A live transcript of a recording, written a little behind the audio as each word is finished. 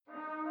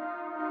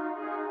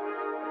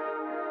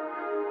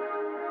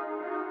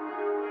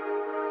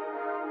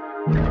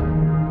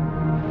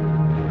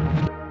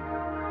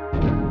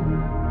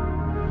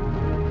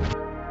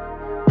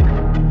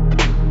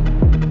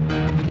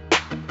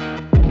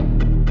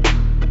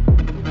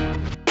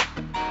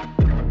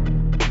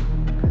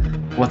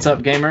What's up,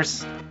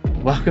 gamers?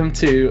 Welcome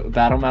to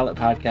Battle Mallet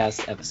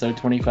Podcast, episode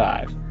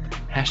 25,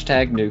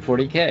 hashtag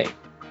New40K.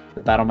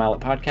 The Battle Mallet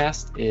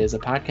Podcast is a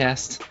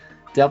podcast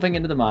delving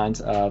into the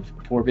minds of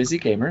four busy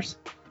gamers,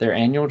 their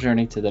annual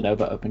journey to the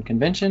Nova Open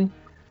Convention,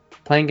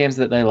 playing games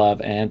that they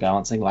love, and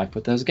balancing life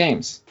with those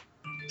games.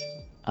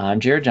 I'm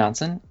Jared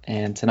Johnson,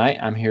 and tonight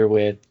I'm here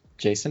with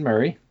Jason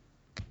Murray.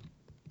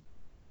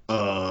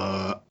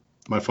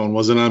 My phone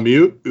wasn't on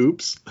mute.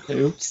 Oops.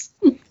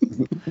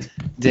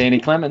 Danny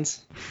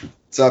Clemens.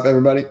 What's up,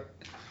 everybody?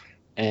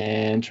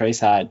 And Trace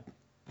Hyde.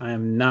 I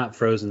am not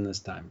frozen this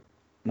time.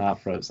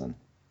 Not frozen.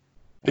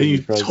 And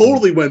you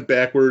totally went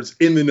backwards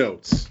in the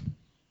notes.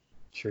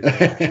 Sure did.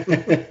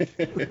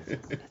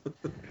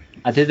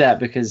 I did that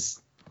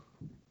because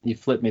you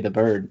flipped me the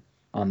bird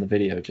on the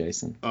video,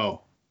 Jason.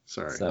 Oh,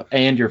 sorry. So,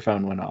 and your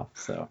phone went off.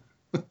 So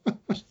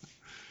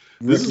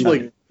This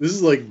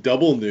is like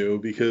double new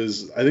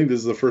because I think this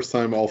is the first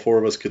time all four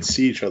of us could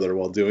see each other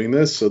while doing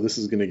this. So this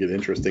is going to get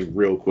interesting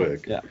real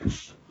quick. Yeah.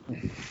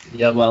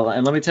 Yeah. Well,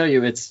 and let me tell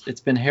you, it's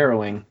been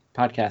harrowing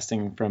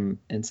podcasting from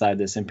inside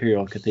this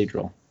Imperial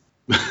Cathedral.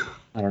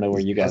 I don't know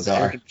where you guys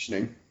are,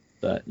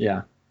 but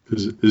yeah.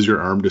 Is your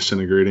arm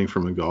disintegrating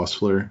from a Gauss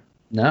flare?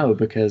 No,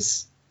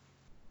 because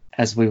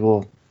as we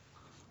will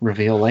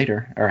reveal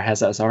later, or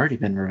has already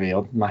been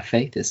revealed, my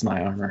faith is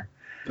my armor.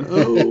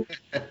 Oh.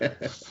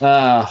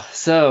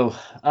 Hashtag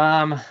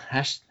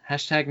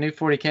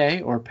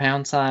New40K or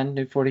pound sign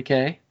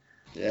New40K.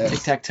 Yes.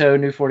 Tic-tac-toe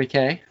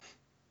New40K.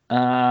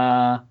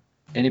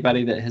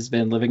 Anybody that has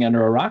been living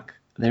under a rock,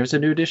 there's a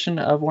new edition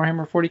of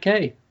Warhammer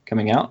 40K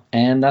coming out,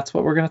 and that's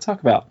what we're going to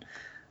talk about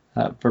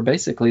for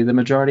basically the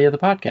majority of the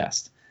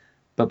podcast.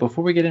 But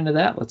before we get into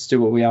that, let's do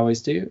what we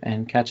always do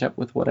and catch up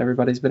with what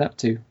everybody's been up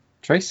to.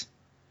 Trace?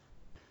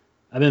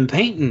 I've been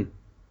painting.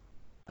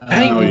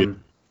 No,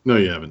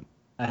 you haven't.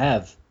 I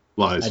have.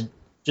 Lies.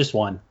 Just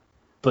one.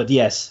 But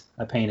yes,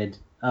 I painted.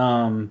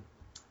 I've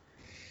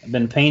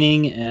been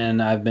painting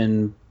and I've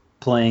been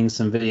playing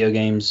some video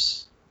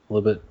games a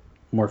little bit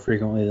more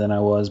frequently than I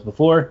was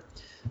before.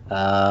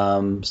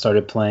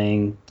 Started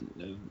playing,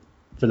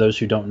 for those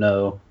who don't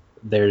know,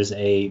 there's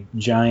a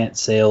giant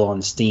sale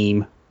on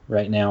Steam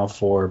right now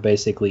for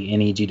basically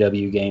any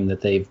GW game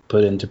that they've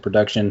put into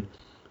production.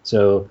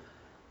 So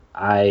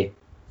I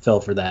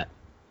fell for that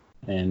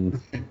and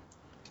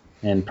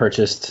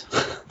purchased.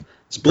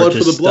 It's blood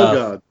for the blood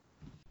god.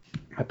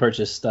 I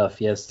purchased stuff.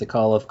 Yes, the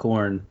Call of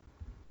Corn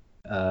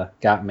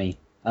got me.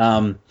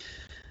 And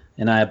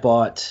I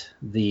bought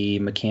the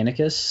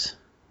Mechanicus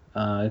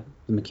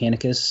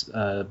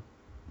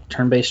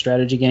turn-based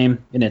strategy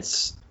game, and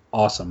it's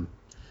awesome.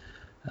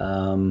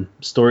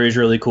 Story is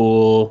really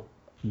cool.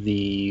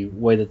 The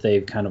way that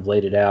they've kind of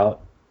laid it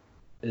out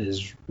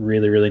is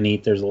really, really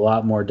neat. There's a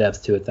lot more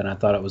depth to it than I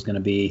thought it was going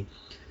to be.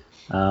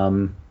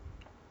 And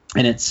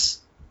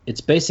it's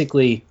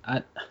basically,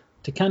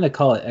 to kind of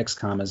call it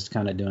XCOM is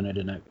kind of doing it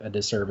in a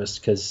disservice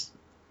because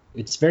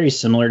it's very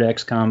similar to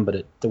XCOM,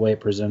 but the way it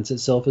presents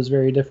itself is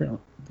very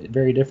different.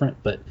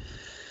 But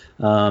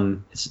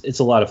it's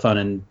a lot of fun,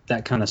 and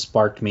that kind of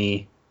sparked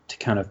me to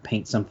kind of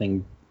paint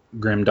something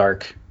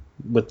grimdark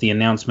with the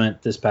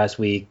announcement this past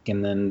week,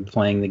 and then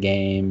playing the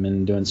game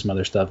and doing some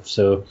other stuff.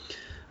 So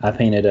I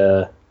painted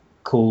a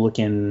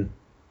cool-looking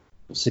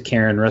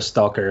Sikaran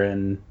Ruststalker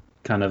and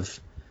kind of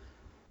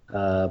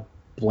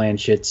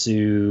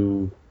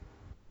Blanchitsu,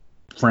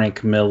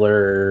 Frank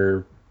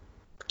Miller,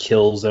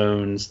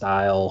 Killzone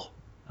style.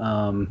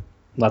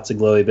 Lots of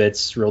glowy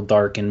bits, real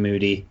dark and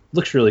moody.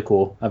 Looks really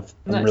cool. I'm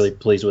really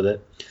pleased with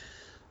it.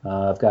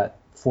 I've got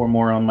 4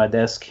 more on my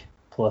desk,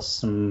 plus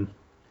some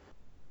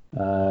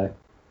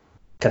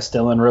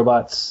Castellan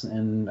robots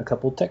and a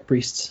couple tech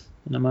priests,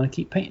 and I'm going to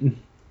keep painting.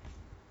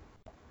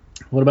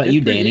 What about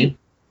you, Danny?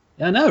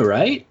 I know,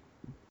 right?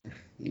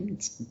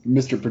 It's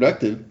Mr.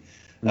 Productive.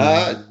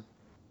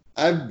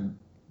 I've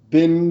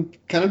been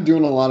kind of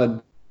doing a lot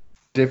of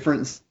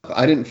different stuff.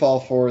 I didn't fall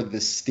for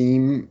the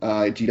Steam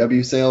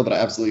GW sale, but I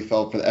absolutely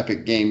fell for the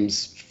Epic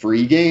Games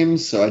free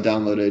games. So I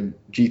downloaded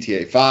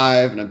GTA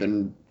 5, and I've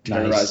been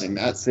terrorizing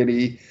that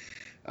city.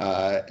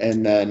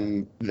 And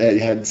then they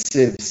had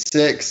Civ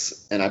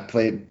 6, and I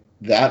played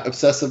that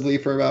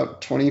obsessively for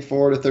about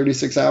 24 to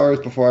 36 hours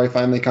before I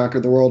finally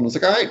conquered the world and was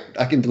like, all right,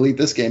 I can delete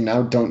this game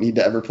now. Don't need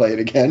to ever play it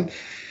again.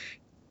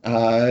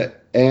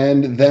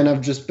 And then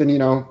I've just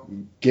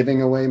been,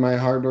 giving away my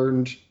hard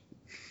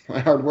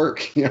work,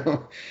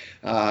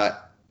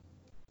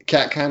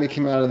 Cat kind of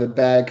came out of the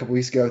bag a couple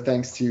weeks ago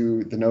thanks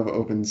to the Nova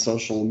Open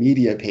social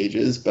media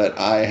pages, but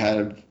I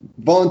had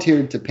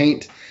volunteered to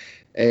paint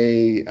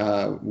a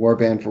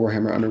warband for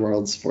Warhammer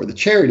Underworlds for the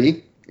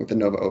charity with the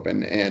Nova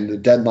Open, and the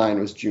deadline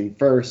was June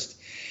 1st.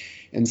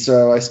 And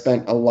so I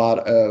spent a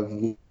lot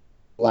of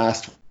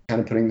last kind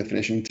of putting the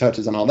finishing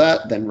touches on all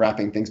that, then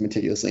wrapping things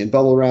meticulously in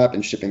bubble wrap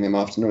and shipping them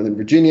off to Northern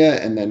Virginia,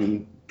 and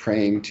then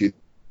praying to the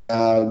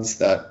gods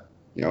that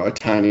a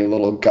tiny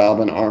little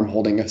goblin arm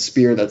holding a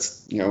spear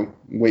that's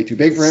way too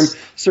big for him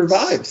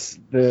survives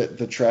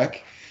the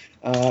trek.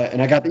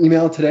 And I got the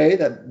email today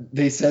that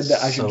they said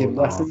that I should So give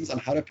long. lessons on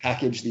how to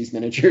package these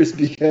miniatures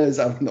because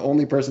I'm the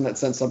only person that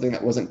sent something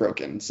that wasn't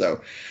broken.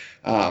 So,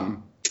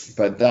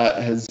 but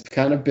that has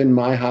kind of been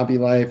my hobby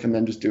life, and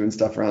then just doing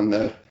stuff around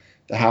the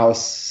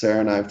house. Sarah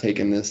and I have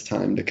taken this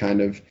time to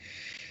kind of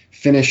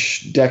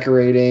finish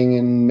decorating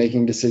and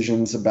making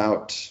decisions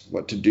about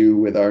what to do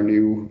with our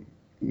new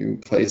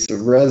place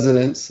of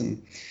residence,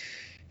 and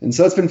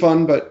so it's been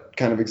fun but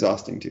kind of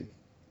exhausting too.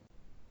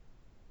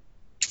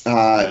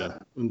 Yeah.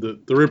 The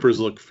Rippers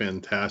look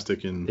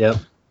fantastic, and Yep.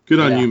 good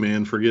on Yeah. you,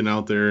 man, for getting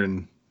out there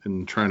and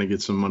trying to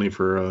get some money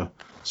for a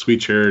sweet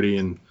charity.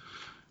 And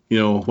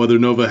whether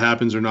Nova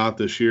happens or not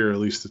this year, at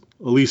least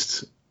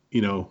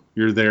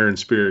you're there in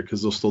spirit,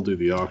 because they'll still do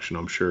the auction,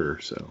 I'm sure.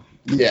 So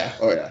Yeah.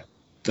 Oh yeah.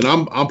 and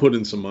I'm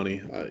putting some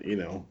money.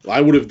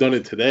 I would have done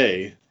it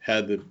today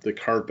had the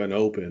cart been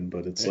open,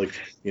 but it's like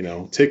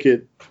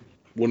ticket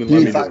wouldn't let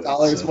You me need do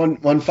 $5. it. So.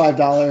 One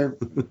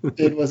 $5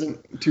 bid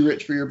wasn't too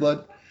rich for your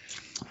blood.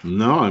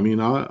 No, I mean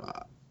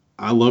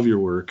I love your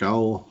work.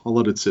 I'll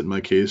let it sit in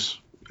my case,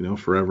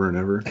 forever and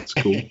ever. It's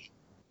cool.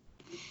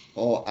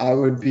 Well, I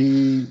would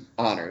be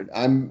honored.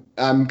 I'm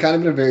kind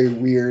of in a very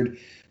weird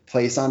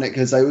place on it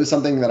because it was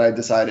something that I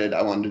decided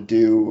I wanted to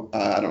do.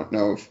 I don't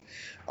know if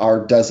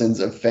our dozens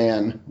of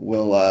fan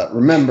will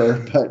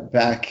remember, but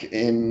back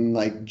in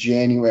like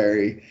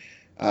January,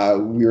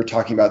 we were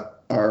talking about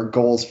our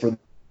goals for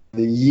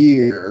the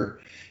year.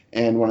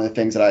 And one of the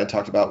things that I had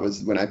talked about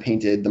was when I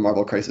painted the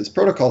Marvel Crisis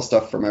Protocol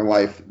stuff for my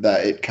wife,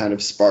 that it kind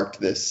of sparked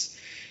this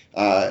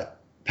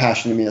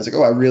passion in me. I was like,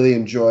 oh, I really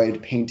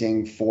enjoyed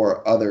painting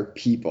for other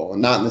people,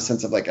 and not in the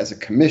sense of like as a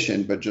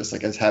commission, but just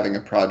like as having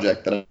a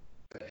project that I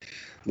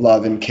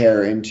love and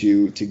care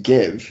into to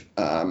give.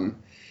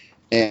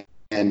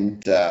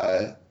 And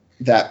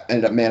that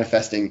ended up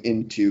manifesting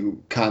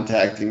into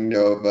contacting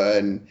Nova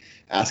and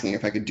asking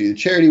if I could do the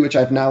charity, which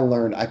I've now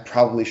learned I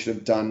probably should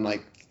have done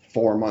like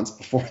 4 months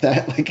before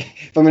that. Like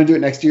if I'm going to do it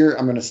next year,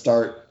 I'm going to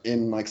start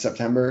in like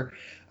September,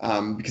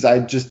 because I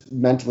just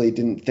mentally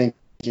didn't think,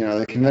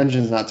 the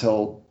convention's not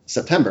till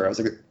September. I was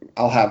like,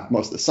 I'll have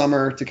most of the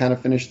summer to kind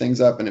of finish things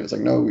up. And it was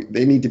like, no,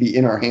 they need to be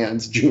in our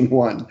hands June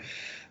 1.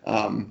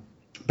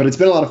 But it's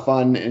been a lot of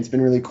fun and it's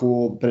been really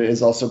cool, but it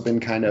has also been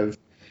kind of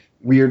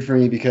weird for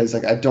me because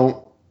like I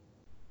don't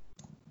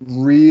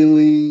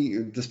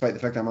really, despite the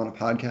fact I'm on a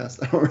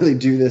podcast, I don't really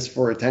do this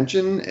for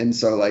attention. And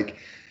so like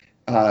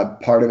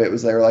part of it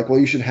was they were like, well,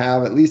 you should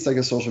have at least like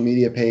a social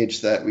media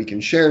page that we can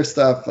share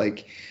stuff.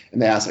 Like,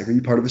 and they asked like, are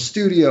you part of a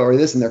studio or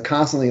this? And they're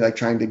constantly like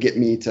trying to get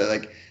me to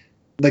like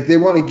they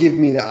want to give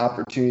me the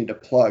opportunity to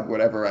plug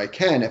whatever I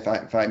can if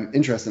I'm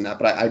interested in that.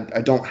 But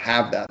I don't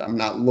have that. I'm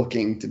not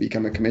looking to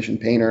become a commissioned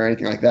painter or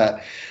anything like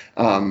that.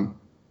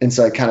 And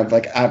so I kind of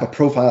like I have a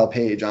profile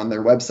page on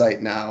their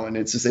website now, and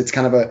it's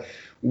kind of a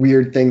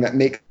weird thing that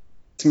makes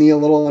me a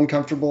little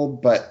uncomfortable,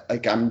 but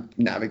like I'm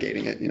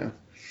navigating it,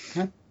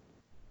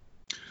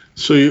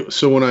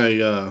 So when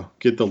I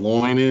get the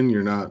loin in,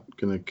 you're not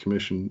gonna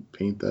commission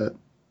paint that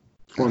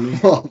for me?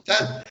 Well,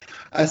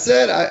 I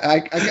said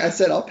I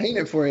said I'll paint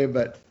it for you,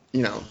 but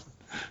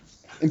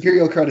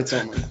Imperial credits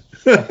only.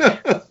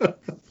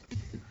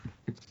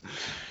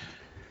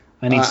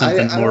 I need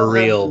something I more don't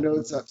have real. the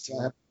notes up,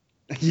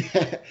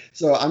 yeah.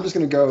 So I'm just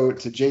gonna go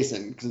to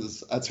Jason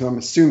because that's who I'm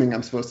assuming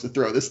I'm supposed to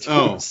throw this to.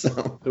 Oh,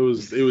 so it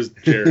was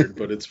Jared,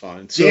 but it's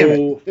fine.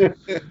 Damn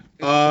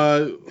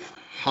So,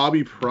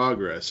 hobby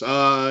progress.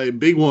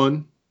 Big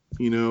one.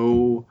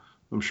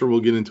 I'm sure we'll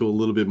get into a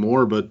little bit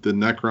more, but the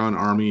Necron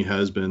army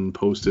has been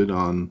posted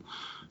on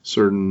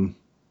certain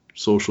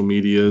social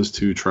medias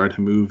to try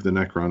to move the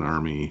Necron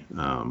army.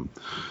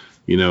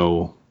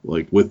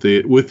 Like with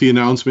the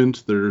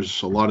announcement,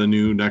 there's a lot of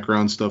new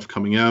Necron stuff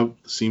coming out.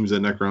 It seems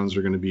that Necrons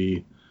are going to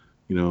be,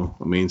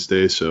 a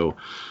mainstay. So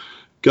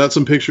got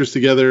some pictures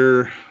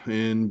together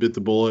and bit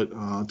the bullet.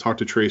 Talked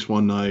to Trace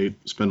one night,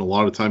 spent a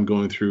lot of time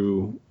going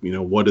through,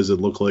 what does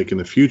it look like in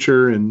the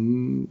future?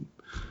 And,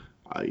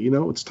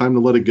 it's time to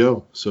let it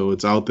go. So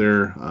it's out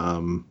there.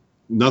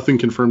 Nothing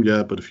confirmed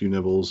yet, but a few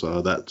nibbles.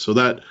 That's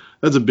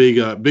a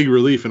big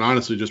relief. And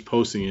honestly, just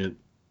posting it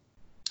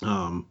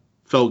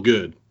felt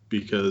good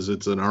because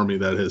it's an army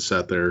that has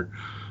sat there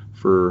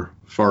for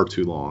far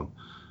too long.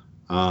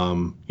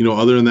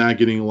 Other than that,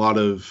 getting a lot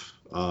of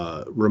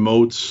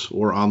remotes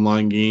or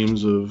online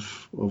games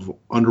of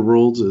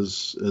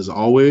Underworlds as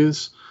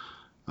always.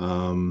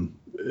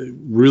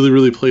 Really,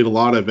 really played a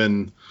lot. I've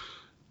been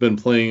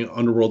playing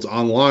Underworlds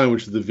Online,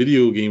 which is the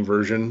video game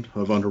version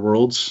of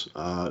Underworlds,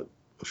 a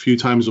few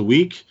times a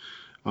week.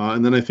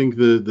 And then I think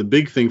the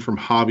big thing from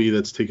hobby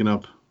that's taken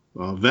up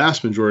a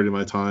vast majority of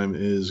my time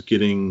is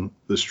getting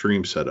the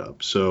stream set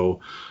up. So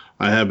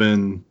I have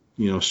been,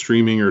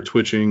 streaming or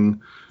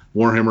twitching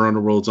Warhammer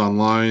Underworlds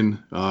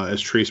Online.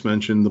 As Trace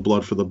mentioned, the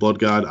Blood for the Blood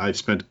God. I've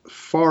spent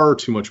far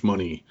too much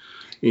money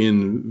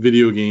in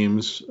video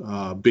games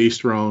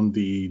based around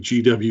the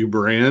GW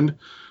brand.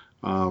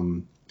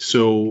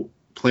 So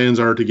plans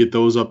are to get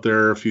those up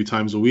there a few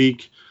times a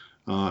week.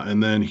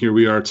 And then here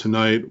we are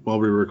tonight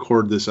while we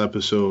record this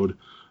episode,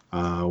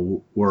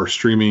 We're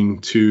streaming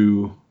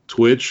to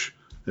Twitch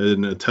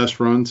in a test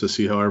run to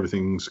see how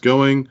everything's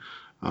going.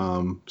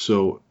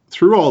 So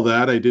through all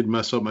that, I did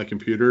mess up my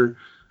computer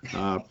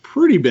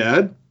pretty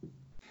bad.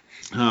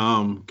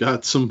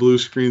 Got some blue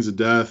screens of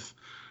death.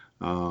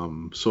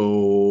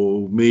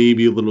 So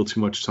maybe a little too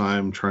much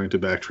time trying to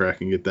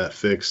backtrack and get that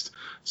fixed.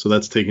 So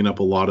that's taking up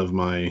a lot of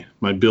my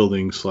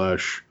building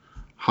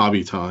 /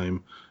 hobby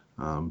time.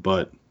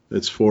 But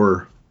it's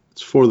for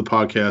the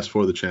podcast,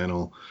 for the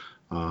channel.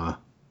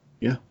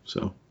 Yeah,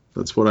 so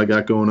that's what I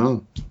got going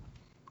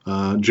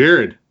on.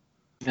 Jared.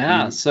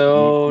 Yeah,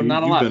 so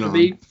not a lot for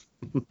me.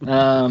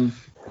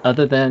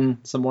 Other than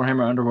some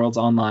Warhammer Underworlds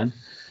online.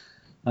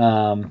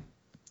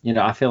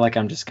 I feel like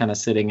I'm just kind of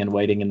sitting and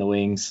waiting in the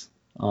wings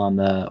on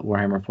the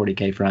Warhammer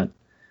 40K front.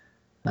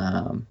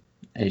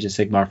 Age of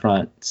Sigmar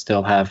front,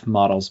 still have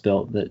models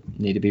built that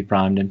need to be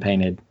primed and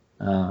painted.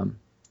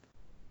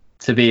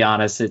 To be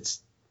honest,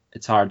 it's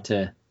hard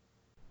to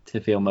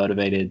feel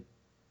motivated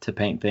to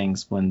paint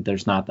things when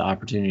there's not the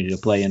opportunity to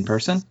play in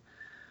person.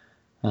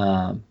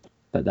 But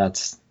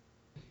that's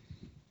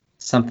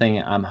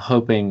something I'm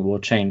hoping will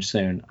change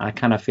soon. I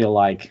kind of feel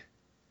like,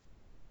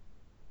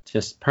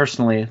 just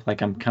personally,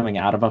 like I'm coming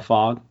out of a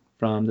fog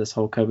from this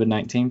whole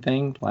COVID-19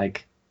 thing.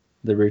 Like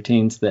the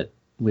routines that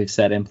we've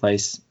set in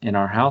place in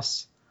our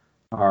house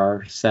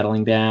are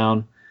settling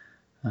down.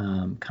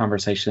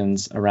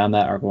 Conversations around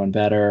that are going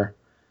better.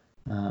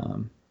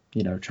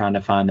 Trying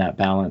to find that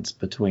balance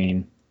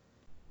between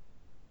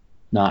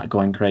not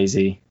going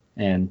crazy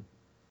and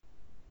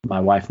my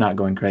wife not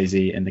going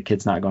crazy and the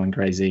kids not going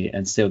crazy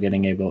and still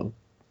getting able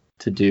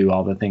to do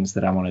all the things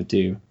that I want to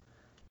do.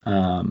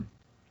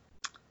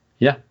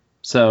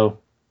 So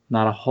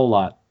not a whole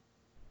lot.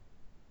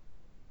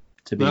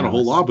 Not a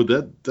whole lot,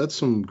 but that's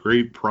some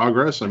great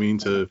progress. I mean,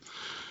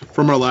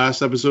 from our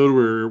last episode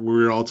where we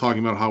were all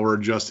talking about how we're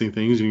adjusting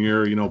things, and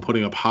you're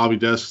putting up hobby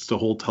desks to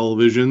hold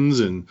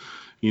televisions, and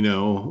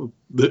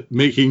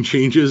making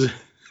changes.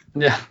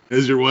 Yeah.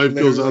 As your wife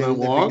goes out on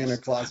walks. In her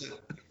closet.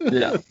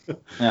 Yeah.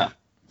 Yeah.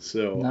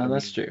 So no,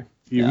 that's true.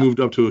 You moved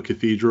up to a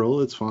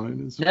cathedral. It's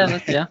fine.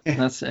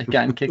 That's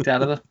gotten kicked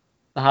out of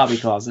the hobby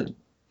closet.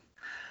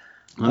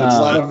 It's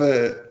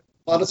a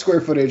lot of square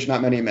footage,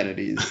 not many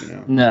amenities.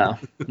 No.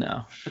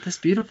 But this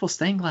beautiful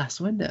stained glass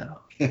window.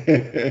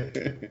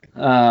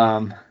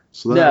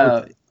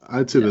 So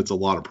I'd say that's a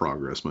lot of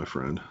progress, my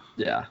friend.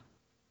 Yeah.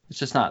 It's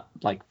just not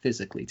like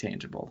physically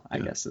tangible, I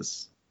guess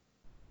is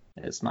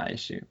my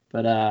issue.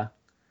 But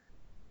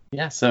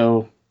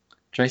so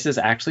Trace is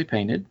actually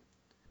painted.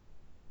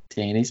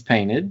 Danny's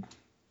painted.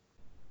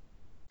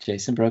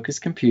 Jason broke his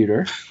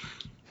computer.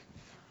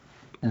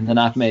 And then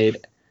I've made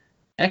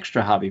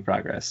extra hobby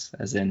progress,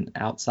 as in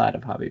outside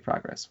of hobby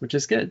progress, which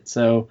is good.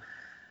 So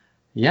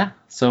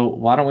so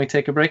why don't we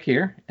take a break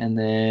here, and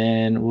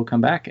then we'll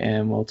come back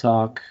and we'll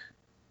talk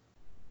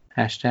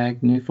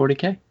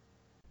 #new40K.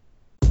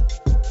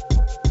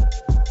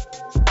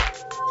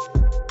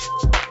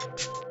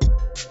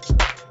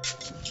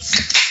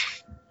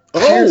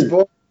 Cheers,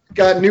 boy.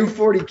 Got new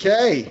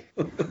 40K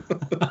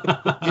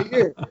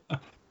here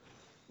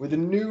with a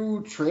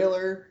new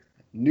trailer,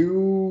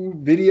 new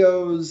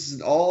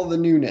videos, all the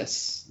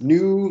newness,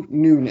 new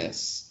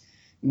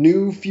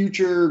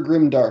future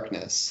grim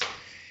darkness.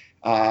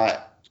 Is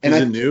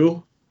it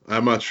new?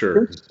 I'm not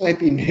sure. It might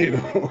be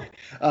new.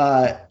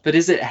 But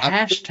is it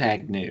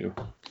 #new?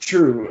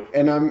 True,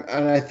 and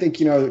I think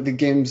the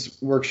Games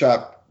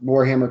Workshop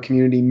Warhammer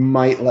community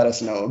might let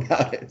us know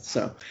about it.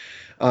 So.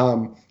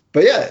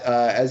 But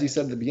as you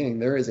said at the beginning,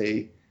 there is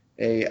a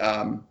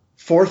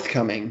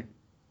forthcoming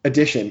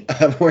edition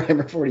of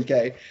Warhammer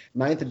 40K.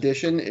 9th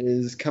edition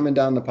is coming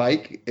down the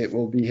pike. It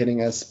will be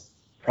hitting us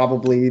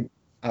probably,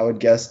 I would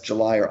guess,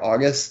 July or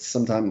August,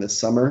 sometime this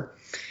summer.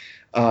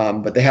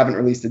 But they haven't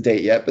released a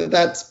date yet, but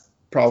that's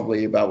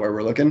probably about where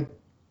we're looking.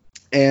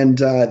 And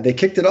they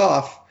kicked it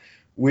off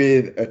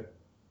with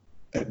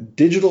a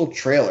digital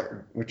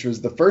trailer, which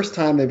was the first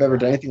time they've ever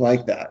done anything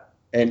like that.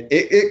 And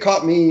it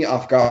caught me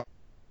off guard.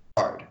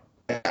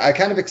 I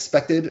kind of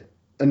expected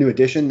a new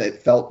edition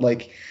that felt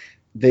like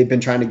they've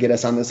been trying to get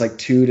us on this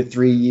 2 to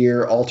 3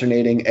 year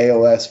alternating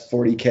AOS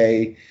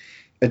 40K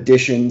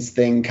editions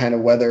thing, kind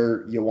of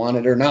whether you want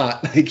it or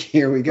not.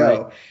 Here we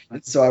go.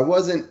 Right. So I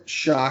wasn't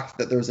shocked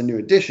that there was a new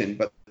edition,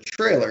 but the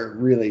trailer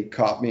really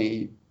caught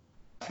me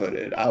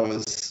footed. I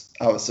was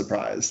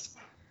surprised.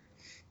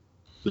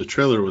 The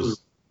trailer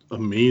was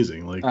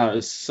amazing. It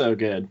was so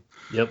good.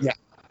 Yep. Yeah.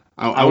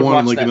 I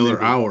wanted another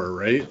movie. Hour,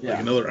 right? Yeah.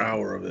 Another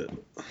hour of it.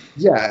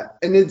 Yeah,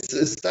 and it's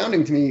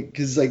astounding to me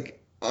because,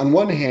 on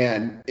one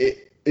hand, I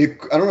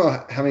don't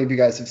know how many of you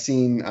guys have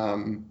seen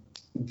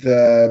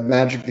the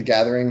Magic the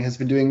Gathering has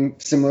been doing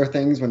similar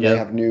things when they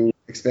have new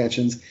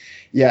expansions.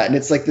 Yeah, and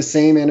it's the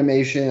same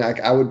animation.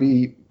 I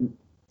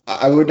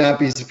would not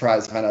be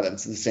surprised to find out that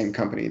it's the same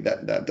company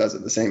that does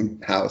it, the same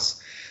house.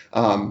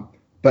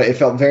 But it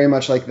felt very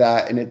much like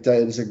that, and it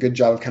does a good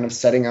job of kind of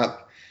setting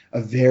up a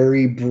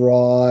very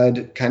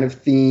broad kind of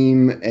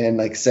theme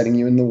and setting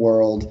you in the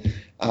world.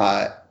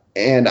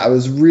 And I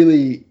was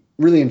really,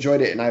 really enjoyed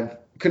it. And I've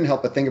couldn't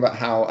help but think about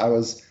how I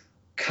was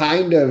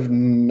kind of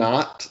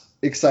not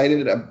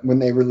excited when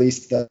they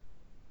released the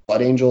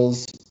Blood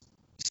Angels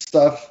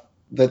stuff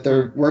that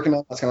they're working on.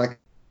 I was kind of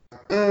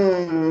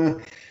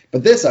like,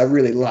 but this I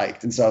really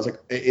liked, and so I was like,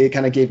 it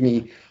kind of gave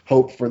me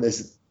hope for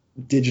this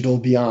digital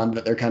beyond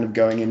that they're kind of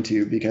going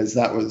into, because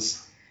that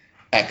was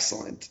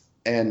excellent.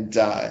 And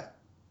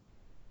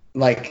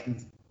like,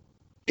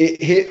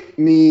 it hit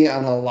me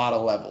on a lot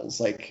of levels.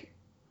 Like,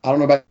 I don't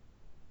know about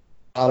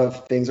a lot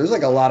of things. There's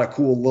like a lot of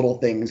cool little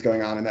things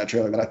going on in that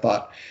trailer that I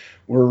thought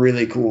were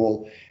really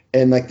cool.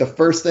 And like the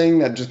first thing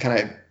that just kind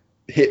of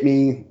hit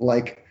me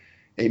like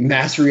a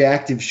mass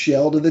reactive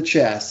shell to the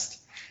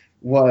chest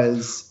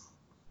was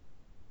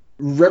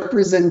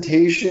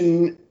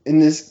representation in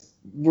this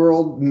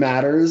world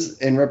matters,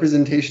 and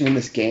representation in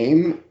this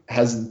game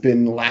has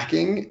been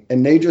lacking,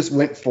 and they just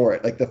went for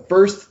it. Like the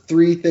first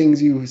 3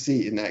 things you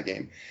see in that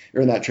game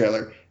or in that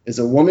trailer is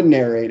a woman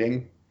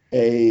narrating,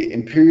 a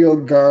Imperial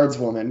Guards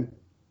woman,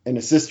 and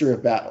a Sister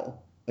of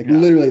Battle. Like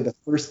literally the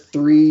first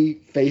 3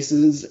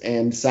 faces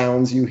and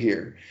sounds you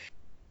hear.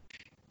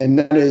 And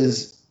that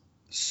is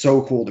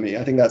so cool to me.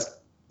 I think that's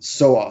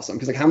so awesome,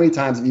 because like how many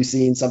times have you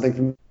seen something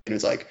from, and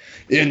it's like,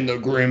 in the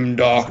grim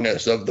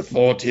darkness of the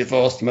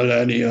 41st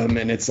millennium,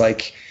 and it's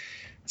like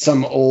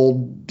some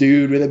old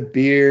dude with a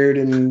beard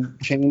and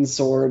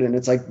chainsword, and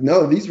it's like,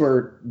 no, these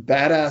were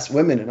badass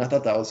women, and I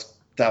thought that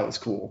was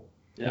cool.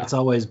 Yeah. It's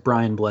always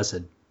Brian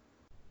Blessed.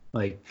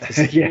 Like,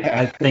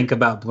 yeah. I think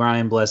about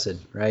Brian Blessed,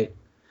 right?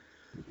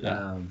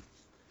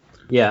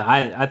 Yeah.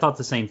 I thought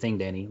the same thing,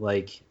 Danny.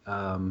 Like,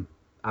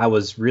 I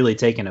was really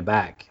taken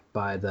aback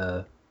by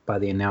the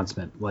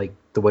announcement, like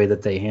the way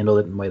that they handled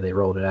it and the way they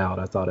rolled it out.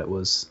 I thought it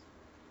was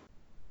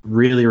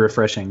really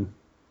refreshing,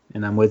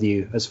 and I'm with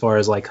you as far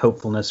as like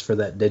hopefulness for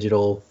that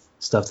digital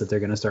stuff that they're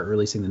going to start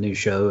releasing the new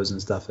shows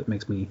and stuff. It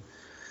makes me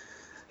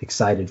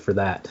excited for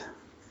that.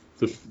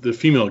 The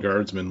female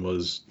guardsman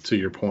was, to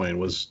your point,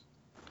 was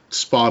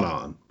spot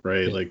on,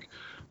 right? Yeah. Like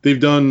they've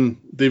done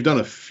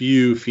a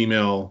few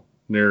female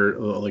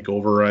like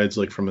overrides,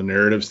 like from a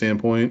narrative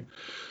standpoint,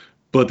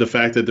 but the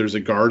fact that there's a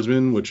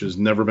guardsman, which has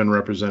never been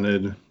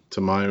represented to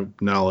my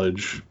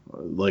knowledge,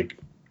 like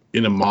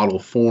in a model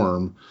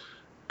form,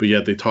 but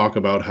yet they talk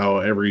about how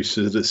every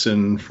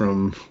citizen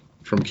from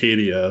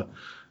Cadia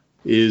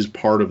is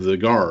part of the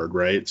guard,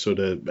 right? So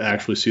to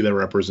actually see that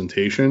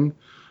representation,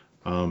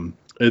 and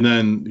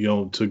then, you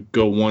know, to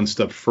go one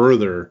step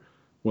further,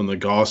 when the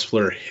Gauss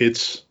flare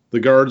hits the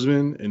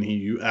guardsman and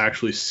you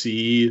actually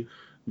see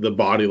the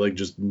body like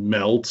just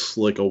melts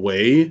like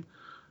away,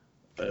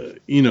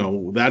 you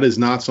know, that is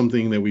not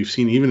something that we've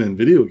seen even in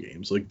video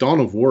games. Like Dawn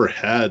of War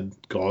had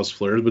Gauss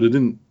flares, but it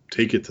didn't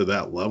take it to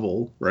that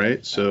level,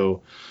 right?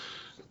 So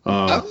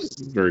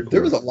very cool.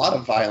 There was a lot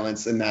of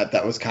violence in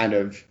that was kind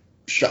of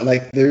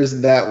like,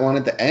 there's that one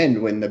at the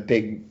end when the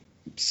big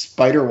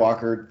spider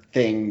walker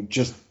thing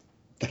just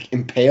like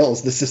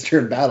impales the Sister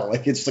of Battle.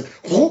 Like it's like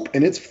whoop,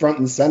 and it's front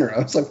and center.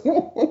 I was like,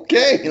 whoa,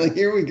 okay, like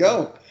here we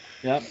go.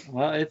 Yep.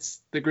 Well, it's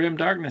the grim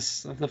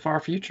darkness of the far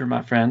future,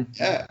 my friend.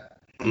 Yeah.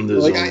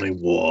 There's like only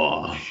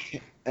war.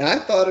 And I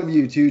thought of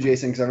you too,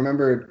 Jason, because I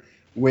remembered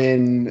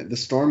when the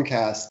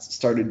Stormcast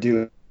started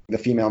doing the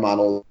female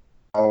model,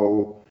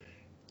 how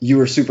you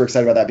were super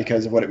excited about that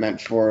because of what it meant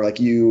for like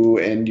you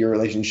and your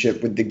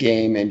relationship with the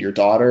game and your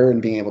daughter,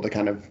 and being able to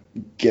kind of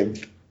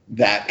give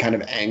that kind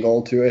of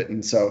angle to it.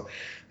 And so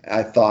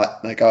I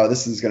thought like, oh,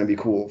 this is going to be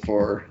cool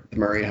for the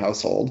Murray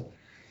household.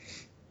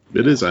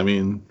 It is. I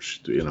mean,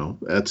 you know,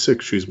 at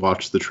 6, she's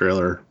watched the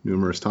trailer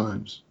numerous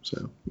times.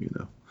 So, you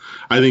know,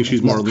 I think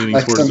she's more leaning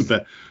towards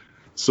the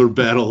sort of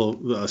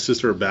battle,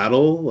 Sister of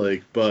Battle.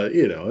 Like, but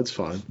you know, it's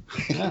fine.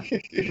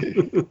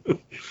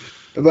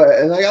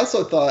 And I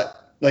also thought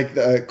like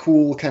the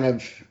cool kind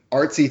of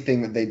artsy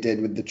thing that they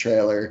did with the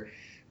trailer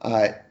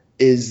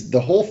is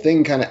the whole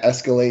thing kind of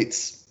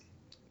escalates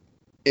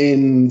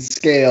in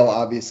scale.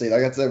 Obviously,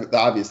 like that's the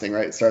obvious thing,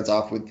 right? It starts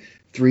off with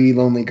 3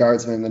 lonely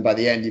guardsmen, and then by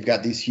the end you've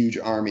got these huge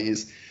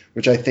armies,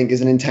 which I think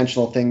is an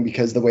intentional thing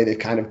because the way they've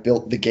kind of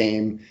built the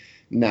game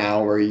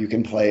now, where you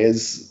can play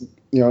as,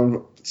 you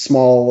know,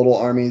 small little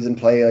armies and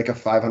play like a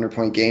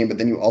 500-point game, but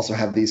then you also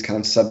have these kind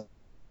of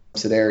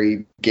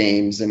subsidiary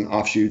games and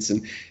offshoots,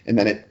 and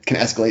then it can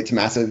escalate to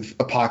massive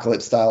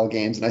apocalypse style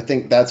games. And I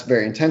think that's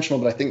very intentional.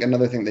 But I think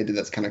another thing they did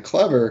that's kind of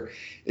clever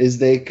is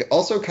they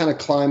also kind of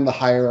climb the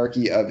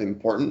hierarchy of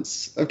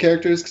importance of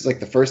characters, because like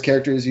the first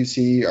characters you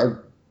see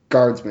are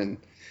guardsmen,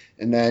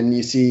 and then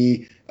you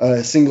see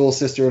a single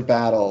Sister of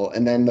Battle,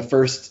 and then the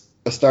first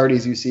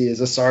Astartes you see is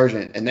a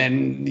sergeant, and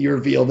then you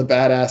reveal the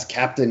badass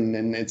captain,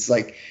 and it's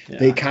like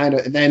they kind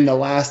of, and then the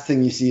last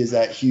thing you see is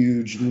that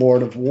huge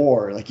Lord of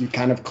War. Like you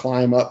kind of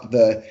climb up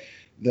the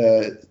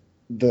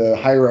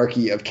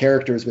hierarchy of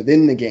characters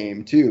within the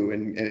game too,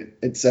 and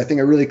it's I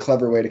think a really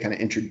clever way to kind of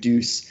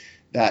introduce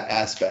that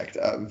aspect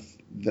of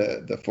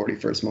the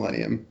 41st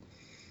millennium.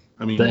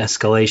 I mean, the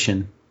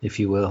escalation, if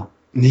you will.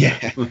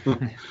 Yeah.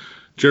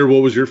 Jared,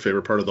 what was your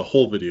favorite part of the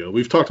whole video?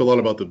 We've talked a lot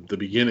about the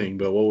beginning,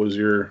 but what was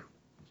your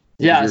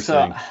Yeah, you're so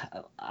saying.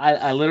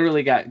 I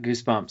literally got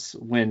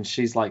goosebumps when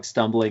she's like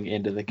stumbling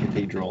into the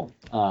cathedral,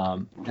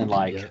 and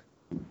like Yep.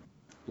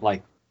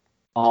 like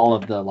all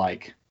of the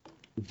like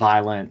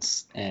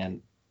violence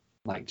and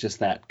like just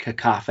that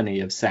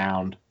cacophony of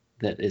sound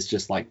that is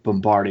just like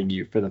bombarding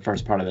you for the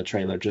first part of the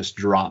trailer just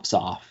drops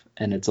off,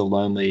 and it's a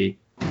lonely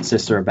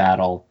sister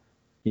battle,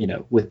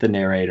 with the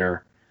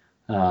narrator,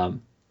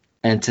 and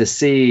to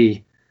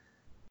see,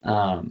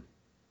 I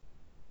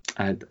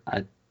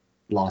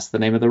lost the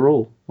name of the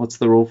rule. What's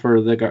the rule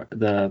for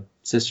the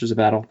Sisters of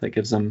Battle that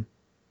gives them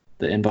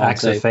the involved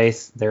Acts of save?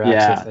 faith. Their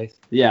acts of faith.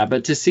 Yeah,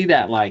 but to see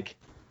that like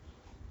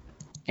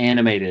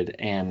animated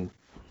and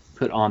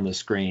put on the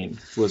screen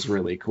was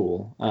really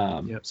cool.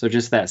 Yep. So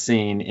just that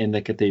scene in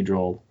the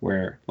cathedral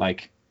where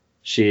like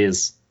she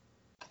is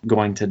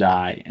going to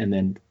die, and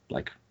then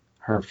like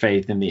her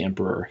faith in the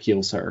Emperor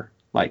heals her,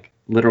 like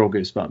literal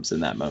goosebumps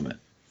in that moment.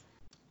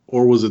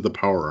 Or was it the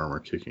power armor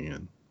kicking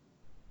in?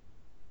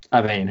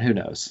 I mean, who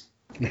knows?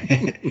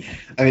 I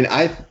mean,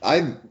 I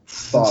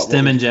thought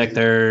Stem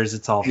injectors.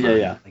 It's all fun.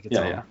 Yeah. Like, it's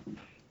all,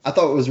 I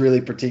thought what was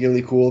really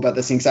particularly cool about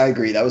this scene, 'cause I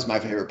agree, that was my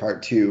favorite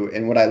part too.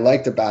 And what I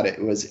liked about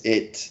it was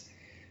at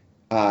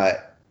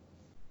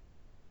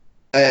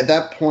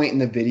that point in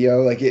the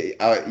video, like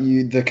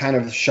the kind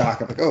of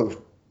shock of like,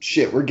 oh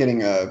shit, we're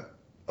getting a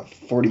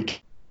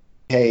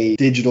 40K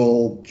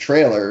digital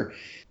trailer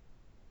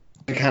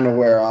to kind of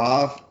wear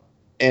off.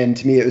 And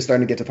to me, it was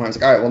starting to get to the point. I was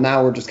like, all right, well,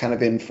 now we're just kind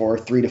of in for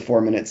 3 to 4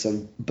 minutes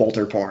of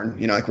bolter porn.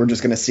 Like we're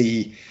just going to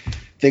see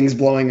things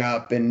blowing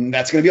up, and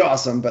that's going to be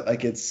awesome. But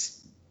like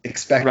it's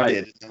expected.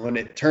 Right. And when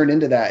it turned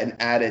into that and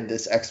added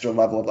this extra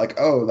level of like,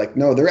 oh, like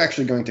no, they're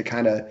actually going to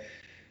kind of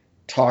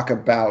talk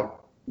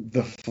about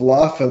the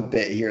fluff a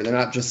bit here. They're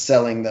not just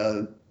selling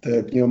the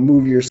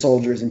move your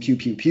soldiers and pew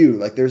pew pew.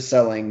 Like they're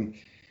selling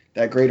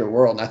that greater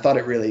world. And I thought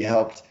it really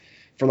helped,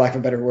 for lack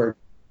of a better word,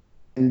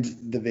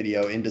 the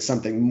video into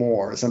something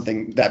more,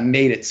 something that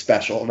made it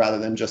special rather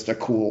than just a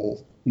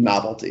cool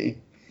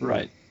novelty.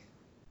 Right.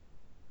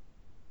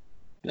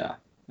 Yeah,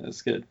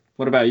 that's good.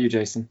 What about you,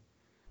 Jason?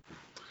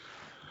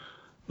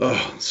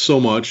 So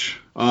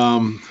much.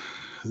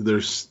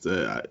 There's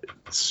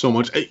so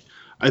much.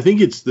 I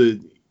think it's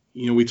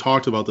we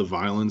talked about the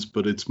violence,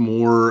 but it's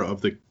more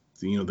of the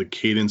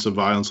cadence of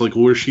violence, like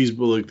where she's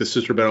like the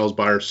sister battles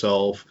by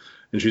herself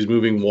and she's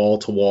moving wall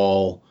to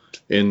wall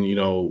and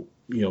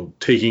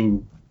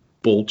taking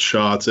bolt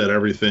shots at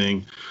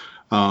everything,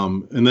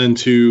 and then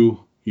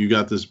you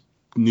got this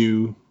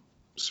new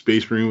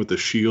Space Marine with a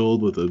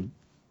shield with a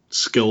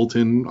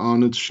skeleton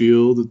on its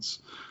shield. It's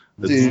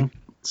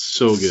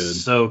so good,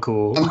 so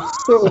cool.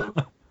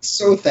 I'm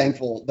so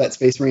thankful that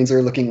Space Marines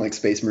are looking like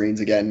Space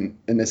Marines again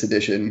in this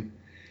edition.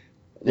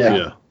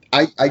 Yeah.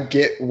 I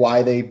get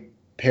why they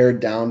pared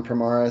down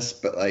Primaris,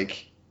 but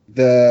like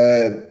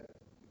the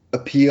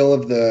appeal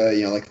of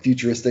the like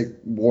futuristic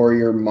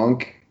warrior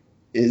monk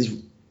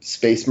is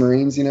Space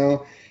Marines,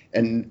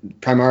 and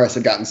Primaris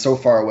had gotten so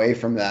far away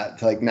from that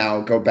to like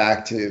now go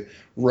back to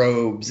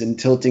robes and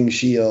tilting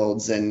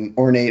shields and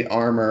ornate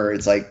armor.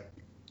 It's like,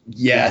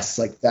 yes,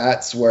 like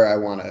that's where I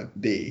want to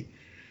be.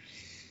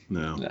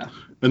 No. Yeah.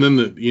 And then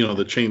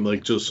the chain,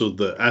 like just so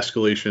the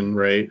escalation,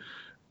 right?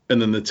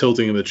 And then the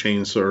tilting of the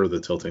chainsaw,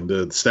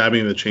 the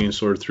stabbing of the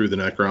chainsword through the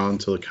Necron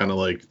to kind of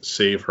like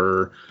save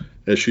her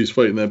as she's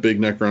fighting that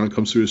big Necron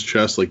comes through his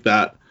chest, like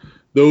that.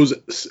 Those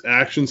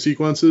action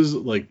sequences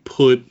like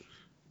put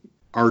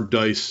our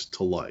dice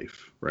to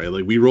life, right?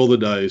 Like we roll the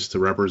dice to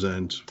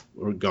represent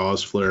a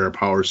gauze flare, a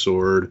power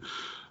sword,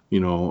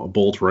 a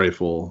bolt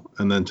rifle,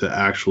 and then to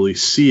actually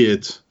see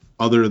it,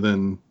 other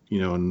than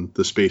in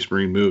the Space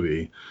Marine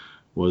movie,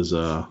 was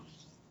the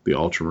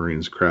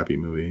Ultramarines crappy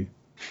movie,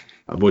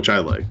 which I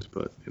liked,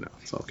 but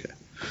it's okay.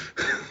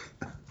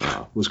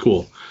 It was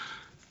cool.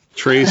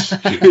 Trace,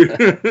 that's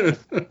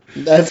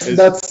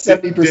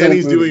 70%.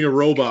 Danny's doing a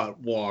robot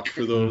walk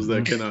for those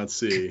that cannot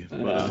see,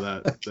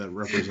 but that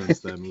represents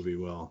that movie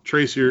well.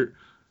 Trace, your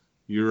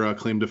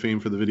claim to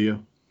fame for the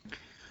video.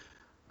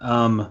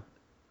 I'm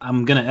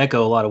gonna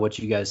echo a lot of what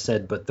you guys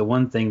said, but the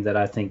one thing that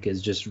I think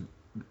is just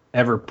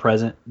ever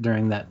present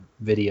during that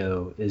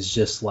video is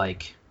just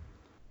like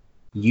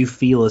you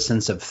feel a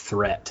sense of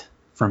threat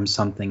from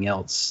something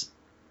else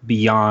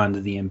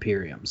beyond the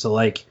Imperium. So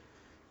like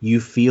you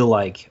feel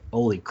like,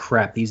 holy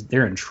crap,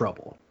 they're in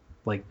trouble.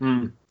 Like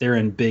they're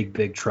in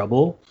big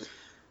trouble.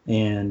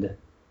 And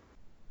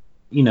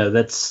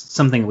that's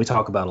something we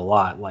talk about a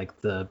lot, like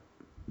the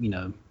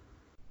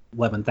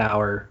 11th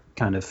hour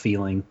kind of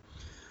feeling.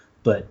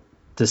 But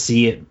to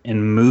see it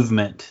in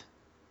movement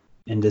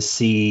and to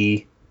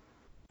see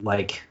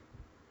like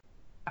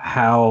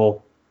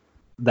how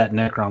that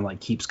Necron like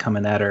keeps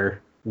coming at her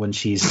when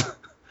she's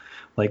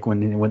like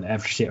when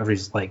after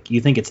she's like, you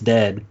think it's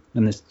dead,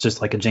 and it's just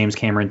like a James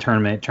Cameron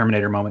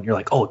Terminator moment. You're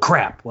like, oh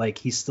crap, like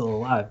he's still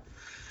alive.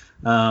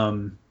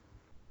 I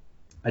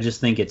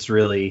just think I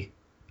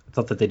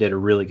thought that they did a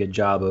really good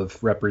job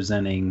of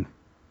representing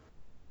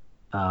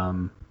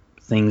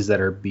things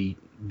that are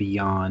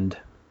beyond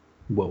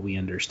what we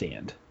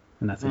understand,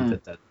 and I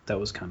think that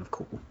was kind of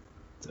cool.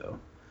 So,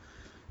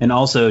 and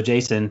also,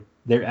 Jason,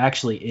 there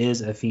actually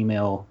is a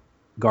female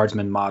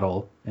guardsman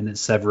model, and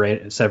it's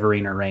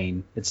Severina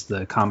Rain. It's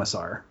the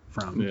commissar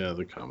from. Yeah,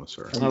 the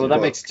commissar. Oh, well,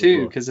 that makes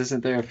two, because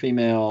isn't there a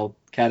female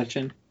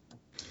Catachin?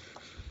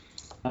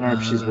 I don't know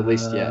if she's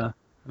released yet. I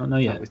don't know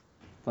yet.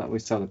 Thought we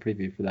saw the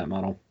preview for that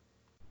model.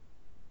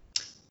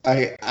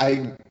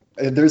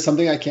 There's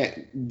something I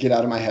can't get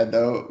out of my head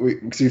though,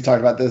 because we've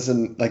talked about this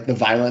and like the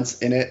violence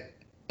in it.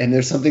 And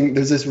there's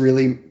this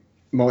really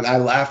moment. I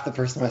laughed the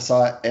first time I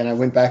saw it, and I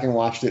went back and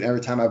watched it. And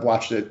every time I've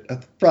watched it,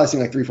 I've probably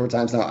seen like 3-4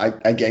 times now,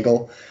 I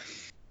giggle.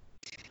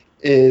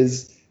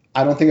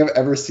 I don't think I've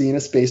ever seen a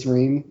Space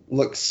Marine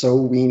look so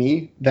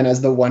weenie than as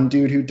the one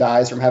dude who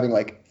dies from having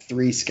like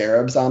 3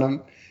 scarabs on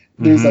him.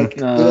 He's like,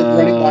 they're like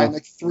running by and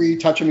like 3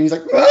 touch him, and he's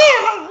like,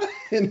 ah!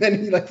 And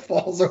then he like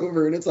falls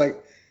over, and it's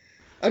like,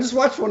 I just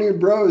watched one of your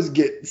bros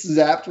get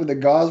zapped with a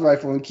Gauss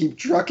rifle and keep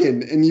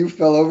trucking, and you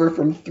fell over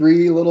from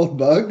 3 little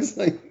bugs.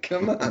 Like,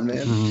 come on,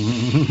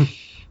 man.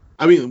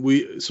 I mean,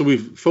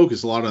 we've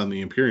focused a lot on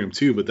the Imperium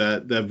too, but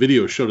that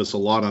video showed us a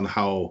lot on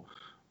how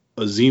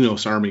a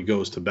Xenos army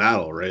goes to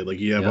battle, right? Like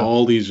you have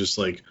all these just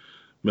like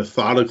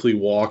methodically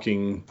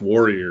walking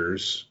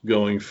warriors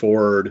going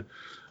forward,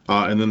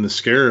 and then the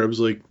Scarabs,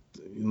 like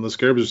the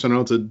Scarabs are sent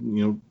out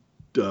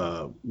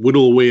to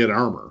whittle away at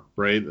armor,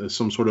 right?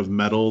 Some sort of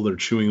metal, they're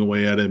chewing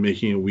away at it,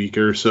 making it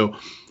weaker. So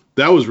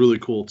that was really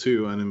cool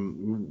too,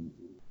 and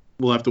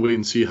we'll have to wait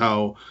and see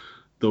how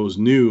those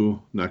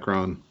new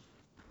Necron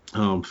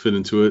fit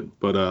into it.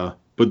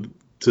 But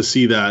to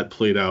see that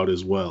played out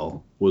as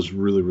well was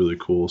really, really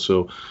cool.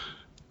 So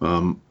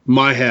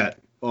my hat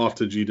off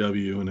to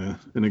GW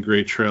in a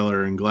great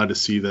trailer, and glad to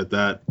see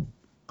that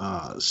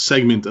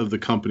segment of the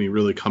company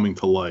really coming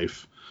to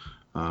life.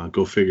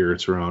 Go figure,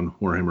 it's around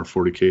Warhammer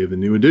 40K, the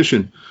new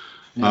edition.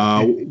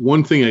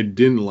 One thing I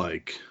didn't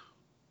like,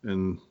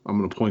 and I'm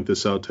going to point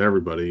this out to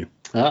everybody,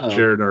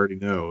 Jared already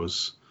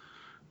knows,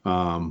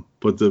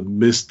 but the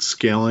missed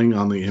scaling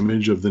on the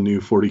image of the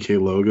new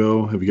 40K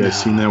logo, have you guys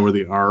seen that, where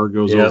the R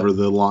goes over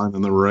the line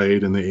on the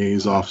right and the A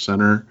is off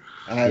center?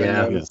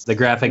 The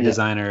graphic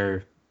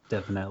designer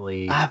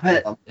definitely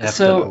effed up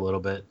a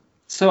little bit.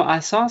 So I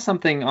saw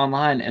something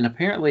online, and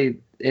apparently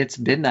it's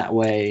been that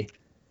way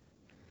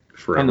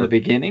from the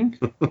beginning.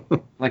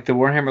 Like the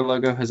Warhammer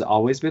logo has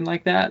always been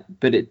like that,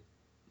 but it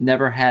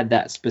never had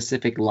that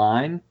specific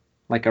line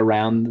like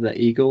around the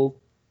eagle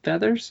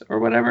feathers or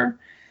whatever,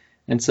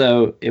 and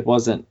so it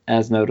wasn't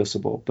as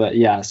noticeable. But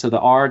yeah, so the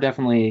R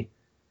definitely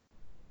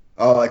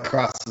it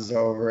crosses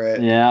over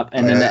it. Yeah,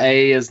 and then the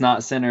A is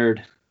not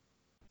centered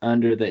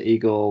under the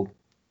eagle,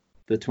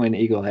 the twin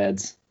eagle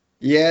heads.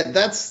 Yeah,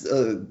 that's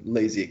a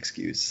lazy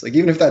excuse. Like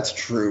even if that's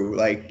true,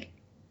 like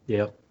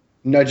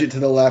nudge it to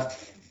the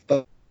left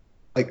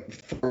like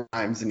 4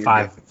 times and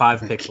you're good.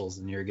 5 pixels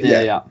and you're good.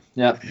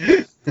 Yeah.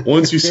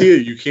 Once you see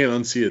it, you can't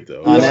unsee it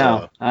though.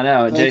 I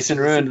know. Jason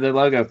ruined the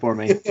logo for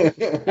me.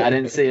 I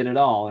didn't see it at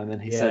all, and then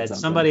he said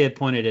something. Somebody had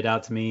pointed it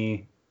out to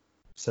me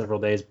several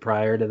days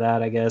prior to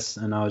that, I guess,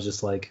 and I was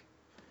just like,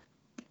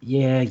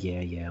 yeah.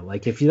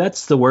 Like if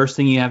that's the worst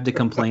thing you have to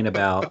complain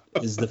about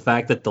is the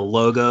fact that the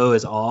logo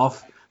is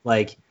off,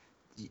 like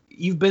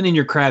you've been in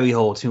your crabby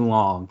hole too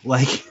long.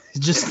 Like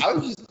just I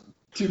was just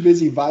too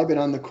busy vibing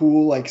on the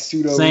cool like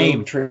pseudo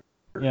road trip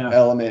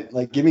element.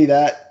 Like give me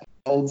that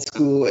old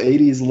school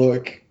 80s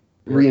look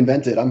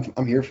reinvented.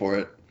 I'm here for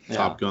it.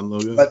 Top Gun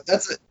logo. But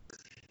that's it.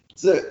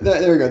 So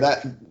there we go.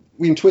 That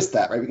we can twist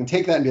that, right? We can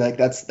take that and be like,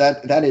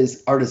 that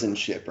is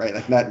artisanship, right?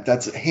 Like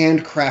that's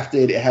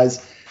handcrafted. It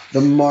has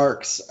the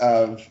marks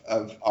of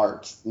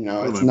art.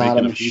 It's not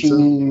a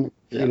machine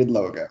created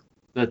logo.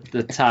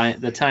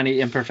 The tiny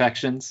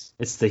imperfections.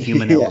 It's the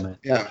human element.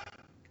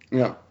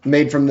 Yeah,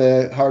 made from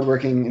the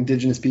hardworking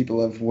indigenous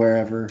people of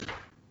wherever,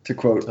 to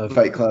quote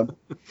Fight Club.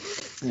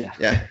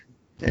 Yeah,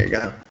 there you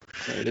go.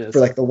 There it is. For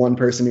like the one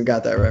person who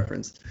got that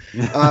reference.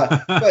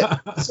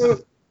 But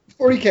so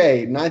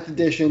 40K 9th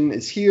edition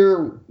is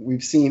here.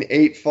 We've seen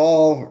 8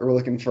 fall. We're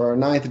looking for our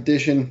 9th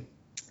edition,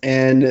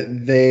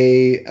 and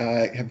they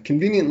have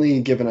conveniently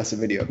given us a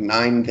video of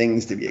 9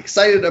 things to be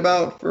excited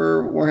about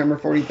for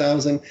Warhammer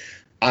 40,000.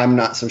 I'm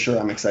not so sure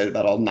I'm excited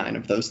about all 9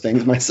 of those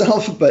things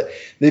myself, but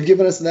they've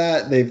given us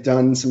that. They've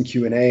done some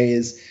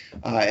Q&As,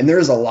 and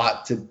there's a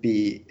lot to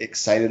be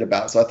excited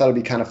about. So I thought it'd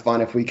be kind of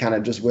fun if we kind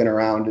of just went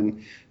around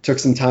and took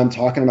some time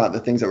talking about the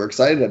things that we're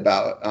excited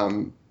about.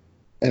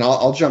 And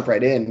I'll jump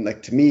right in.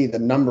 Like to me, the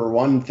number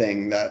one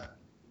thing that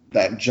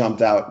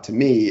jumped out to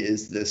me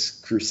is this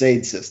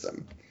Crusade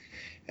system.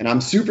 And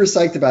I'm super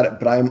psyched about it,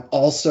 but I'm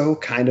also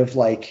kind of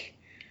like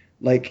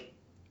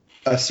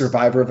a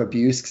survivor of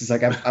abuse, because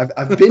like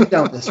I've been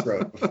down this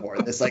road before,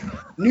 this like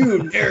new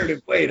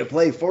narrative way to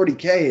play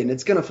 40K, and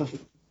it's gonna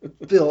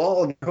fulfill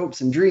all of your hopes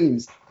and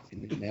dreams,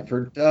 and it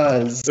never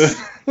does.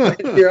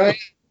 Here I am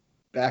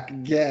back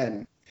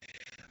again.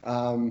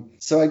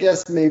 So I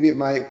guess maybe it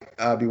might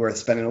be worth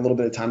spending a little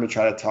bit of time to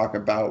try to talk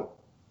about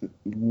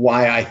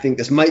why I think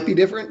this might be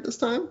different this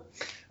time,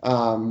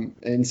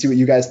 and see what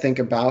you guys think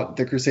about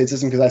the Crusade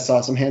system, because I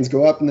saw some hands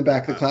go up in the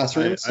back of the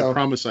classroom. I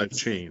promise I've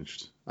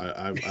changed.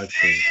 I've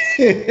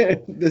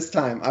played. This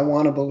time, I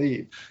want to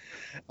believe.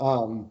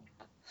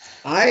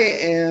 I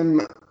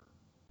am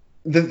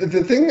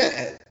the thing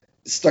that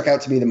stuck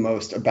out to me the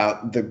most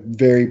about the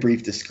very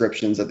brief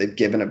descriptions that they've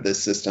given of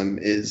this system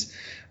is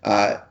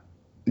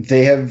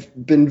they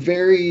have been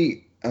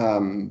very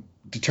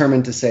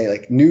determined to say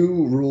like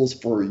new rules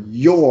for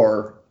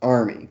your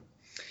army,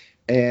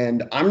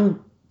 and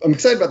I'm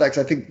excited about that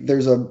because I think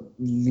there's a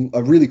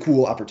really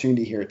cool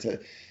opportunity here to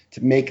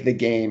make the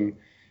game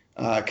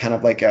kind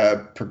of like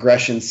a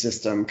progression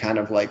system, kind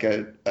of like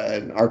an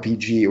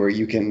RPG where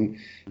you can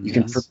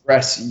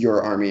progress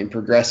your army and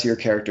progress your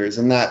characters,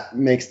 and that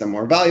makes them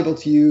more valuable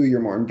to you. You're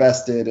more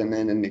invested,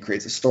 and it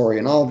creates a story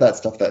and all of that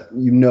stuff that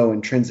you know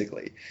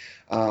intrinsically.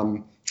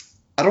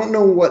 I don't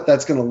know what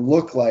that's going to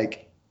look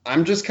like.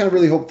 I'm just kind of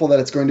really hopeful that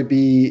it's going to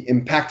be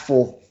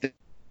impactful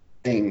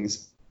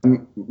things.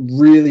 I'm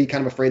really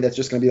kind of afraid that's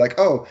just going to be like,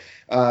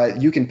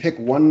 you can pick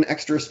one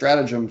extra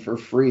stratagem for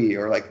free,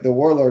 or like the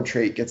warlord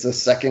trait gets a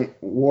second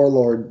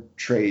warlord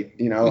trait,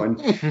 and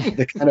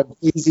the kind of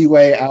easy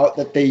way out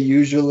that they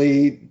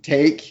usually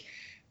take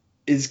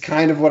is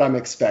kind of what I'm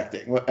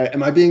expecting.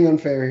 Am I being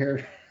unfair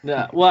here?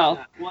 Yeah.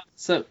 Well,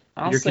 so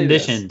You're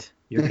conditioned.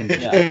 You're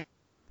conditioned. Yeah.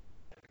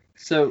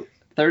 So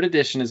 3rd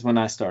edition is when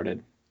I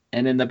started,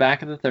 and in the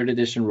back of the 3rd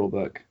edition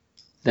rulebook,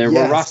 there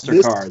were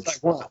roster cards.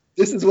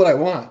 This is what I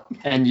want.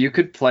 And you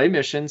could play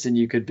missions, and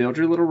you could build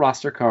your little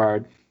roster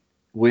card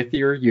with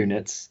your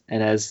units.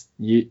 And as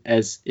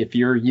if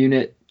your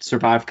unit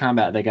survived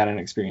combat, they got an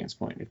experience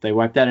point. If they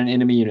wiped out an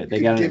enemy unit, they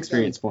got an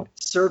experience point.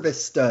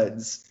 Service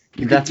studs.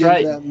 That's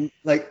right. Them,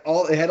 they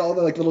had all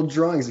the little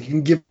drawings. You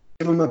can give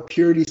them a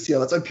purity seal.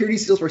 That's why purity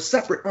seals were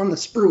separate on the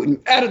sprue, and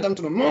you added them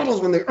to the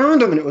models when they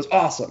earned them, and it was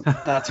awesome.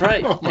 That's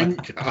right.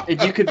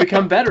 And you could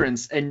become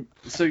veterans, and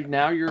so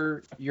now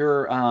your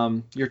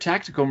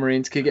tactical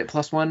Marines could get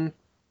 +1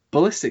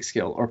 ballistic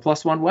skill or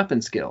 +1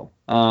 weapon skill.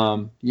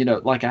 I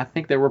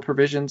think there were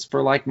provisions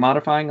for like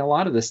modifying a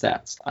lot of the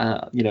stats.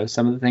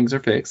 Some of the things are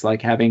fixed,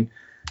 like having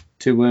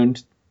 2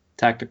 wound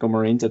tactical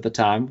Marines at the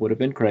time would have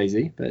been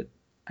crazy, but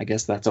I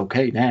guess that's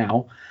okay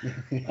now.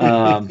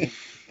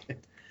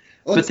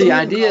 Well, but the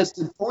idea is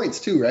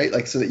points too, right?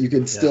 Like so that you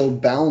could still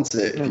balance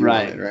it if you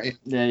wanted, right?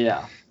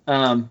 Yeah.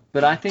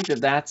 But I think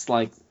that's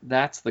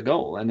the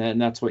goal,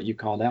 and that's what you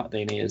called out,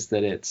 Danny, is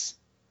that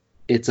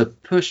it's a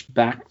push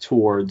back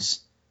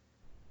towards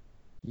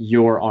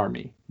your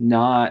army,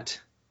 not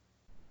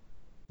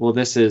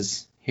here's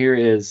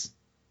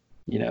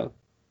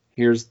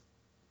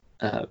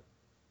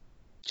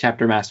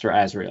Chapter Master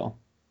Azrael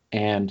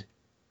and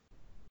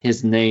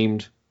his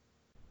named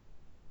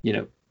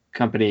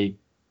company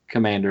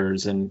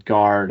commanders and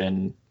guard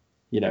and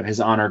his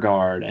honor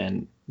guard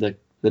and the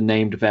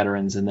named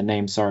veterans and the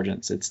named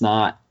sergeants. It's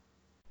not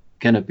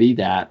going to be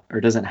that,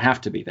 or doesn't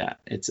have to be that.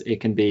 It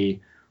can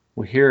be,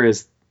 well, here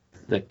is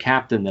the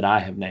captain that I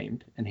have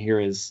named, and here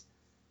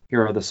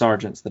are the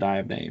sergeants that I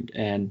have named,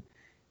 and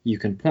you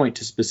can point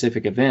to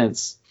specific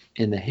events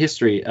in the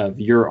history of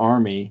your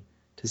army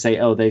to say,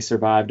 they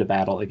survived a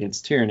battle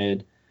against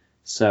Tyranid,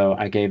 so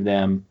I gave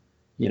them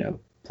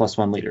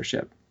 +1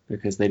 leadership,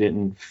 because they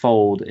didn't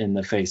fold in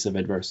the face of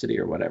adversity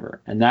or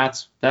whatever. And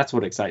that's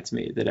what excites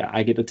me, that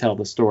I get to tell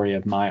the story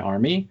of my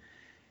army,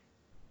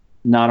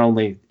 not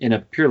only in a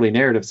purely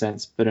narrative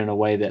sense, but in a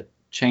way that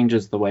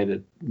changes the way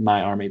that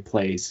my army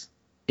plays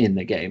in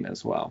the game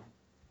as well.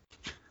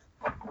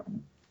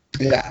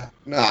 Yeah,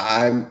 no,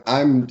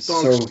 I'm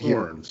so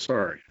here.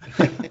 Sorry.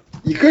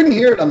 You couldn't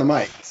hear it on the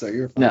mic, so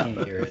you're fine. No. I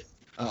can't hear it.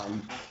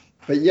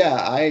 But yeah,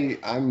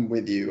 I'm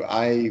with you.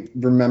 I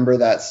remember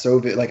that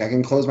Soviet, I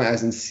can close my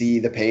eyes and see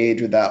the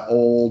page with that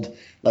old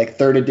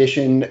 3rd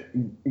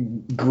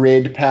edition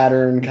grid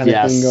pattern kind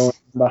of thing going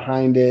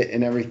behind it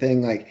and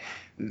everything.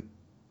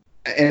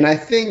 And I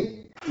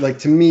think,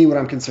 to me, what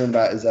I'm concerned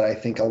about is that I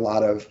think a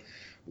lot of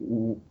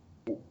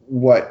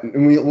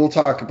and we'll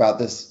talk about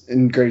this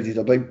in greater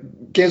detail,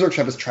 but Games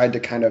Workshop has tried to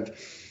kind of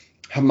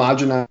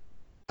homogenize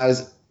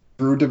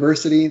through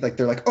diversity.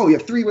 They're like, you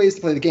have 3 ways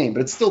to play the game,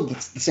 but it's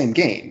the same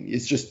game.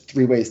 It's just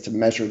 3 ways to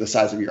measure the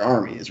size of your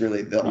army is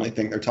really the only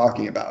thing they're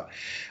talking about.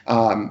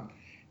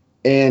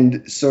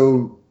 And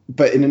so,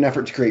 but in an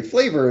effort to create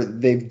flavor,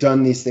 they've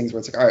done these things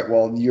where it's all right,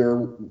 well,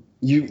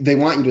 they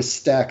want you to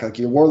stack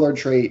your warlord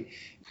trait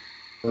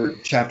or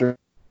chapter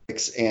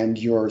 6 and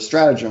your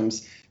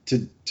stratagems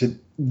to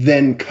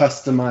then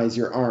customize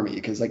your army.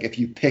 Because if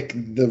you pick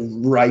the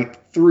right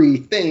 3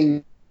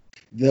 things,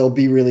 they'll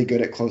be really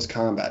good at close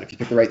combat. If you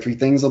pick the right 3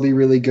 things, they'll be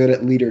really good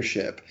at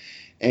leadership.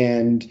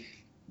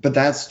 But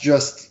that's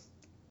just,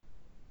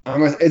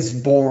 it's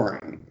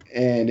boring,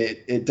 and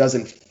it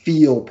doesn't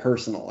feel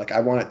personal. I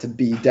want it to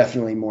be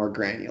definitely more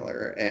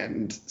granular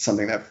and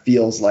something that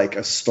feels like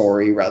a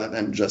story rather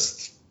than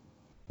just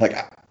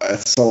a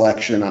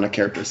selection on a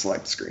character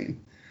select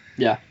screen.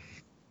 Yeah.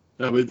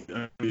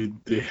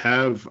 They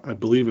have, I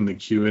believe in the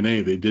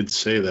Q&A, they did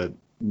say that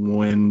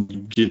when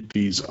you get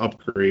these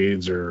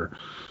upgrades or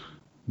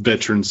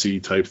veterancy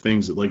type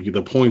things, that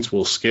the points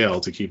will scale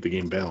to keep the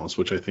game balanced,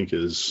 which I think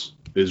is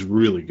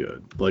really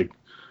good.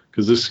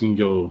 because this can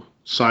go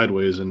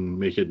sideways and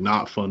make it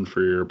not fun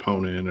for your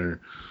opponent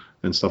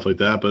and stuff like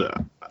that.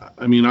 But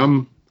I mean,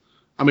 I'm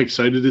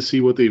excited to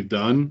see what they've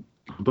done.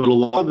 But a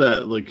lot of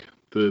that, like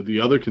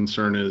the other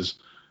concern is,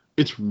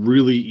 it's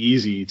really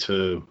easy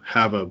to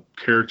have a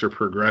character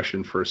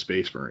progression for a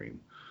Space Marine.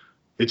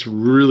 It's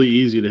really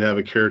easy to have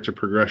a character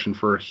progression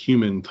for a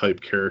human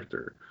type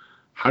character.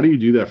 How do you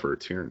do that for a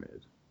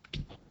Tyranid?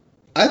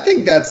 I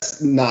think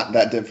that's not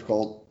that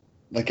difficult.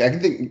 Like, I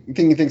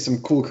think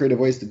some cool creative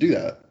ways to do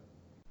that.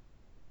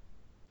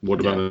 What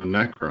about a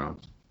Necron?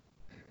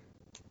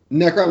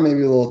 Necron may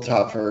be a little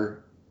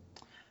tougher.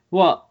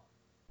 Well,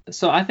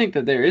 so I think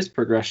that there is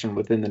progression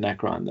within the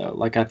Necron, though.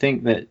 Like, I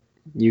think that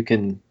you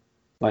can,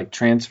 like,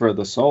 transfer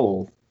the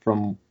soul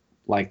from,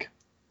 like,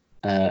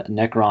 a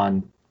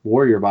Necron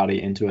warrior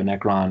body into a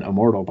Necron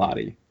immortal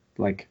body.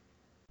 Like,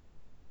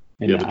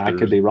 I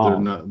could be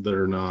wrong.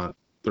 They're not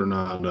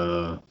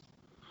the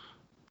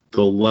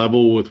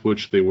level with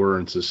which they were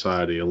in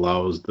society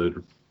allows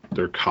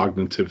their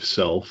cognitive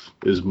self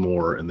is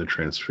more in the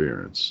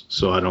transference.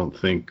 So I don't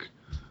think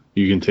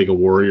you can take a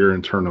warrior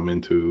and turn them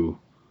into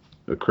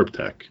a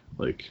Cryptek.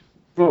 Like,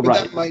 well,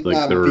 right. That might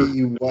not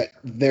be what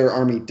their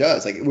army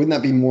does. Like, wouldn't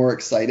that be more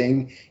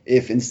exciting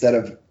if instead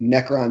of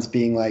Necrons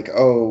being like,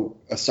 oh,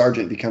 a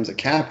sergeant becomes a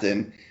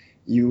captain,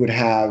 you would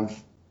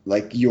have,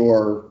 like,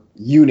 your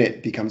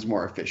unit becomes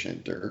more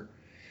efficient? Or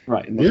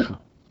right. Yeah.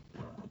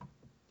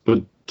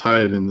 But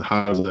tie it in.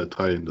 How does that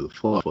tie into the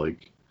fluff?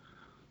 Like,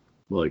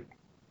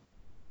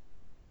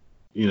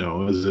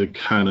 is it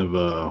kind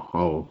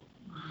of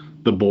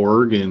the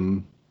Borg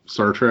in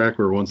Star Trek,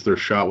 where once they're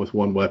shot with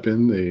one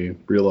weapon, they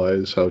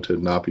realize how to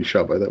not be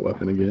shot by that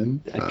weapon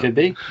again? That could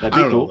be.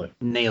 That'd be cool.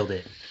 Nailed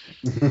it.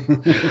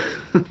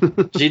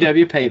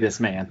 GW, pay this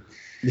man.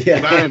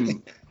 Yeah.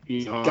 I'm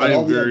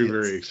very,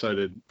 very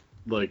excited,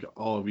 like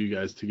all of you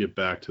guys, to get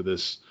back to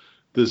this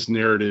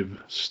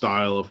narrative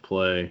style of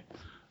play.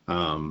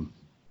 I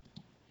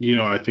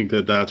think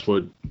that's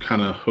what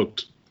kind of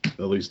hooked,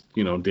 at least,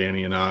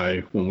 Danny and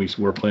I, when we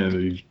were playing in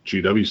the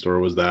GW store,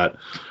 was that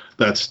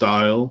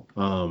style.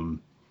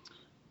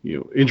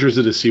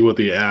 Interested to see what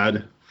they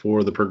add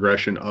for the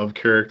progression of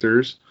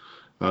characters.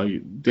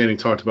 Danny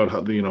talked about how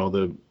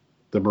the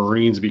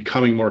Marines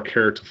becoming more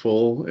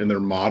characterful in their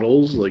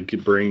models, like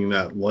bringing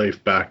that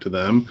life back to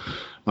them.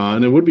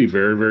 And it would be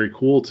very, very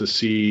cool to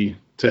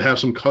have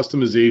some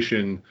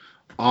customization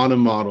on a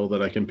model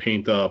that I can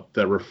paint up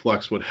that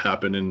reflects what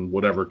happened in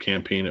whatever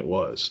campaign it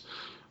was.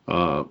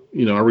 Are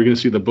we going to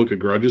see the Book of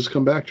Grudges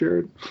come back,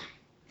 Jared?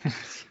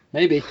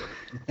 Maybe.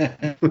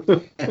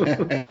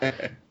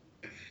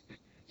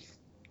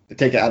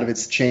 Take it out of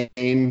its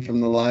chain from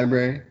the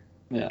library.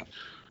 Yeah.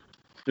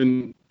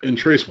 And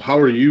Trace, how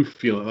are you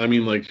feeling? I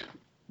mean, like,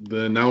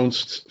 the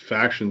announced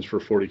factions for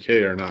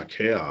 40K are not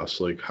chaos.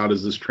 Like, how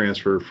does this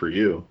transfer for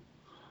you?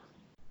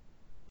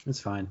 It's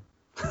fine.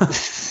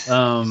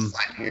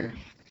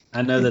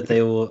 I know that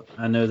they will.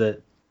 I know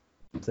that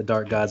the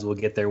Dark Gods will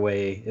get their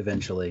way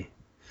eventually.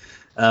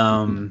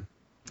 No,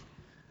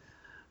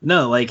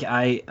 like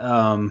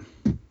I'm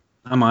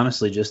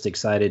honestly just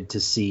excited to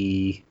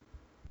see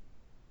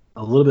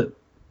a little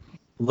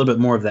bit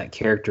more of that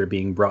character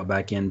being brought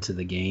back into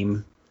the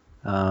game.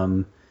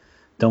 Don't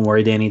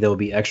worry, Danny. There will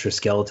be extra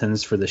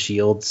skeletons for the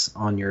shields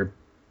on your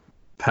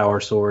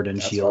power sword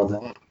and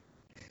shield.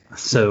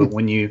 So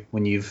when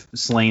you've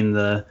slain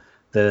the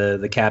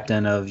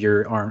captain of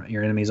your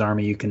enemy's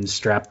army, you can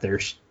strap their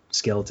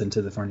skeleton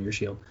to the front of your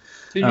shield.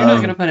 Dude, you're not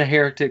going to put a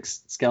heretic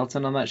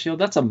skeleton on that shield?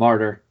 That's a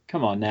martyr.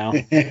 Come on now.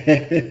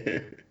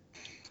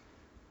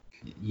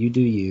 You do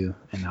you,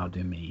 and I'll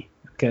do me.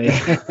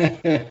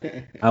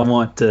 Okay? I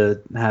want to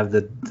have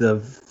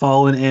the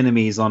fallen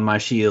enemies on my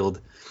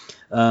shield.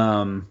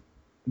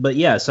 But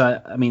yeah,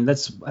 so I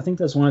think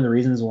that's one of the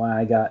reasons why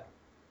I got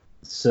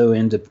so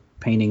into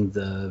painting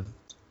the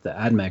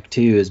AdMech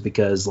too, is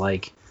because,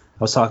 like, I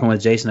was talking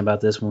with Jason about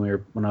this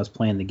when I was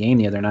playing the game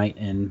the other night,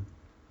 and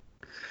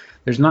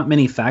there's not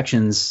many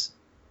factions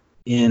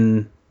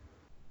in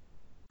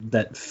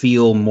that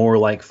feel more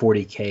like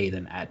 40K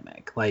than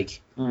AdMech. Like,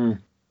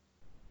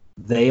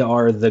 they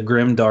are the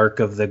grimdark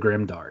of the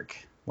grimdark.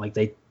 Like,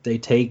 they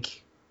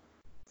take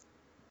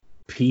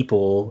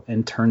people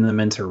and turn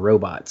them into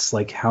robots.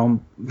 Like, how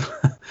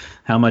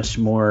much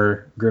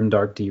more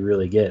grimdark do you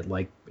really get?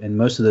 Like, and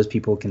most of those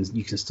people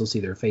you can still see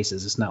their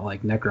faces. It's not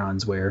like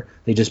Necrons where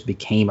they just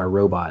became a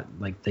robot.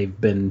 Like, they've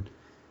been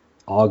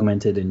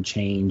augmented and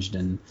changed,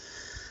 and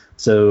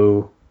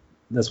so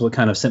that's what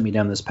kind of sent me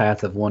down this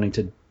path of wanting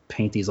to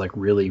paint these, like,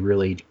 really,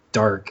 really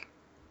dark,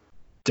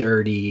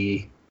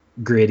 dirty,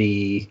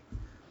 gritty,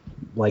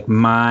 like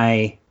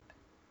my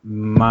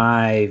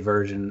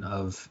version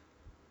of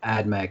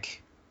AdMech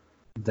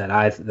that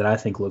I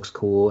think looks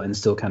cool and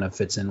still kind of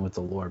fits in with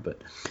the lore.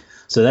 But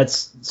so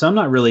I'm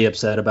not really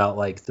upset about,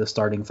 like, the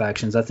starting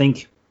factions. I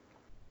think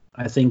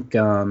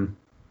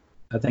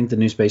the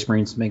new Space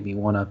Marines make me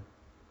want to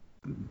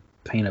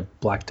paint a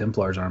Black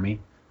Templars army.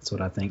 That's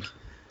what I think.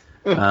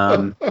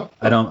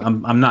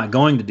 I'm not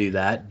going to do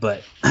that,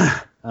 but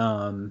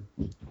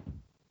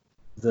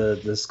the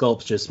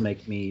sculpts just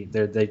make me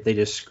they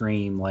just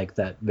scream like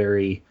that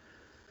very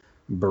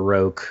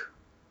Baroque,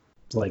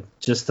 like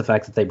just the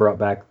fact that they brought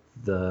back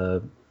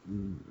the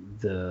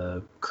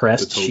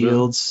crest The toga?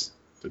 shields.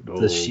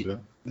 The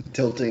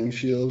tilting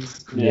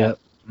shields. Yep.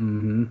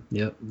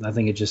 Yep. I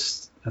think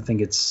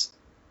it's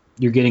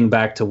you're getting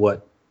back to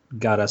what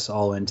got us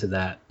all into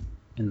that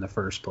in the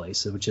first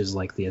place, which is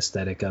like the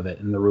aesthetic of it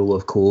and the rule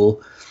of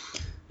cool.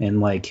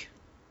 And like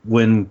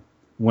when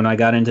I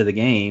got into the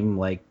game,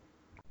 like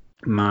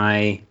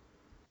my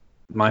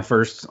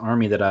first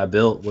army that I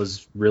built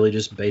was really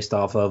just based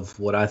off of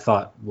what I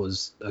thought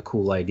was a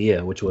cool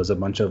idea, which was a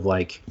bunch of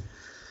like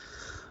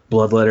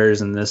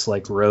bloodletters and this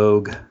like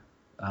rogue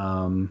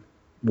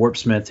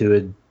warpsmith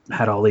who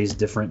had all these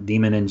different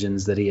demon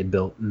engines that he had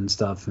built and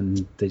stuff,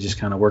 and they just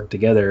kind of worked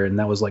together, and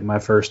that was like my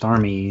first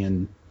army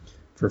and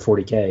for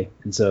 40K.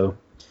 And so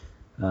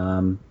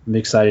I'm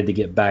excited to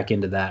get back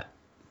into that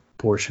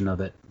portion of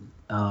it.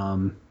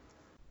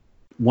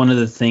 One of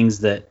the things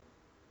that,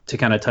 to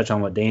kind of touch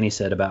on what Danny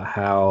said about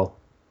how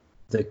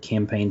the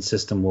campaign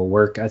system will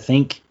work, I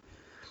think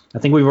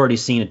we've already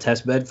seen a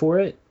test bed for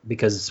it,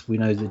 because we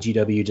know that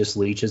GW just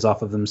leeches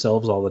off of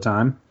themselves all the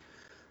time.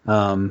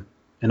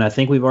 And I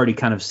think we've already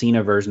kind of seen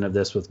a version of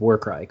this with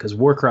Warcry, because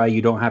Warcry,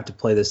 you don't have to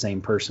play the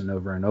same person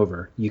over and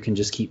over. You can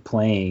just keep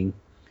playing,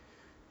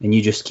 and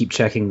you just keep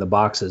checking the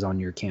boxes on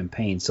your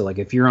campaign. So like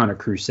if you're on a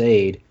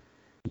crusade,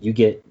 you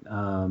get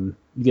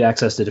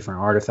access to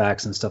different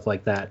artifacts and stuff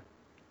like that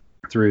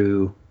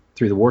through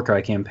the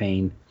Warcry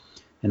campaign.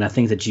 And I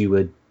think that you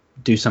would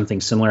do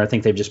something similar. I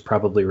think they've just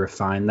probably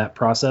refined that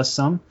process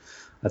some.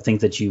 I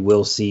think that you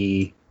will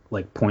see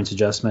like points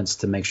adjustments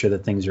to make sure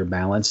that things are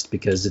balanced,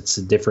 because it's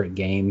a different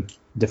game,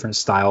 different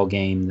style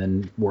game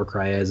than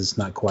Warcry is. It's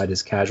not quite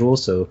as casual,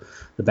 so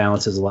the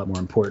balance is a lot more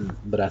important.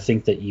 But I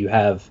think that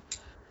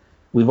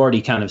we've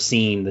already kind of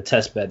seen the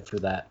test bed for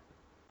that,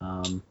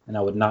 and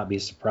I would not be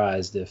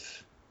surprised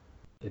if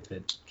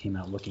it came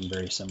out looking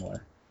very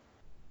similar.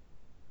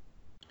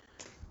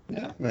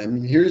 Yeah, I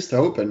mean, here's to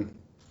hoping.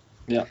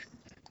 Yeah.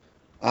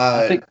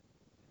 I think.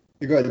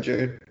 Go ahead,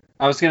 Jared.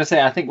 I was going to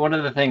say, I think one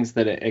of the things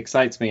that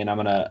excites me, and I'm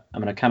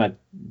gonna kind of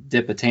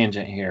dip a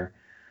tangent here,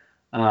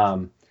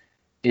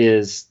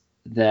 is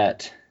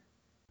that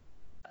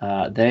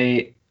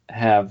they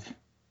have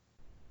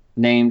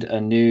named a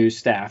new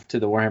staff to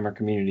the Warhammer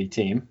community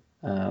team,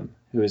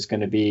 who is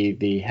going to be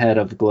the head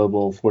of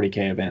global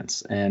 40K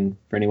events. And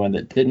for anyone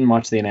that didn't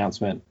watch the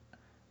announcement,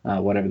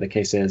 whatever the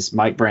case is,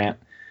 Mike Brandt,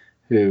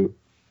 who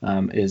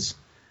is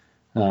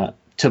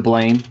to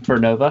blame for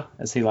Nova,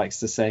 as he likes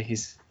to say.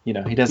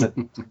 He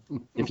doesn't,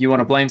 if you want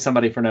to blame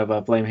somebody for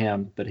Nova, blame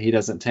him, but he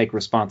doesn't take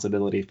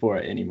responsibility for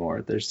it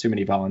anymore. There's too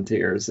many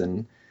volunteers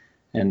and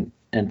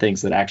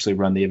things that actually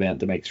run the event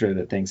to make sure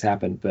that things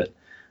happen. But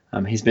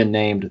he's been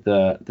named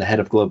the head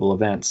of global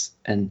events.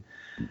 And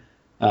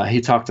he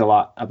talked a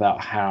lot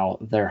about how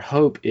their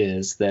hope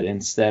is that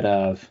instead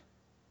of,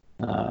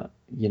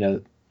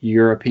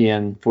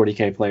 European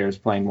 40K players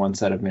playing one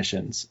set of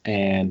missions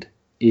and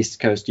East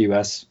Coast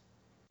US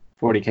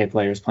 40K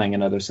players playing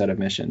another set of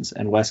missions,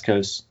 and West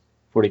Coast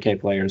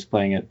 40K players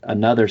playing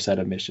another set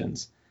of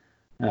missions,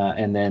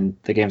 and then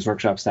the Games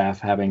Workshop staff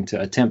having to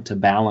attempt to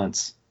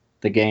balance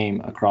the game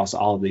across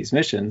all of these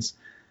missions.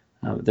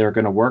 They're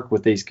going to work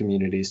with these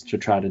communities to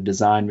try to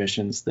design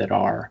missions that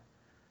are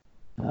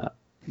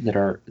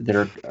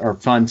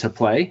fun to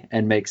play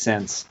and make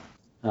sense,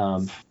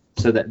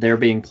 so that they're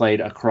being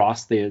played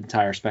across the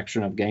entire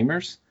spectrum of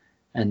gamers,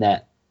 and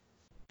that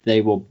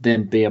they will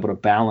then be able to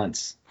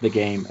balance the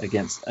game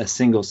against a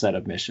single set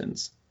of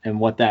missions. And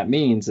what that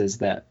means is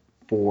that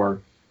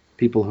for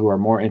people who are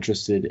more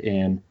interested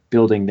in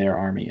building their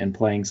army and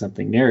playing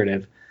something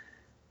narrative,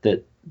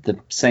 that the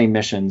same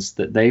missions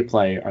that they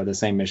play are the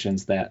same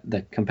missions that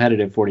the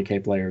competitive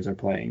 40K players are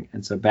playing.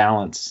 And so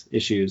balance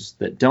issues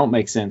that don't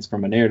make sense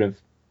from a narrative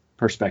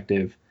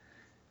perspective,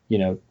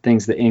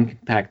 things that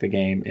impact the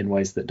game in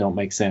ways that don't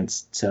make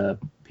sense to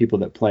people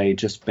that play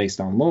just based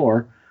on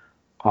lore,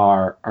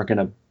 are going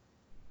to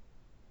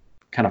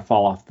kind of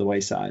fall off the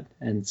wayside.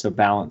 And so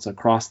balance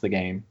across the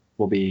game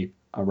will be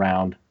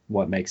around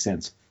what makes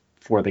sense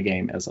for the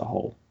game as a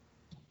whole.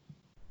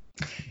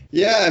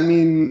 Yeah, I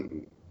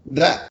mean,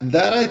 that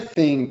I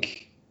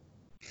think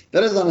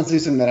that is honestly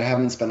something that I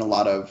haven't spent a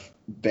lot of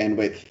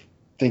bandwidth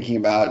thinking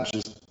about,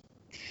 just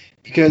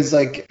because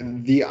like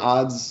the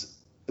odds,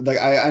 like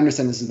I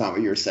understand this is not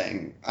what you're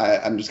saying.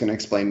 I'm just going to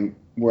explain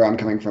where I'm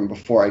coming from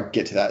before I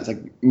get to that. It's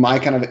like my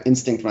kind of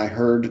instinct when I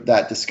heard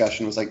that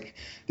discussion was like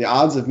the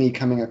odds of me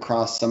coming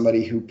across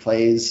somebody who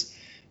plays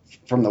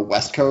from the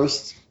West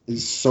Coast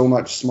is so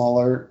much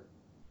smaller.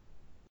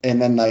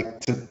 And then like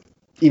to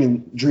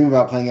even dream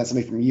about playing against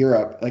somebody from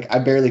Europe, like I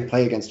barely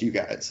play against you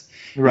guys.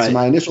 Right. So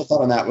my initial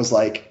thought on that was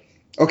like,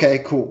 okay,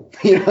 cool.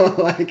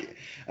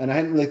 And I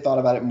hadn't really thought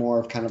about it more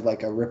of kind of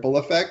like a ripple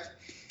effect.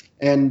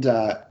 And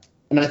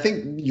I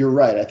think you're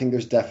right. I think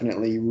there's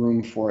definitely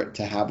room for it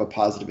to have a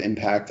positive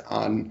impact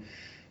on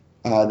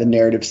the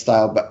narrative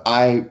style. But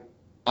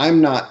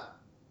I'm not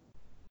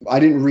I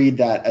didn't read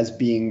that as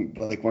being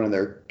like one of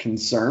their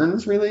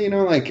concerns, really.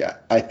 Like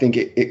I think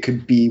it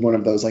could be one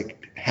of those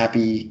like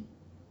happy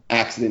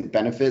accident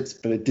benefits,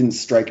 but it didn't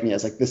strike me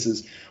as like this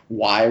is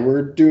why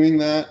we're doing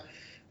that.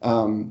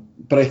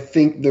 But I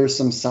think there's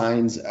some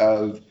signs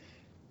of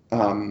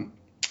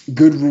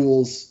good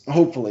rules,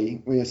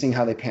 hopefully, seeing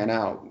how they pan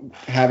out,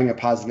 having a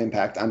positive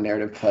impact on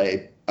narrative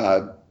play.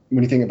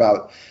 When you think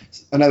about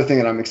another thing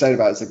that I'm excited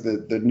about is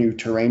like the new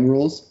terrain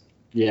rules.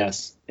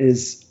 Yes.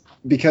 Is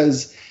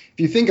because if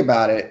you think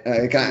about it,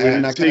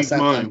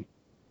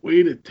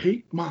 Way to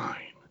take mine.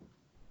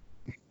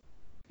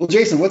 Well,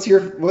 Jason, what's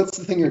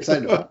the thing you're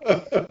excited about?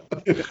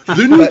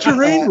 The new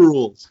terrain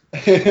rules.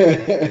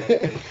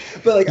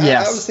 But like,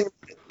 yes. I was thinking,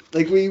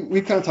 like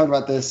we've kind of talked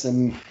about this,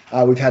 and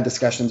we've had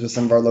discussions with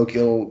some of our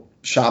local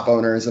shop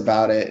owners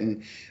about it,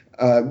 and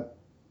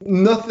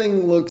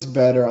nothing looks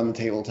better on the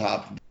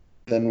tabletop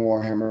than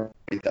Warhammer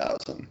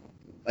 40,000.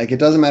 Like, it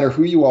doesn't matter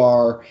who you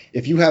are.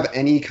 If you have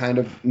any kind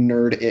of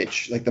nerd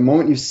itch, like the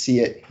moment you see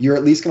it, you're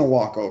at least going to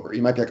walk over.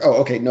 You might be like,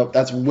 oh, okay, nope,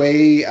 that's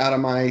way out of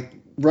my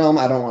realm.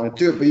 I don't want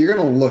to do it. But you're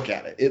going to look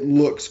at it. It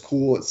looks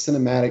cool. It's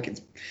cinematic.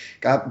 It's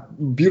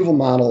got beautiful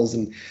models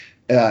and,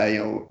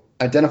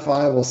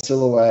 identifiable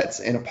silhouettes.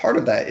 And a part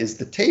of that is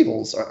the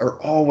tables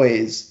are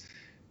always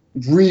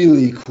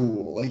really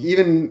cool. Like,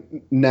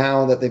 even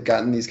now that they've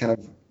gotten these kind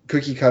of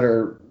cookie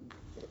cutter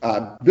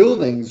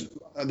buildings,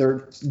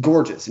 they're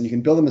gorgeous, and you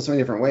can build them in so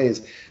many different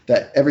ways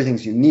that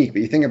everything's unique.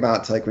 But you think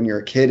about like when you're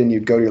a kid and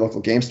you'd go to your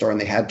local game store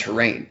and they had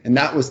terrain, and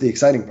that was the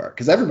exciting part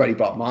because everybody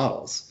bought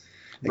models.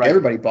 Like,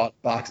 everybody bought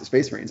a box of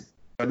Space Marines,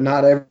 but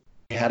not everybody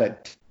had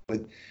it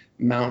with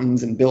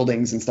mountains and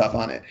buildings and stuff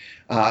on it.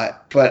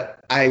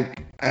 But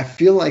I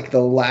feel like the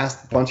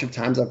last bunch of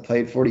times I've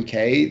played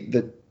 40K,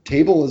 the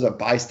table is a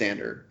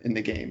bystander in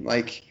the game.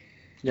 Like,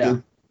 yeah,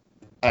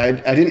 I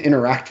didn't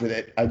interact with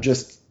it.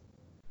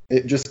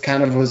 It just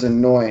kind of was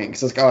annoying.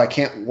 So it's like, oh, I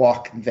can't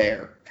walk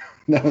there.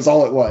 That was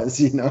all it was,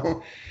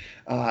 And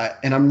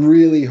I'm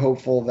really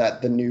hopeful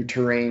that the new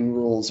terrain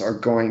rules are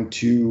going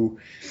to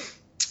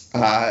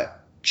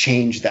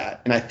change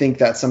that. And I think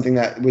that's something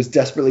that was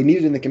desperately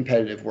needed in the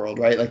competitive world,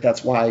 right? Like,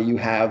 that's why you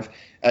have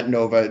at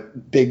Nova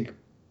big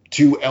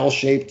 2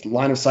 L-shaped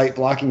line of sight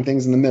blocking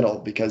things in the middle,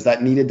 because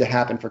that needed to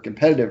happen for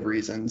competitive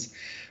reasons.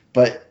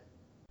 But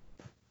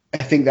I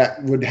think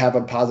that would have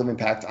a positive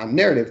impact on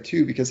narrative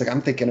too, because like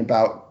I'm thinking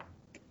about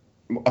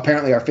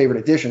apparently our favorite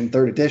edition,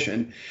 3rd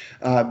edition,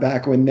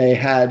 back when they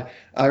had,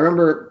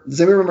 does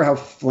anybody remember how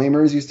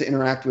Flamers used to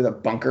interact with a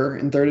bunker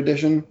in 3rd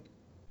edition?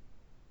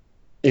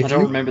 I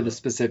don't remember the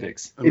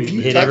specifics. If you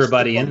hit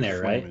everybody in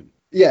there, right?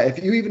 Yeah,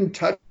 if you even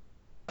touched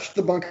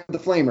the bunker with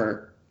the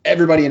Flamer,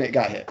 everybody in it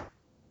got hit.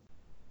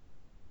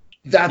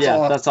 That's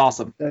awesome. That's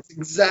awesome. That's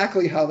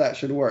exactly how that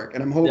should work,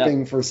 and I'm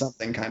hoping for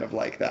something kind of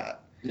like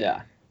that.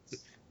 Yeah.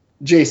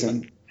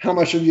 Jason, how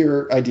much of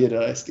your idea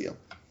did I steal?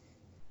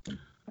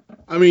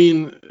 I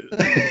mean,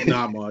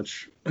 not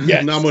much.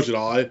 Yes. Not much at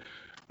all.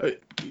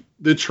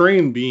 The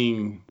train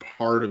being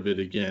part of it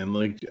again,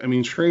 like, I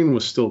mean, train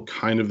was still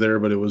kind of there,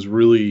 but it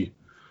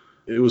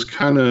was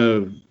kind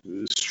of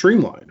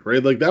streamlined,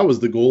 right? Like, that was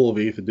the goal of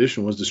 8th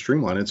edition, was to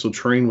streamline it. So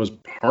train was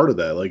part of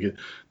that, like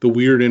the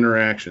weird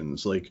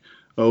interactions, like,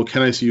 oh,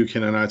 can I see you?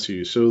 Can I not see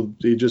you? So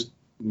they just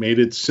made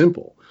it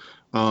simple.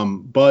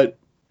 But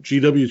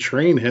GW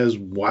Train has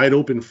wide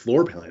open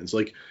floor plans.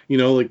 Like,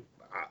 like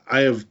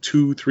I have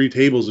 2-3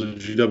 tables of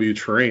GW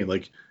Terrain.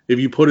 Like, if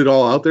you put it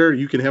all out there,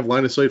 you can have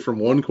line of sight from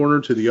one corner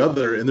to the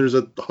other, and there's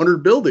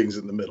 100 buildings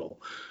in the middle.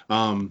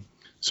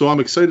 So I'm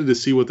excited to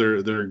see what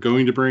they're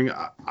going to bring.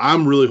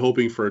 I'm really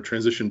hoping for a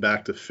transition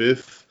back to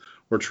 5th,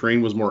 where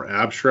terrain was more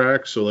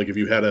abstract. So like if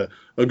you had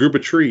a group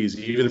of trees,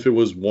 even if it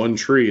was one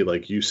tree,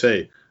 like you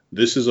say,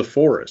 this is a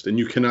forest, and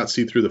you cannot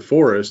see through the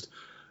forest.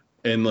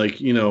 And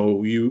like,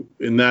 you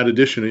in that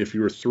edition, if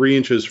you were 3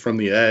 inches from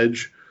the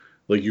edge,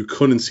 like you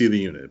couldn't see the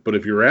unit. But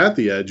if you're at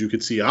the edge, you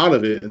could see out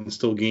of it and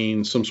still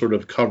gain some sort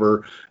of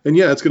cover. And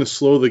yeah, it's going to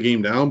slow the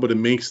game down, but it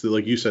makes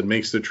like you said,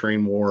 makes the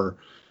terrain more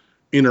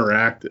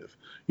interactive.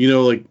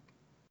 Like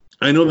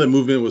I know that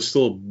movement was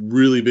still a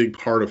really big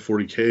part of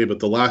 40K, but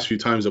the last few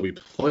times that we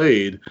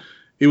played,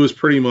 it was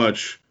pretty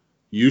much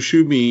you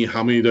shoot me,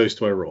 how many dice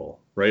do I roll?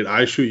 Right?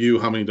 I shoot you,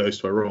 how many dice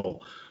do I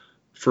roll?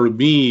 For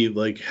me,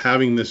 like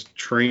having this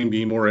terrain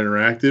be more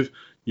interactive,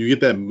 you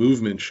get that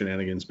movement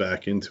shenanigans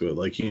back into it.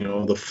 Like,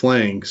 the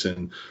flanks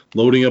and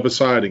loading up a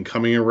side and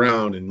coming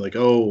around and like,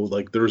 oh,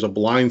 like there's a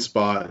blind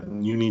spot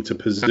and you need to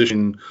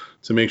position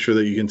to make sure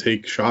that you can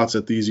take shots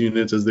at these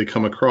units as they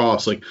come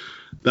across. Like,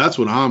 that's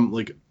what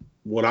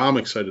I'm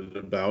excited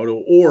about.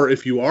 Or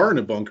if you are in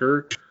a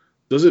bunker,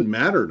 does it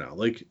matter now?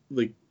 Like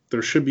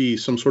there should be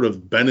some sort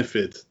of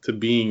benefit to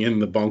being in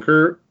the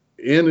bunker.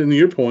 And in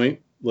your point,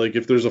 like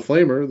if there's a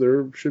flamer,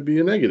 there should be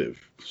a negative.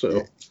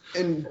 So,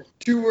 and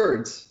two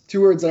words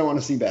that I want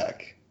to see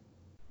back: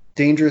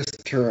 dangerous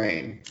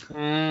terrain.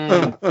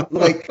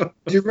 Like,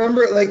 do you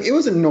remember? Like, it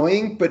was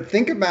annoying, but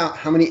think about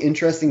how many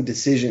interesting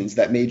decisions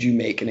that made you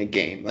make in a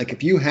game. Like,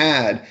 if you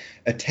had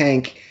a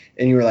tank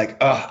and you were like,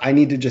 "Oh, I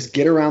need to just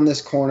get around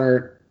this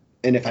corner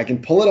and if I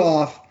can pull it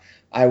off,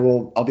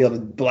 I'll be able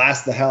to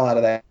blast the hell out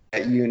of that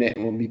unit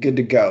and we'll be good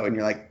to go. And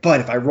you're like, but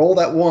if I roll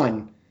that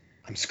 1,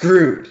 I'm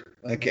screwed.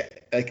 Like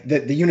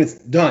the unit's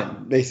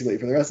done basically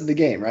for the rest of the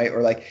game, right?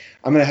 Or like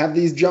I'm gonna have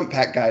these jump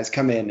pack guys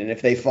come in, and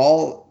if they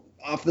fall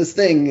off this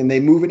thing and they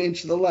move an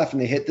inch to the left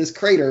and they hit this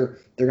crater,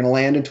 they're gonna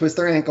land and twist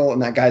their ankle,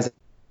 and that guy's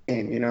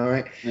game,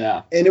 right?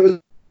 Yeah. And it was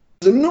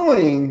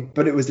annoying,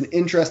 but it was an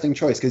interesting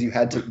choice because you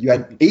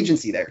had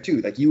agency there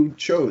too. Like you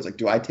chose, like,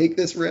 do I take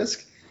this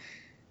risk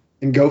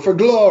and go for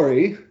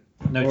glory?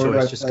 No or do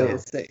I choice, just play go.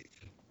 it safe?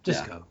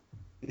 Just Yeah.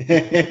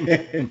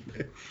 go.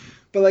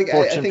 But like I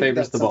Fortune think favors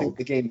that's the something bold.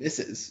 the game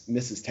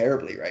misses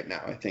terribly right now.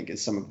 I think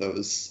is some of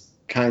those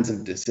kinds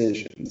of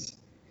decisions.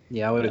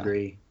 Yeah, I would Yeah.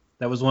 agree.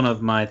 That was one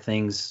of my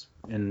things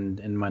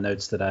in my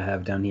notes that I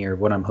have down here.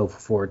 What I'm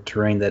hopeful for: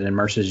 terrain that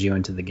immerses you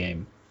into the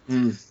game.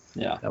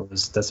 Yeah.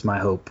 That's my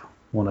hope.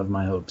 One of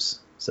my hopes.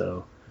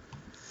 So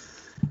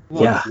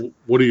Well, yeah,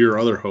 What are your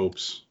other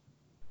hopes?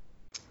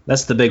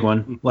 that's the big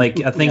one.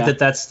 Like I think Yeah.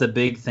 that's the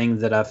big thing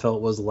that I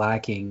felt was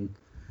lacking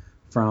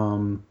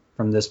from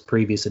this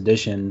previous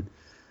edition.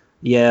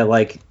 Yeah,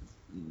 like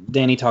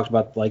Danny talked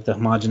about like the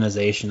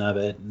homogenization of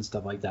it and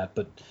stuff like that,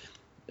 but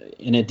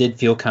and it did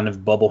feel kind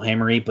of bubble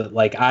hammery, but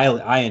like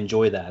I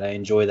enjoy that. I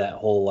enjoy that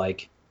whole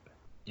like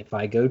if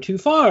I go too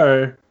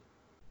far,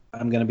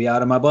 I'm gonna be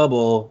out of my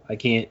bubble. I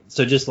can't.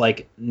 So just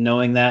like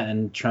knowing that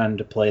and trying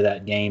to play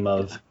that game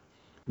of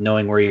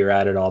knowing where you're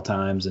at all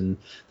times, and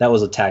that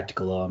was a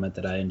tactical element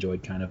that I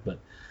enjoyed kind of. But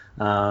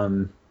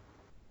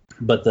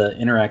the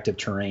interactive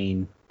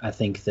terrain, I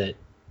think that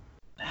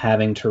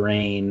having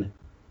terrain.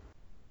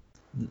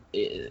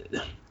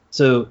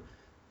 So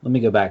let me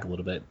go back a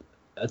little bit.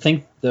 I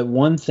think the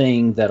one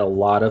thing that a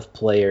lot of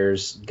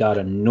players got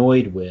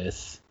annoyed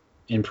with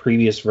in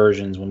previous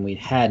versions when we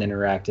had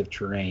interactive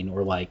terrain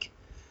or like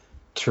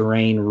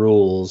terrain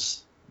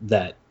rules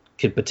that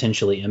could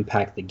potentially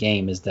impact the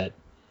game is that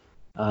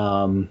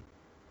a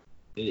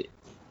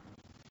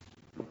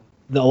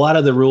lot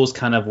of the rules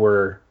kind of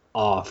were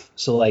off.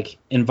 So like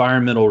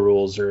environmental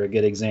rules are a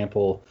good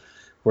example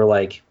where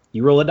like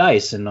you roll a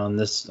dice and on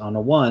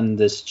a 1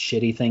 this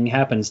shitty thing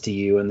happens to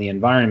you in the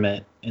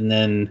environment, and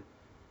then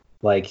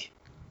like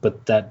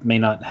but that may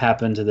not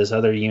happen to this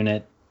other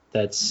unit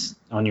that's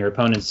on your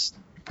opponent's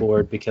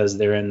board because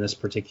they're in this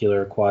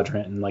particular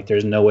quadrant, and like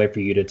there's no way for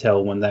you to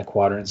tell when that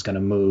quadrant's going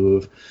to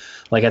move.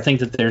 Like I think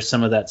that there's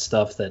some of that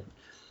stuff that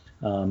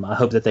I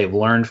hope that they've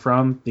learned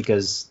from,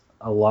 because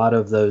a lot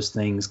of those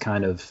things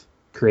kind of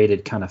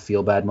created kind of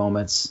feel bad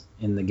moments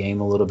in the game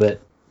a little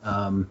bit.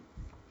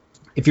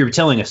 If you're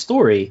telling a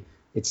story,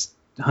 it's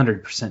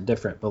 100%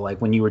 different, but like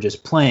when you were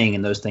just playing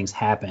and those things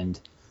happened,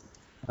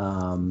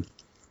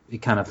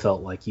 it kind of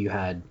felt like you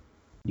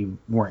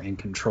weren't in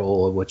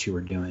control of what you were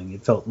doing.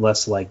 It felt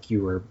less like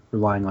you were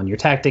relying on your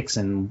tactics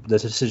and the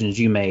decisions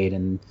you made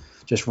and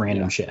just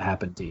random shit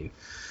happened to you.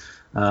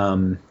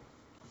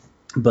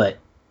 But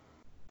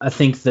I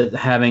think that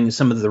having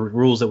some of the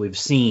rules that we've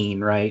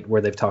seen, right,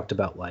 where they've talked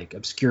about like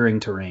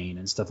obscuring terrain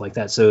and stuff like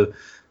that. So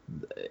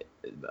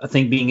I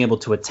think being able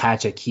to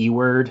attach a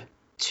keyword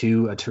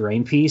to a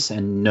terrain piece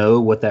and know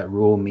what that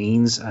rule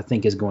means, I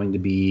think is going to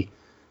be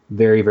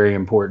very, very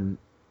important.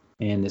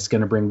 And it's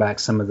going to bring back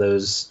some of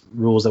those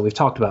rules that we've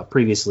talked about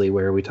previously,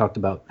 where we talked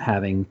about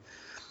having,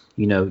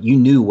 you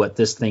knew what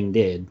this thing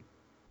did.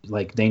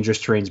 Like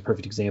dangerous terrain is a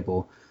perfect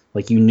example.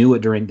 Like you knew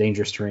what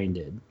dangerous terrain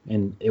did,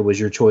 and it was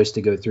your choice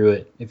to go through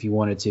it if you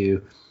wanted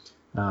to.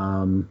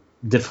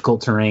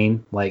 Difficult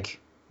terrain, like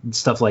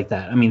stuff like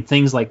that. I mean,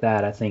 things like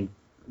that, I think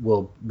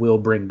will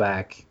bring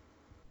back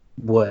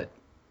what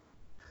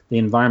the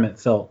environment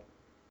felt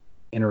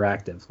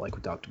interactive, like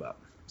we talked about.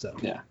 So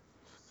Yeah.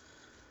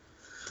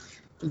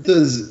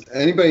 Does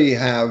anybody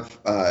have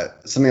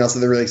something else that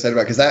they're really excited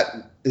about? Because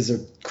that is a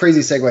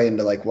crazy segue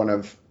into like one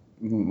of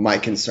my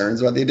concerns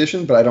about the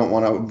edition, but I don't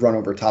want to run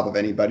over top of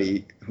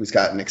anybody who's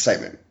got an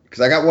excitement, because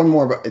I got one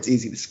more, but it's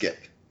easy to skip.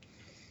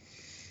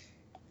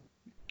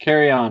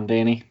 Carry on,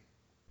 Danny.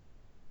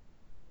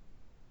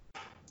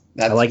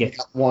 That's I like it.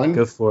 One.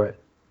 Go for it.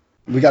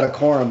 We got a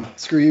quorum.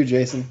 Screw you,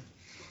 Jason.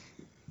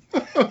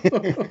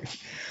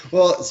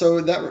 Well,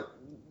 so that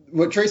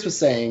what Trace was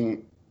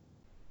saying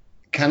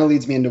kind of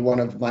leads me into one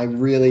of my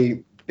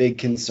really big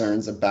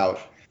concerns about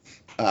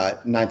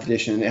 9th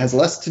edition. It has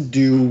less to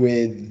do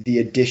with the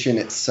edition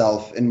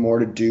itself and more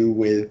to do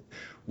with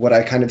what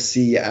I kind of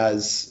see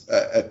as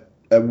a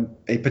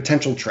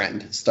potential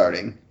trend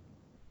starting.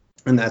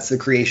 And that's the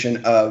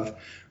creation of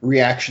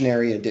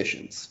reactionary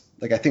editions.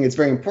 Like, I think it's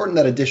very important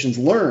that editions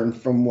learn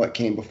from what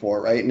came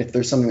before, right? And if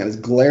there's something that is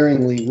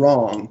glaringly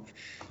wrong,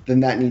 then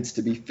that needs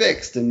to be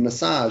fixed and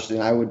massaged.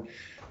 And I would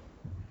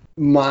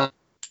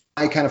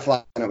kind of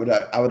fly on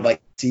it. I would like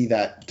to see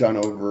that done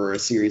over a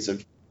series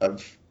of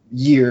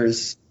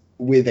years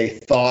with a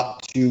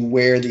thought to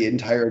where the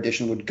entire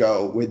edition would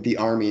go with the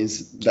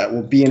armies that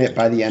will be in it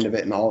by the end of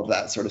it and all of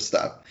that sort of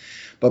stuff.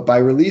 But by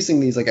releasing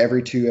these like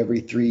every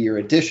 3 year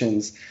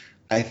editions,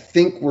 I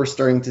think we're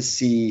starting to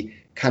see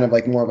kind of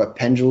like more of a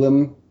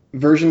pendulum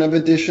version of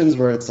editions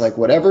where it's like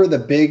whatever the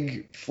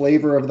big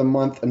flavor of the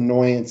month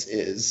annoyance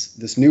is,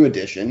 this new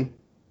edition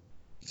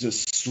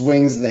just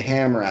swings the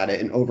hammer at it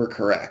and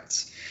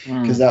overcorrects.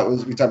 Because that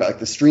was, we talked about like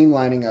the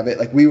streamlining of it.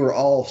 Like we were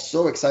all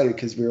so excited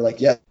because we were like,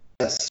 yes,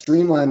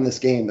 streamline this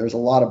game. There's a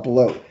lot of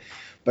bloat.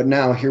 But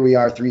now here we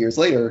are 3 years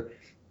later,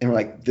 and we're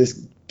like, this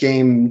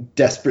game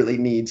desperately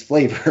needs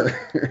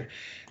flavor.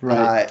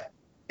 Right.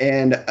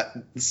 And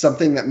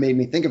something that made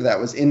me think of that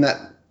was in that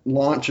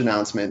launch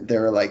announcement,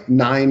 there were like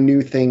 9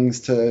 new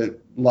things to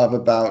love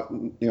about,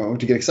 to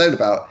get excited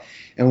about.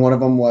 And one of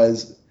them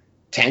was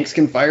tanks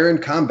can fire in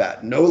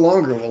combat. No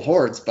longer will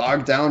hordes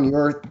bog down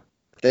your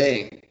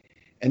thing.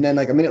 And then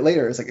like a minute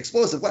later, it's like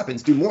explosive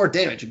weapons do more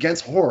damage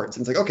against hordes.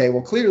 And it's like, okay,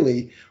 well,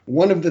 clearly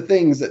one of the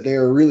things that they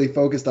were really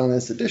focused on in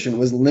this edition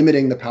was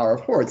limiting the power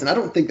of hordes. And I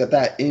don't think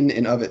that in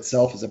and of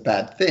itself is a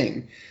bad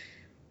thing.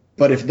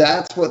 But if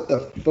that's what the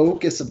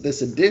focus of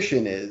this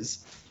edition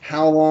is,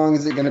 how long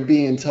is it going to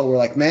be until we're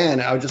like, man,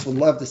 I would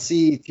love to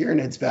see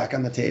Tyranids back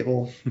on the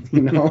table.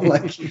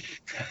 Like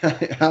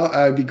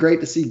it'd be great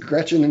to see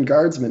Gretchen and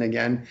Guardsmen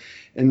again.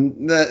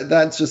 And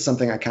that's just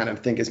something I kind of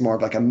think is more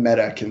of like a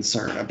meta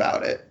concern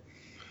about it.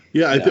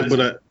 Yeah, I think,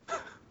 but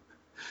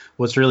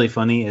what's really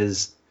funny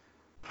is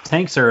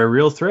tanks are a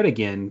real threat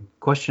again, ?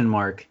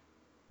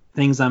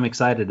 Things I'm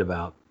excited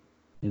about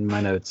in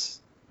my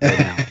notes right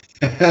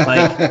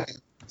now.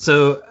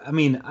 So, I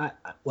mean,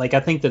 I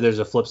think that there's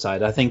a flip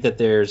side. I think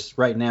that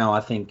right now, I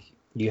think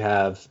you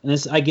have,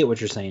 and I get what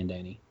you're saying,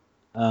 Danny.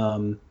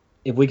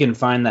 If we can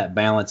find that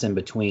balance in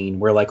between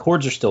where like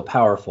hordes are still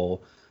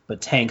powerful, but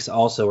tanks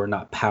also are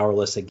not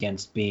powerless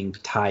against being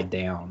tied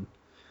down.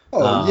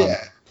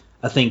 Yeah.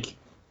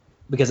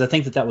 Because I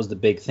think that was the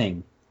big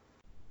thing.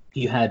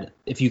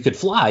 If you could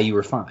fly, you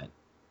were fine.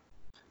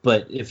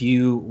 But if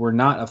you were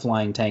not a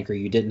flying tank or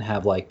you didn't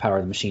have like Power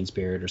of the Machine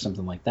Spirit or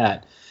something like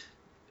that,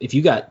 if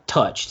you got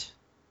touched,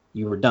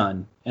 you were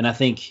done. And I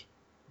think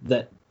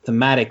that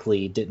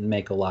thematically didn't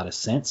make a lot of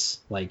sense.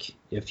 Like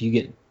if you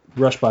get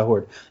rushed by a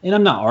horde, and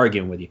I'm not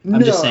arguing with you.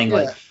 I'm just saying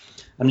we're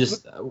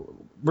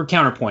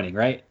counterpointing,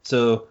 right?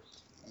 So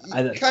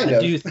I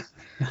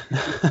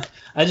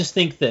just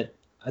think that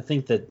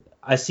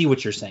I see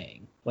what you're saying.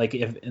 Like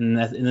if in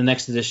the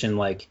next edition,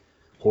 like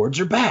hordes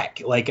are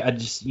back. Like I'm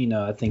with you.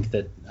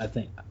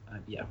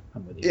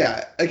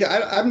 Yeah, like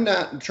I'm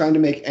not trying to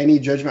make any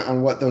judgment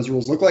on what those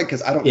rules look like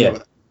because I don't know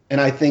them. And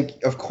I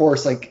think, of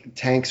course, like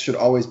tanks should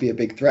always be a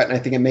big threat, and I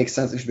think it makes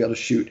sense they should be able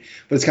to shoot.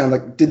 But it's kind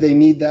of like, did they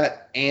need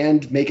that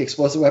and make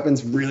explosive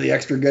weapons really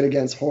extra good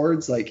against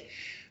hordes? Like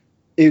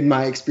in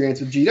my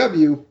experience with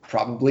GW,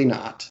 probably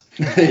not.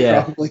 They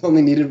probably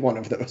only needed one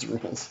of those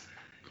rules.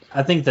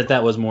 I think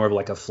that was more of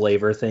like a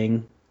flavor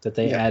thing that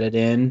they added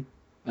in.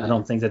 I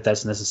don't think that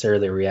that's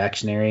necessarily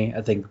reactionary.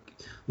 I think,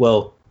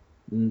 well,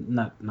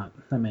 not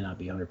that may not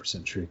be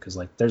 100% true because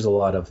like there's a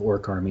lot of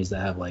orc armies that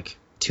have like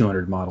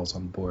 200 models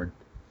on the board.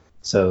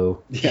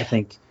 So I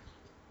think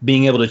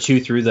being able to chew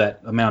through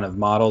that amount of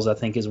models, I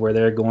think, is where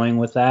they're going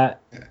with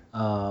that.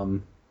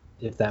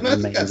 If that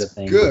remains a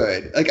thing.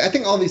 Good. Like I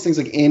think all these things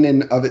like in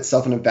and of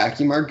itself in a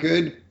vacuum are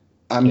good.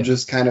 I'm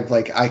just kind of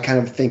like, I kind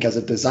of think as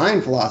a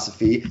design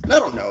philosophy, and I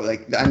don't know,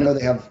 like I know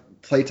they have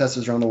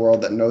playtesters around the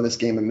world that know this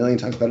game a million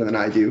times better than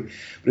I do,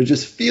 but it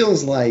just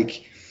feels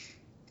like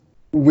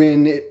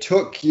when it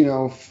took,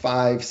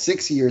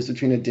 5-6 years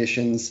between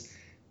editions,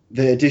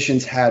 the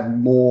editions had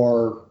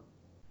more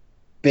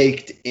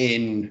baked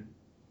in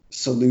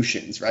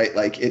solutions, right?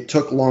 Like it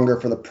took longer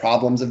for the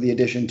problems of the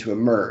edition to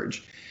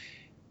emerge.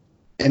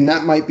 And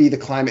that might be the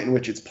climate in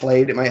which it's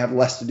played. It might have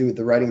less to do with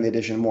the writing of the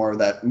edition, more of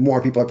that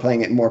more people are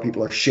playing it and more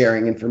people are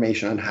sharing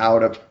information on how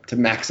to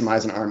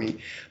maximize an army.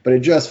 But it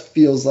just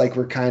feels like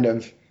we're kind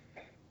of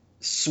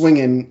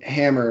swinging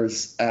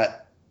hammers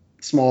at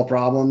small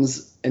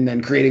problems and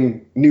then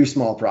creating new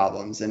small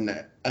problems.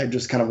 And I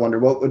just kind of wonder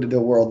what would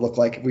the world look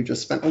like if we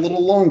just spent a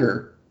little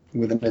longer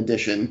with an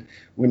edition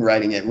when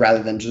writing it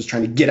rather than just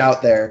trying to get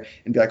out there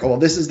and be like, oh, well,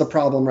 this is the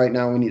problem right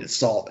now. We need to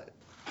solve it.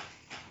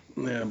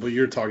 Yeah, but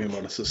you're talking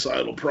about a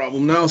societal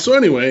problem now. So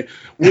anyway,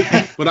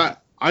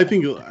 but I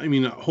think,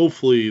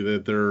 hopefully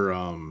that they're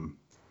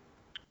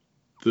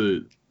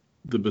the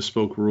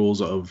bespoke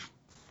rules of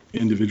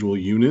individual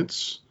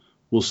units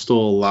will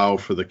still allow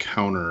for the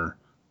counter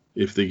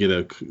if they get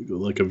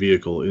a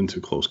vehicle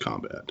into close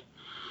combat.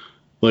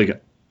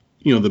 Like,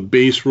 the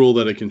base rule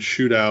that it can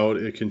shoot out,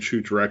 it can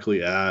shoot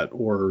directly at,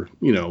 or,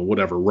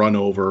 whatever, run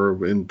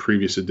over in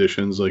previous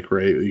editions, like,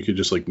 right, you could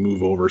just, like,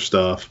 move over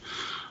stuff.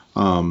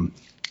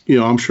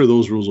 I'm sure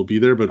those rules will be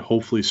there, but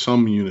hopefully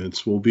some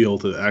units will be able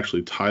to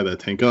actually tie that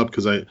tank up,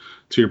 because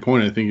to your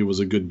point, I think it was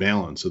a good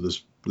balance of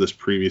this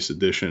previous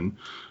edition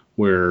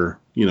where,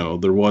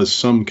 there was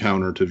some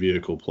counter to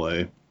vehicle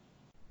play.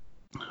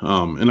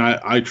 And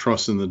I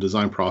trust in the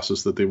design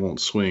process that they won't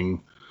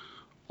swing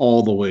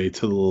all the way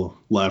to the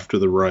left or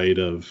the right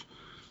of,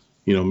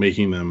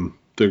 making them,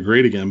 they're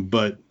great again.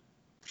 But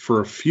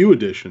for a few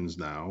editions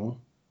now,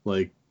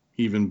 like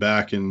even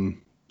back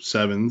in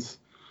 7th,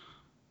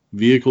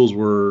 vehicles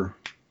were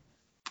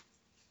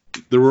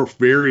there were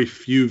very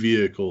few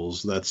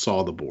vehicles that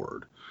saw the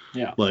board.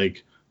 Yeah.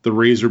 Like the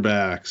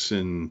Razorbacks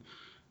and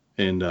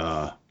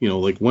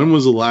like when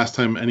was the last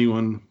time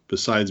anyone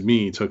besides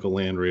me took a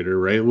Land Raider,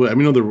 right? I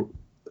mean,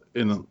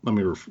 let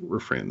me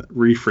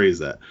rephrase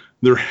that.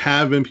 There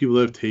have been people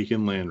that have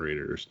taken Land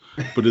Raiders,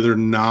 but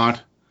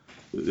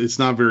it's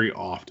not very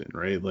often,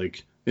 right?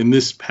 Like in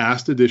this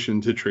past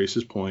edition, to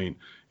Trace's point,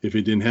 if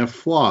it didn't have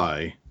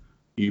fly,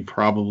 you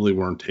probably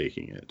weren't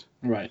taking it.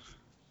 Right.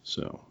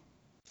 So,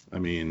 I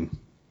mean.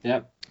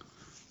 Yep.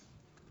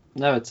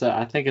 No,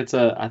 I think it's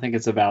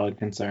a valid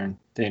concern,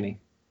 Danny.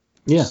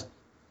 Yeah,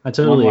 I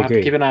totally One we'll agree.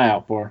 have to keep an eye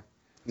out for.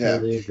 Yeah,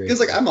 Totally agree. because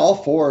like I'm all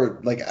for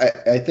like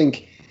I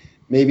think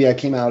maybe I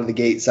came out of the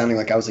gate sounding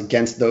like I was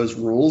against those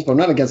rules, but I'm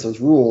not against those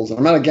rules.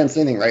 I'm not against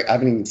anything, right? I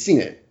haven't even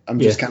seen it. I'm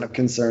just kind of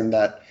concerned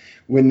that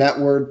when that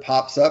word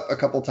pops up a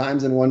couple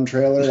times in one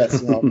trailer,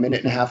 that's a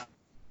minute and a half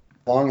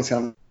long. It's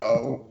kind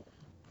of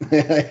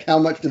like, how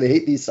much do they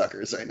hate these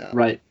suckers right now?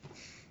 Right.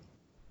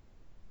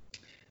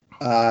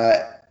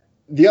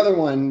 The other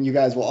one, you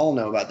guys will all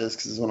know about this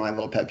because it's one of my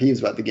little pet peeves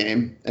about the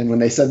game. And when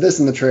they said this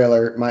in the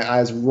trailer, my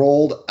eyes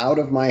rolled out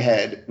of my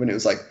head when it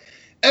was like,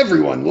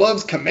 everyone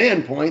loves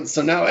command points,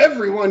 so now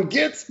everyone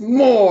gets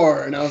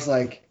more. And I was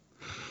like,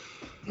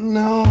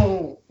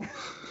 no,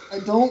 I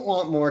don't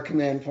want more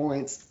command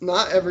points.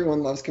 Not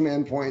everyone loves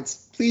command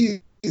points.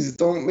 Please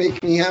don't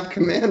make me have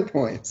command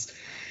points.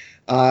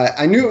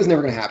 I knew it was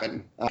never going to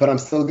happen, but I'm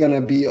still going to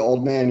be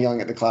old man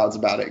yelling at the clouds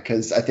about it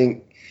because I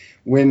think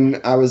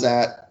when I was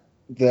at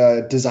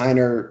the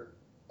designer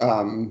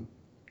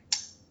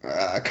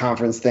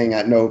conference thing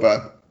at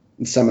Nova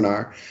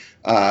seminar,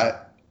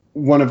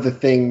 one of the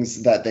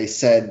things that they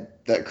said,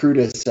 that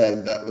Kruta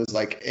said, that was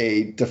like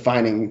a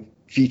defining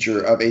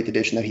feature of 8th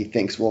edition that he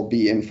thinks will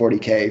be in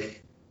 40K,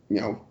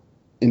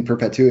 in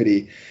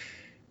perpetuity,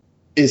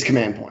 is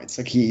command points.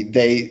 Like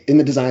they in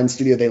the design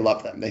studio, they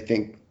love them. They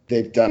think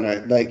they've done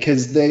it, like,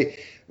 because they,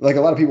 like,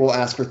 a lot of people will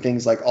ask for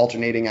things like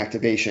alternating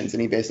activations,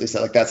 and he basically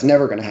said, like, that's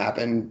never going to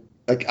happen.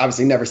 Like,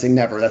 obviously never say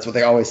never, that's what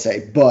they always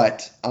say,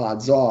 but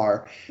odds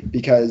are,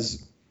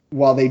 because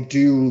while they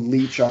do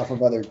leech off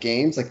of other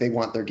games, like, they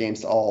want their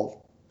games to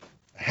all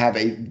have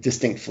a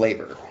distinct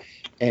flavor.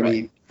 And Right.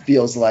 he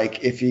feels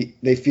like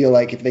they feel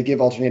like if they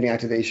give alternating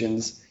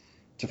activations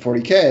to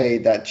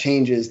 40K, that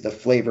changes the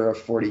flavor of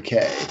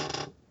 40K.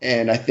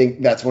 And I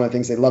think that's one of the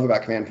things they love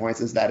about command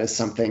points, is that is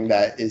something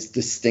that is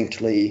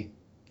distinctly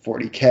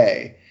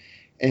 40K.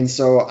 And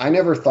so I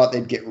never thought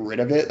they'd get rid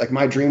of it. Like,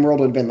 my dream world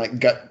would have been like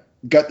gut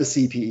the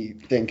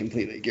CP thing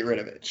completely, get rid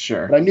of it.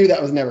 Sure. But I knew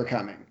that was never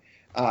coming.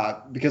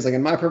 Because, like,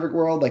 in my perfect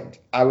world, like,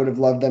 I would have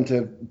loved them to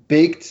have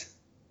baked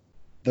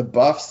the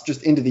buffs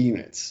just into the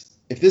units.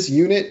 If this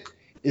unit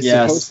is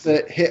supposed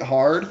to hit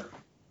hard,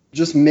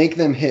 just make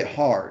them hit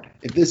hard.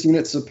 If this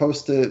unit's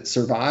supposed to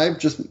survive,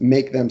 just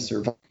make them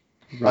survive.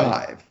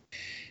 Right.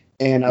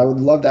 And I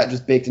would love that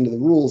just baked into the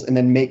rules, and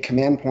then make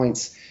command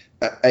points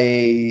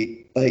a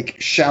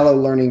like shallow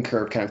learning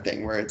curve kind of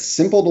thing, where it's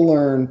simple to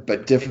learn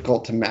but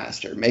difficult to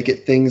master. Make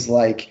it things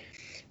like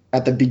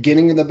at the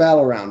beginning of the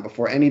battle round,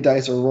 before any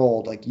dice are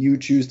rolled, like, you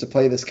choose to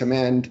play this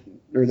command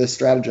or this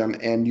stratagem,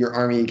 and your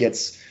army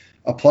gets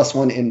a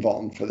 +1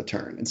 invuln for the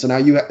turn. And so now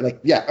you have,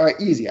 like, yeah, all right,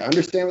 easy. I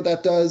understand what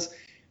that does.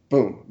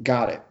 Boom,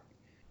 got it.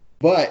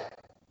 But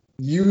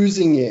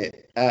using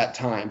it at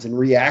times and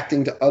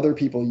reacting to other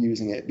people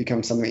using it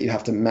becomes something that you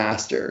have to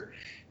master.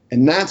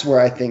 And that's where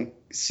I think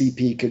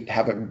CP could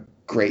have a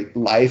great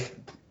life.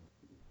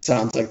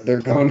 Sounds like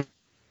they're going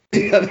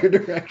the other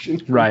direction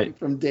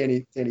from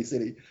Danny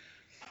City.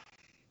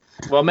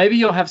 Well, maybe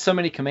you'll have so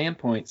many command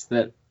points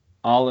that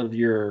all of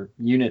your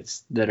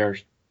units that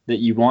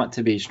you want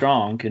to be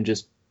strong can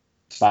just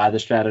buy the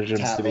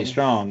stratagems to be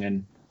strong,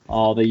 and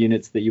all the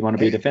units that you want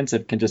to be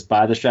defensive can just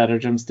buy the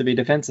stratagems to be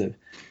defensive.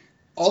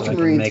 So I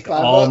can make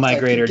all my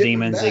greater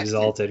demons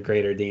exalted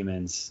greater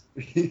demons.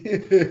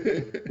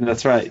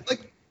 That's right.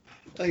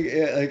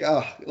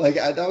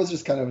 That was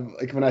just kind of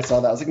like, when I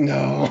saw that, I was like,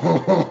 no,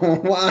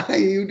 why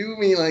you do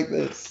me like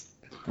this?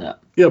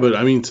 Yeah, but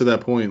I mean, to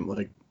that point,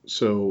 like,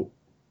 so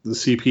the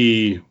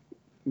CP,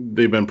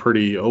 they've been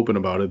pretty open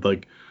about it.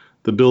 Like,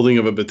 the building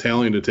of a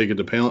battalion to take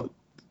a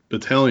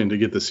battalion to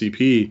get the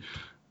CP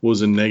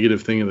was a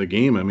negative thing of the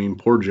game. I mean,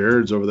 poor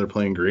Jared's over there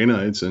playing Grey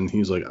Knights, and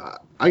he's like,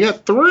 I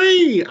got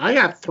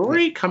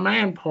three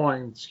command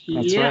points.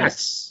 That's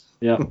yes.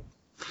 Right. Yeah.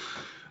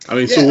 I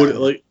mean, so what,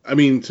 like, I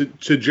mean, to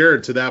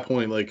Jared, to that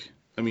point, like,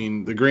 I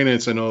mean, the Grey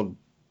Knights, I know,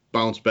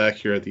 bounce back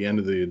here at the end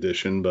of the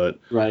edition, but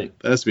right,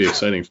 that has to be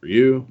exciting for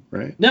you,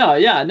 right? No.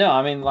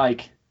 I mean,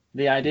 like,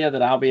 the idea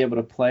that I'll be able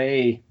to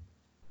play,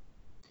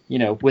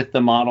 with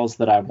the models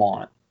that I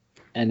want,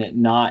 and it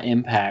not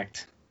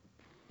impact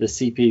the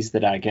CPs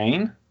that I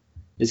gain,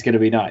 is going to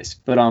be nice.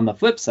 But on the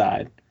flip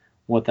side,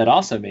 what that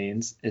also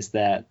means is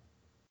that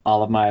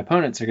all of my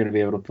opponents are going to be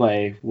able to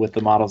play with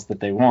the models that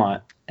they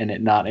want, and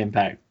it not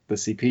impact the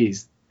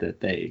CPs that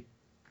they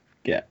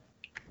get.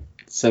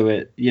 So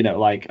it,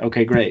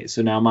 okay, great.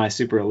 So now my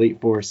super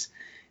elite force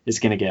is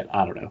going to get,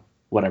 I don't know,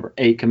 whatever,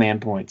 8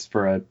 command points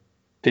for a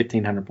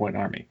 1,500 point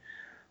army.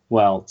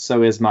 well,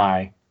 so is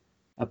my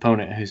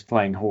opponent who's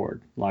playing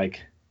Horde.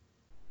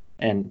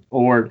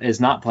 Or is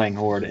not playing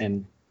Horde,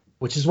 and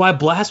Which is why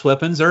blast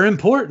weapons are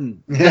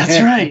important.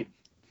 that's right.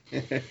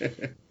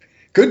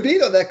 Could be,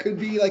 though. That could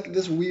be like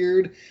this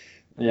weird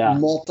Yeah.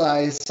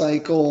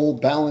 multi-cycle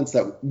balance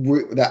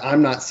that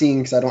I'm not seeing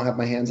because I don't have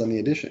my hands on the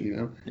edition, you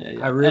know?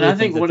 Yeah. I really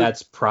think what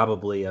that's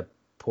probably a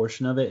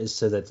portion of it, is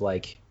so that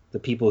like the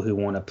people who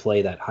want to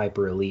play that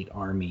hyper elite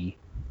army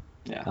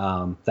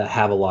that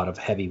have a lot of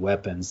heavy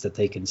weapons, that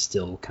they can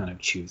still kind of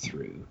chew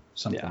through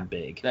something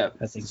big. I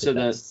think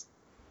so.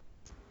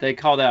 They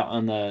called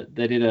out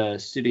they did a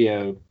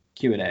studio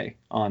Q&A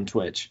on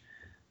Twitch,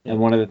 and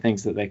one of the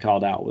things that they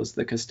called out was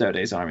the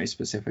Custodes army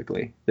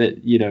specifically.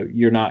 That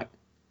you're not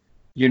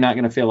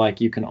going to feel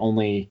like you can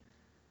only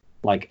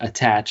like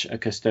attach a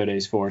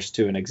Custodes force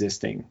to an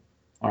existing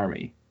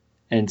army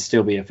and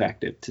still be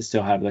effective, to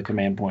still have the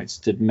command points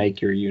to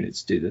make your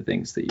units do the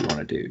things that you want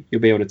to do. You'll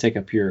be able to take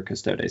a pure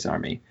Custodes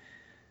army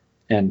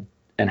and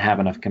have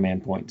enough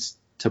command points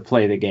to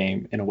play the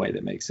game in a way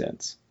that makes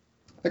sense.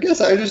 I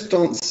guess I just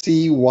don't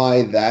see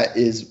why that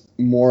is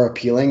more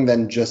appealing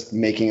than just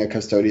making a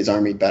Custodes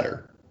army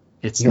better.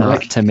 It's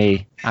not to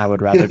me. I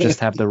would rather just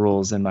have the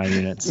rules in my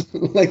units.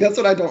 Like, that's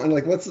what I don't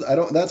like.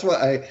 That's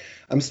what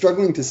I'm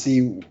struggling to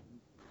see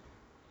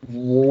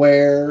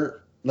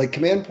where, like,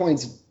 command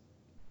points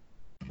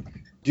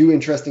do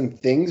interesting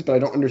things, but I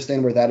don't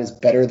understand where that is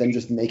better than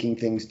just making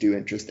things do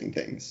interesting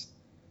things.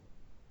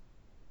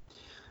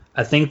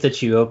 I think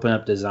that you open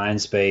up design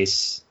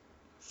space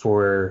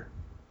for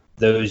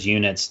those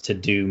units to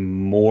do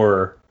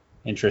more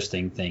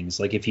interesting things.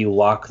 Like, if you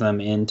lock them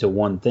into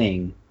one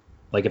thing,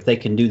 like if they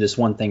can do this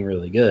one thing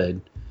really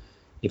good,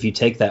 if you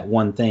take that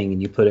one thing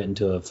and you put it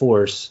into a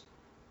force,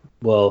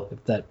 well,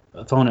 if that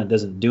opponent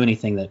doesn't do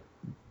anything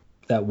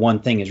that one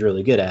thing is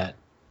really good at,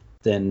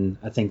 then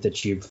I think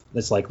that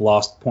that's like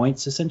lost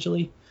points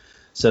essentially.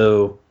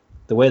 So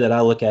the way that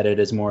I look at it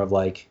is more of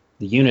like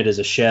the unit is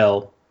a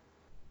shell,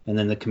 and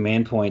then the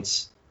command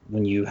points,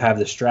 when you have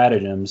the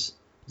stratagems,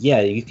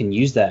 you can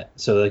use that.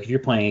 So like if you're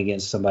playing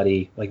against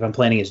somebody, like if I'm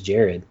playing against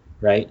Jared,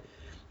 right?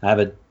 I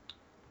have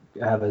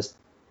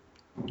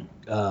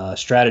a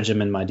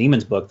stratagem in my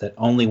Demon's book that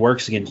only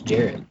works against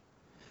Jared.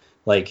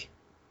 Like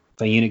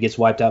if a unit gets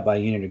wiped out by a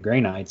unit of Grey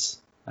Knights,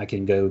 I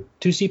can go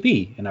 2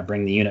 CP and I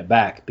bring the unit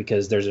back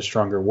because there's a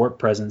stronger warp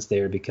presence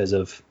there because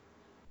of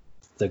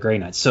the Grey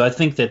Knights. So I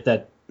think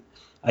that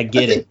I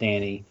get it,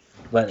 Danny,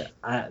 but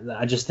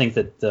I just think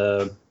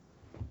that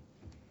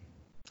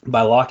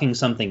by locking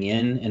something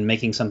in and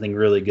making something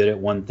really good at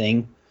one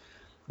thing,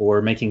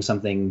 or making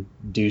something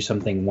do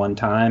something one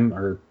time,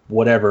 or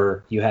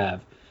whatever you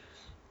have,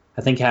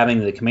 I think having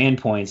the command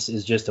points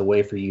is just a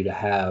way for you to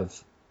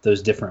have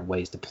those different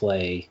ways to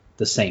play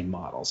the same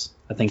models.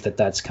 I think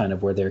that's kind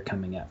of where they're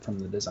coming at from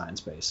the design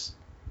space.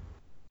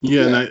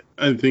 Yeah,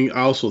 and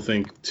I also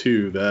think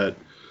too that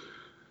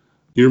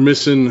you're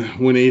missing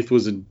when 8th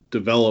was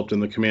developed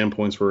and the command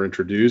points were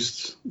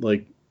introduced.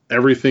 Like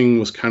everything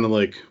was kind of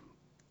like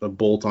a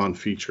bolt-on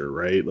feature,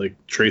 right?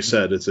 Like Trey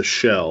said, it's a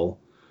shell,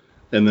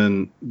 and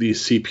then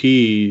these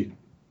CP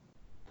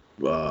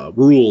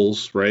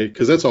rules, right?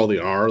 Because that's all they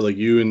are. Like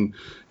you and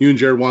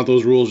Jared want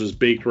those rules just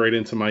baked right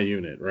into my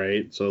unit,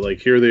 right? So like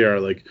here they are,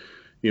 like,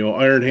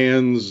 Iron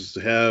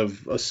Hands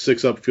have a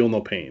 6-up feel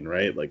no pain,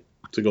 right? Like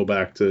to go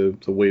back to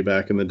way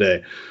back in the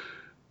day.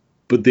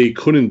 But they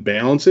couldn't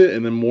balance it,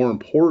 and then more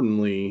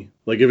importantly,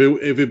 like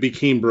if it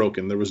became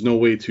broken, there was no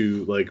way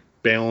to like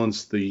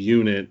balance the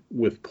unit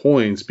with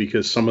points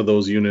because some of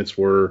those units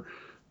were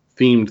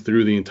themed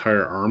through the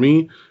entire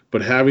army.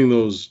 But having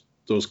those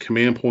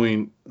command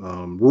point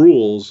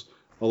rules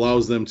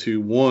allows them to,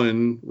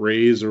 one,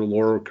 raise or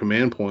lower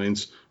command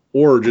points,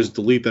 or just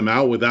delete them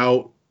out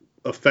without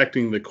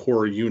affecting the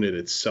core unit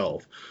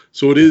itself.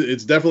 So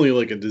it's definitely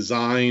like a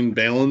design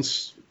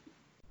balance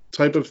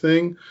type of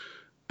thing.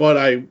 But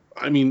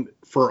I mean,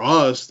 for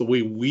us, the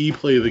way we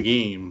play the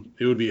game,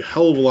 it would be a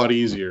hell of a lot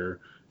easier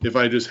if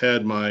I just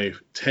had my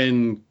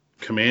 10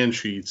 command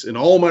sheets and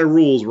all my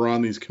rules were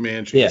on these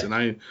command sheets.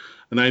 Yeah.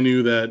 And I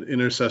knew that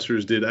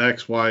intercessors did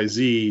X, Y,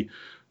 Z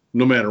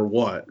no matter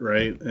what,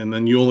 right? And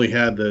then you only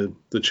had the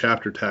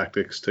chapter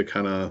tactics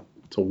to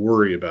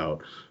worry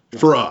about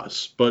for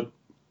us. But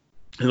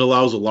it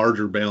allows a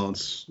larger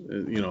balance,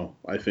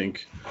 I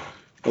think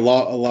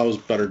allows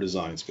better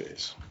design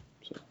space.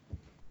 So.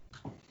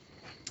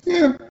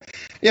 Yeah.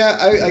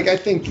 I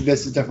think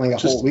this is definitely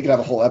we could have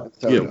a whole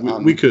episode. Yeah,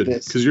 we could,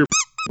 because you're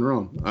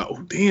wrong.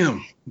 Oh,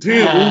 damn.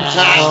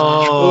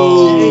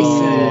 Oh,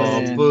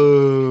 Jason.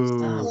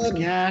 Boo. Oh,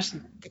 gosh.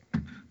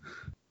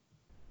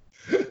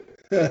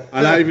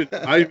 And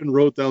I even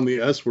wrote down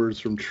the S words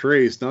from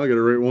Trace. Now I got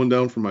to write one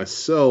down for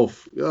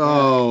myself.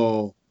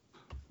 Oh.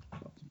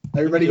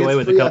 Everybody get away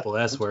gets with a couple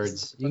S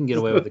words. You can get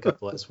away with a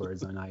couple S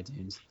words on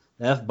iTunes.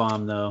 The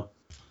F-bomb, though.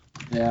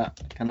 Yeah,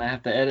 gonna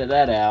have to edit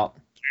that out.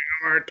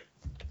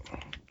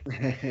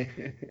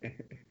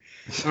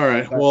 All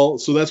right. Well,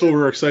 so that's what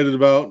we're excited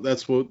about.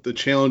 That's what the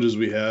challenges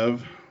we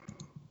have.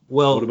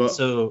 Well, what about?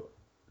 So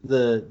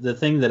The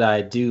thing that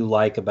I do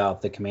like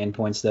about the command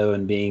points, though,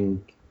 and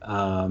being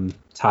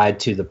tied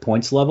to the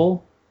points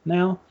level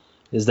now,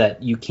 is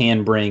that you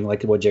can bring,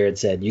 like what Jared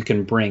said, you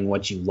can bring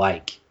what you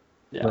like,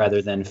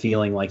 rather than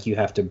feeling like you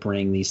have to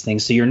bring these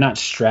things. So you're not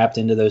strapped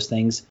into those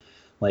things.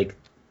 Like,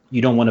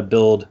 you don't want to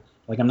build,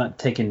 like, I'm not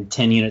taking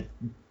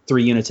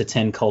 3 units of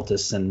 10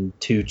 cultists and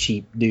 2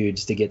 cheap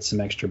dudes to get some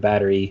extra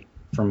battery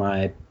for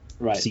my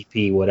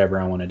CP, whatever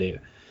I want to do.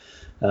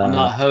 I'm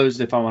not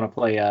hosed if I want to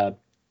play a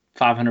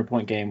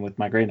 500-point game with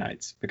my Grey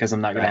Knights, because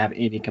I'm not going to have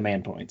any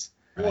command points.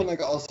 Well, and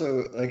like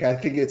also, like, I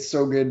think it's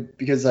so good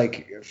because,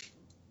 like,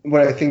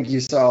 what I think you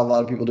saw a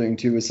lot of people doing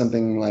too is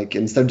something like,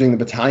 instead of doing the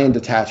battalion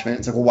detachment,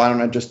 it's like, well, why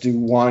don't I just do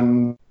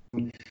one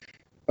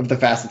of the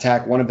fast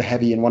attack, one of the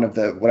heavy, and one of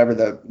the whatever,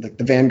 the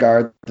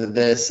vanguard, the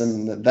this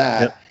and the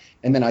that. Yep.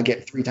 And then I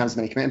get 3 times as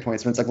many command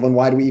points. But it's like, well, then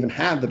why do we even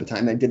have the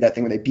battalion? They did that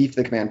thing where they beefed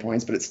the command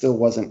points, but it still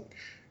wasn't.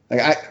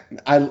 Like,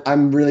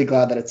 I'm really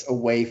glad that it's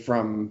away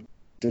from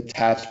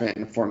detachment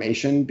and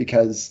formation,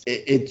 because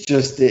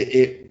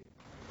it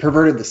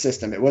perverted the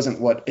system. It wasn't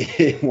what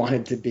it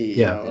wanted to be.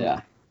 Yeah. You know?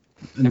 Yeah.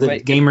 The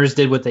gamers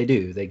did what they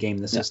do. They gamed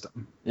the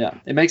system. Yeah.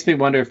 It makes me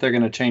wonder if they're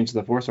going to change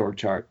the Force Org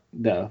chart,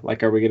 though.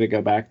 Like, are we going to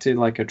go back to,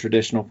 like, a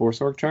traditional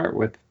Force Org chart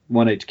with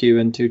 1 HQ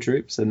and 2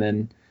 troops, and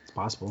then... It's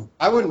possible.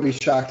 I wouldn't be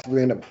shocked if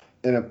we end up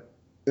in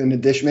an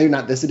edition, maybe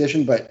not this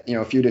edition, but, you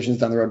know, a few editions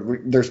down the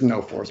road, there's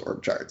no Force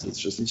Org charts. It's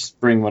just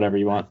bring whatever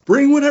you want.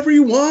 Bring whatever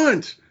you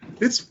want.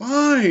 It's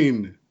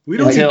fine. We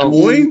don't need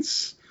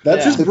points.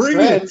 That's just bring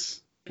it. Right?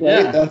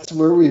 Yeah. That's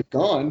where we've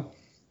gone.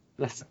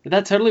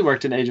 That totally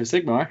worked in Age of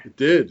Sigmar. It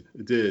did.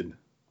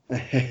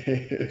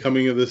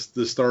 Coming of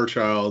the Star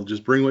Child,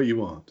 just bring what you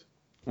want.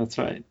 That's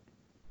right.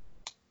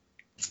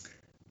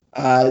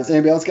 Has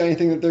anybody else got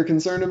anything that they're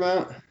concerned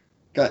about?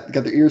 Got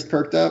their ears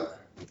perked up?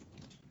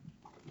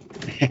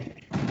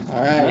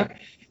 All right.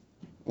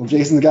 Well,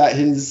 Jason's got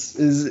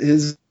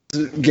his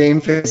game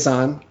face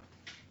on.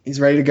 He's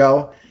ready to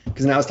go,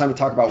 because now it's time to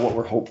talk about what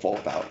we're hopeful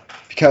about.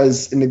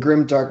 Because in the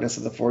grim darkness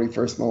of the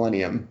 41st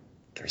millennium,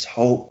 there's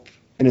hope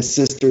in a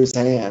sister's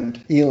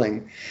hand,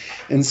 healing.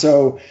 And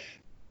so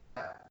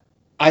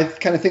I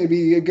kind of think it'd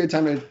be a good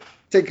time to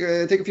take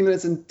a few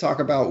minutes and talk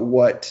about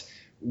what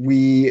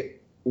we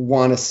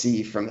want to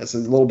see from this. A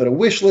little bit of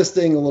wish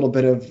listing, a little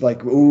bit of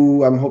like,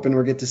 ooh, I'm hoping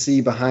we'll get to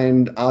see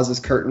behind Oz's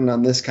curtain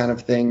on this kind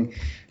of thing,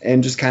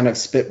 and just kind of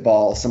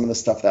spitball some of the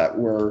stuff that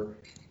we're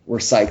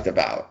psyched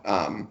about.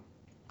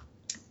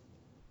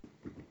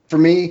 For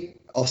me,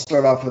 I'll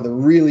start off with a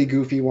really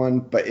goofy one,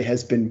 but it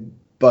has been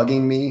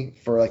bugging me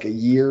for like a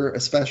year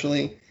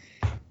especially.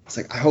 It's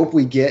like, I hope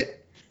we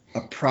get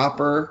a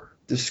proper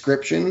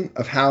description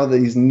of how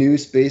these new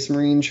Space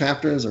Marine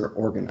chapters are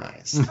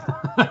organized.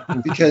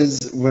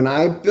 Because when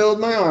I build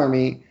my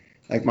army,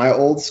 like my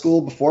old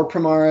school before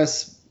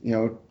Primaris,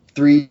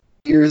 3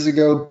 years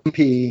ago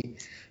BP,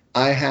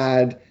 I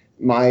had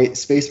my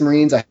Space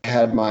Marines, I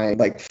had my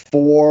like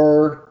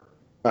 4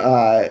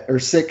 or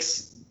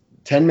 6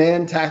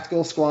 10-man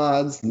tactical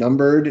squads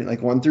numbered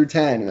like 1 through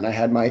 10, and then I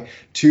had my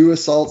 2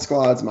 assault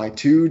squads, my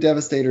 2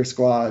 devastator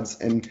squads,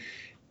 and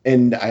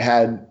I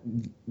had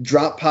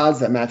drop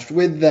pods that matched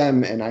with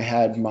them, and I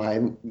had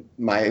my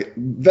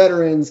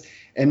veterans.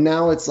 And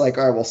now it's like,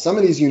 all right, well, some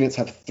of these units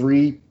have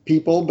 3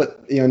 people,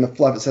 but in the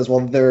fluff it says, well,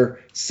 they're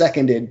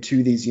seconded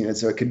to these units,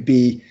 so it could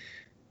be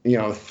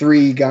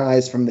 3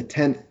 guys from the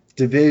 10th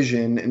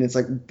division, and it's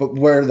like, but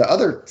where are the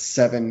other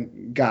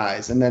 7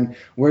 guys? And then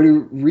where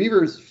do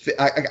Reavers fit?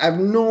 I have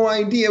no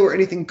idea where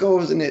anything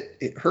goes, and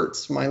it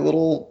hurts my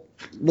little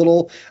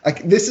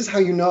this is how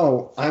you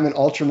know I'm an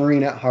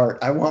ultramarine at heart.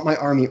 I want my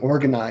army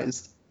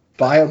organized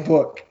by a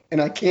book,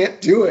 and I can't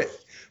do it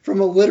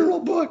from a literal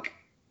book.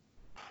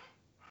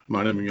 I'm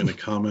not even going to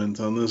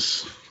comment on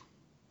this.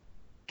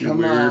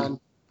 Come on.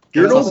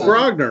 You're an old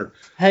Grogner.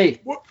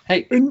 Hey.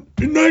 In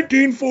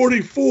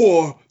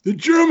 1944, the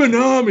German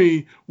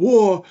army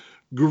wore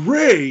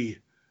gray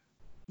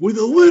with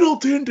a little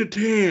tint of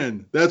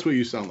tan. That's what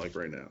you sound like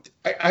right now.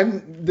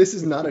 This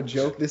is not a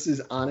joke. This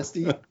is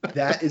honesty.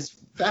 That is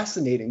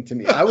fascinating to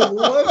me. I would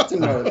love to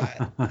know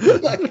that.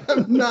 Like,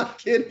 I'm not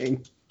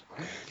kidding.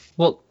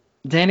 Well,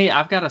 Danny,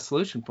 I've got a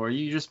solution for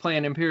you. You just play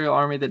an Imperial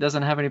army that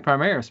doesn't have any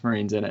Primaris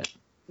Marines in it.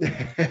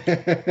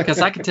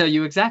 Because I can tell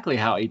you exactly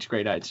how each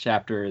Grey Knights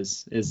chapter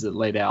is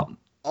laid out.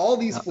 All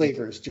these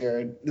flavors,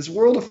 Jared. This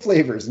world of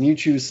flavors, and you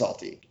choose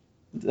salty.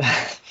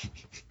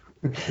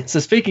 So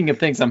speaking of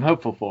things I'm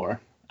hopeful for,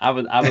 I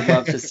would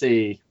love to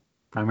see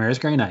Primaris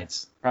Grey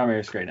Knights.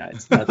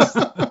 That's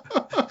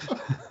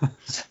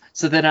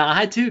so then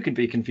I too could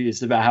be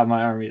confused about how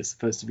my army is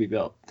supposed to be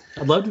built.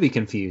 I'd love to be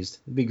confused.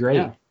 It'd be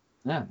great.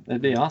 Yeah,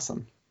 it'd be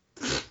awesome.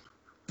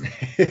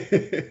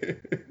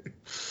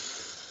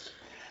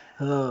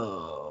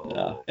 Oh,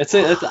 yeah. It's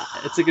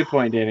a good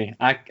point, Danny.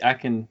 I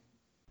can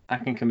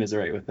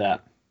commiserate with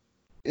that.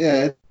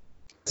 Yeah,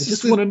 I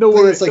just want to know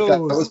where it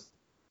goes.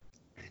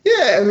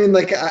 Yeah, I mean,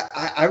 like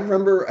I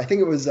remember, I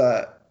think it was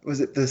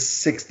it the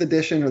 6th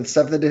edition or the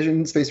 7th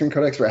edition Space Marine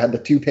Codex where I had the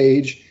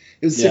 2-page.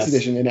 It was the 6th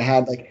edition, and it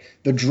had like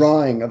the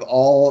drawing of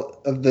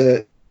all of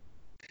the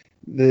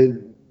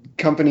the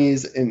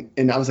companies,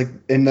 and I was like,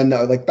 and then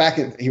like back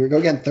in, here we go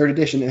again, third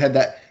edition, it had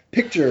that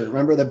picture.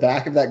 Remember the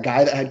back of that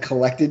guy that had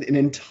collected an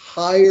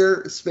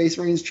entire Space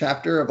Marines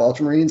chapter of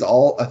Ultramarines,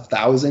 all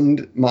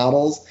 1,000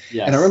 models?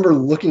 Yes. And I remember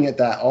looking at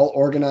that all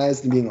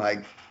organized and being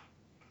like,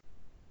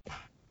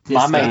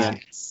 My man.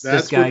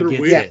 That's guy what they're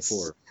gets waiting it.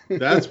 for.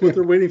 That's what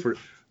they're waiting for.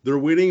 They're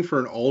waiting for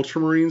an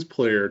Ultramarines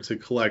player to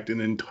collect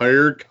an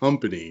entire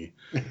company,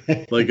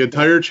 like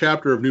entire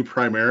chapter of New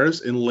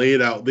Primaris, and lay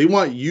it out. They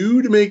want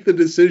you to make the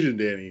decision,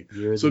 Danny.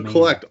 You're So the man.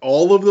 collect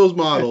all of those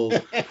models,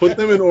 put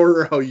them in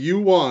order how you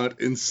want,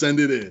 and send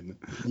it in.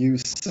 you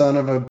son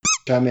of a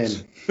bitch, I'm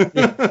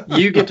in.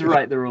 You get to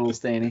write the rules,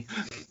 Danny.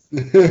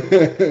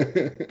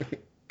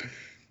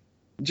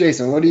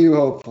 Jason, what are you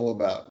hopeful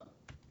about?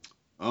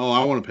 Oh,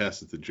 I want to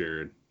pass it to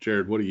Jared.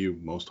 Jared, what are you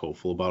most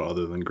hopeful about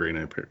other than Grey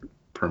Knight I already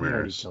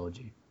Primaris? told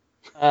you.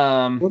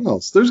 What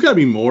else? There's got to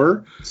be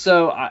more.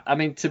 So, I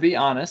mean, to be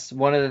honest,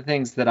 one of the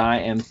things that I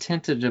am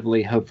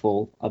tentatively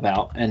hopeful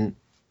about, and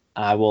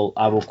I will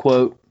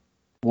quote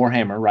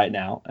Warhammer right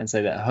now and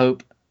say that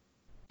hope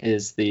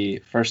is the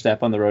first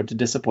step on the road to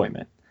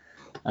disappointment.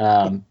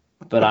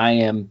 But I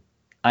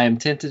am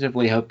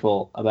tentatively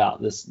hopeful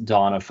about this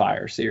Dawn of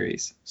Fire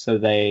series. So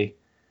they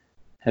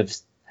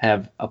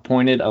have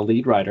appointed a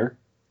lead writer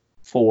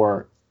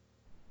for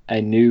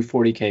a new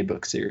 40K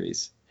book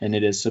series, and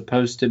it is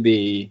supposed to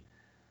be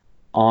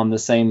on the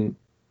same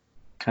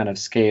kind of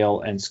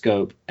scale and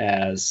scope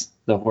as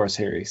the Horus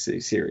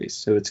Heresy series.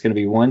 So it's going to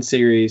be one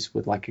series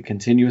with like a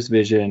continuous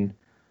vision,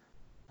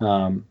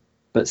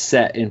 but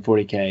set in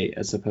 40K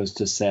as opposed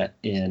to set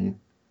in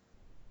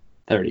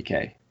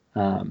 30K.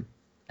 And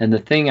the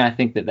thing I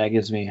think that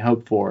gives me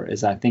hope for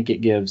is I think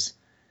it gives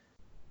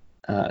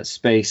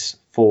space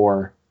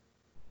for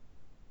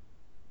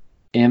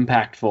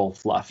impactful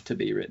fluff to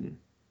be written.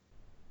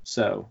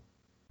 So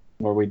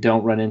where we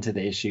don't run into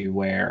the issue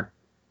where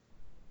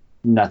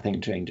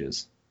nothing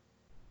changes.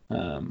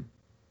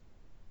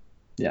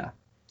 Yeah.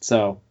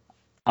 So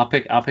I'll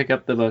pick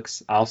up the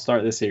books. I'll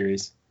start the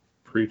series.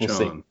 Preach We'll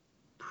see. on.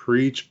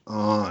 Preach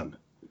on.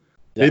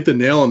 Yeah. Hit the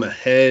nail on the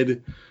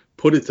head.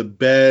 Put it to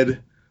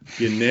bed.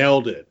 You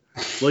nailed it.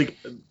 Like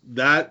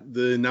that,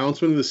 the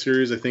announcement of the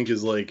series, I think,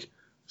 is like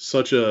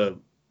such a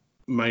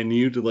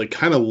minute, like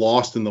kind of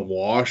lost in the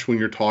wash when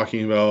you're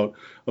talking about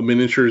a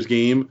miniatures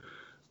game.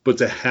 But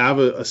to have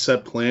a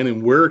set plan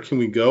and where can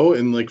we go?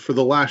 And like for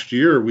the last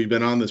year, we've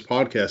been on this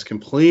podcast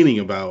complaining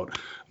about,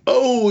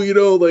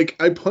 oh, like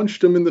I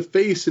punched him in the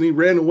face and he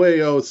ran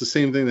away. Oh, it's the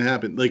same thing that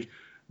happened. Like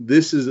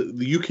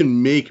you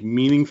can make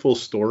meaningful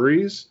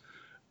stories.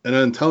 And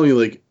I'm telling you,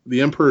 like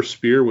the Emperor's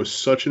Spear was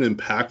such an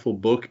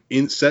impactful book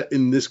set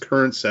in this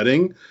current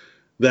setting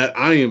that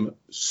I am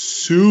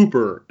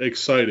super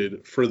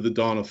excited for the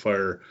Dawn of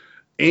Fire.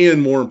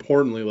 And more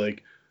importantly,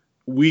 like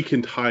we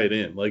can tie it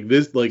in like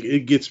this, like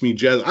it gets me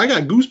jazzed. I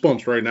got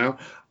goosebumps right now.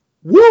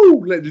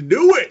 Woo! Let's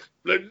do it.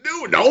 Let's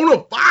do it. Dawn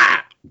of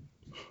Fire.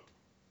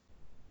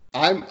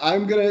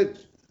 I'm gonna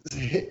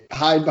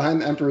hide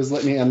behind the Emperor's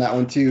Litany on that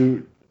one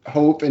too.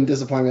 Hope and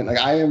disappointment. Like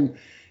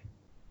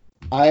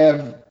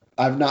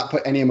I've not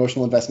put any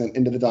emotional investment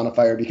into the Dawn of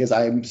Fire because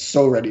I am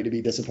so ready to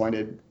be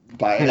disappointed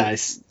by it.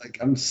 Nice. Like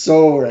I'm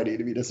so ready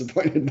to be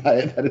disappointed by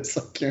it that it's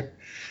like.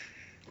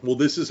 Well,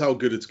 this is how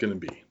good it's going to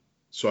be.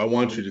 So I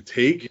want you to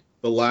take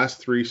the last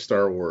 3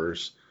 Star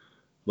Wars,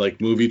 like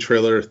movie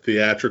trailer,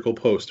 theatrical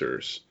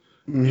posters,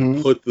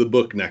 and put the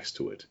book next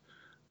to it.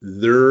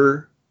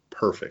 They're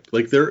perfect.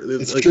 Like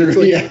It's like, true. it's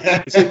like,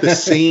 Yeah. it's like the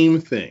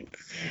same thing.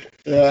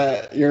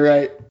 Yeah, you're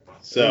right.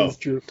 So It's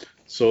true.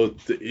 So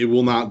it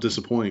will not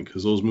disappoint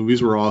because those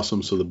movies were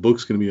awesome. So the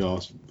book's going to be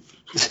awesome.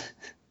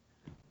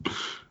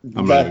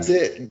 That's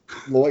it.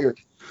 Lawyers.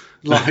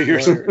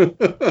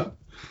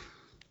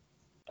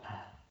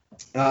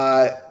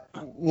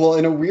 Well,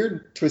 in a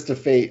weird twist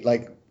of fate,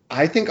 like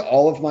I think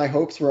all of my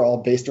hopes were all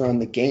based around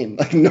the game.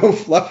 Like no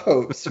fluff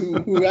hopes.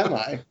 Who am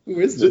I? Who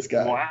is this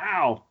guy?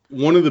 Wow.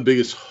 One of the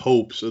biggest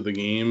hopes of the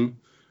game,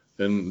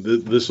 and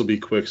this will be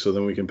quick so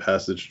then we can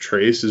pass it to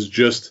Trace, is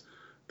just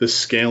the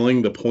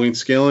scaling, the point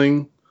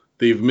scaling.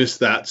 They've missed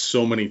that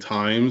so many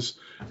times,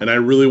 and I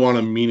really want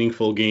a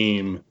meaningful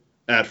game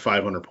at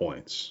 500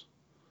 points.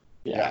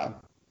 Yeah.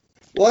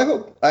 Well, I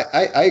hope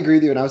I agree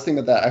with you, and I was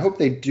thinking about that. I hope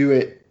they do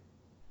it.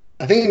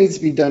 I think it needs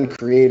to be done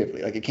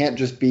creatively. Like it can't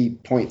just be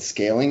point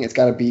scaling. It's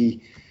got to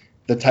be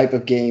the type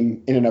of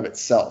game in and of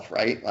itself,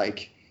 right?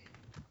 Like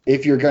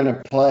if you're going to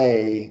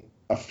play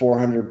a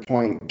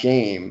 400-point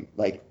game,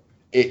 like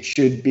it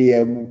should be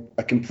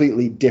a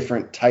completely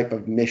different type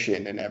of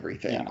mission and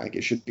everything. Yeah. Like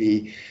it should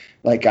be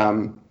like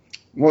there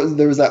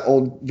was that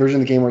old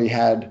version of the game where you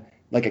had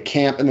like a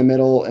camp in the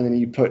middle and then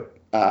you put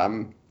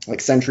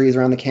like sentries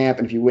around the camp,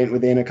 and if you went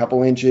within a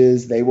couple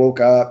inches, they woke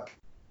up.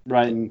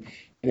 Right.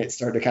 And it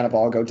started to kind of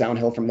all go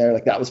downhill from there.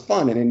 Like that was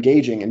fun and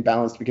engaging and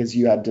balanced because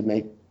you had to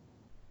make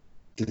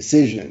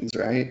decisions,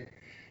 right?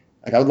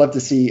 Like I would love to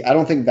see, I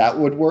don't think that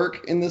would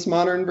work in this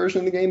modern version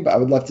of the game, but I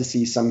would love to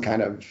see some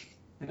kind of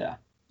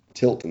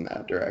tilt in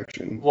that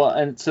direction. Well,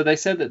 and so they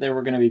said that there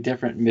were going to be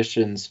different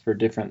missions for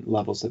different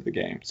levels of the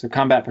game. So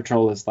Combat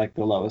Patrol is like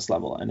the lowest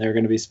level, and there are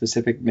going to be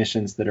specific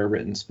missions that are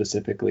written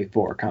specifically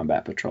for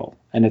Combat Patrol,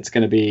 and it's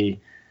going to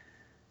be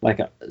like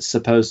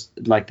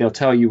they'll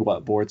tell you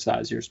what board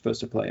size you're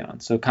supposed to play on.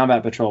 So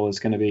Combat Patrol is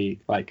going to be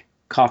like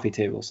coffee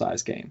table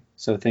size game.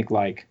 So think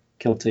like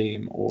Kill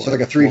Team or so like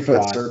a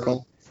 3-foot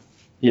circle.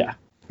 Yeah.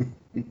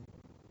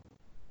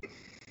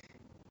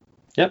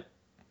 Yep.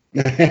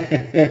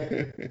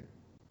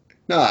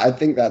 No, I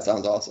think that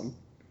sounds awesome.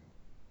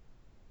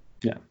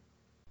 Yeah.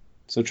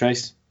 So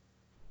Trace,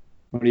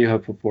 what are you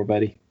hopeful for,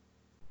 buddy?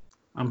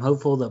 I'm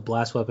hopeful that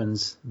blast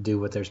weapons do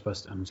what they're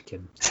supposed to. I'm just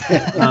kidding.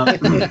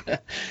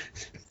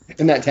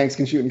 And that tanks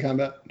can shoot in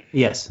combat?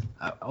 Yes.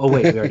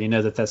 Wait, we already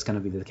know that that's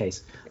going to be the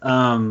case.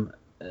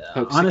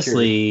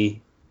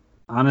 Honestly,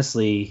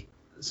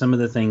 some of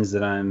the things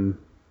that I'm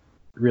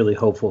really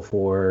hopeful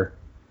for,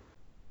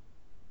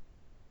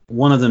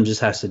 one of them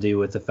just has to do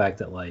with the fact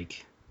that,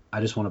 like, I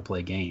just want to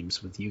play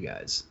games with you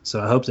guys. So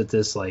I hope that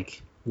this,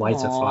 like,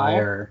 lights a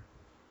fire.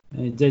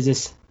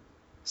 Just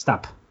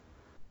stop.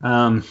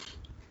 I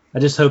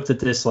just hope that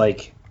this,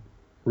 like,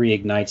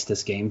 reignites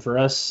this game for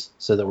us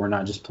so that we're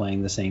not just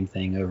playing the same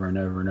thing over and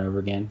over and over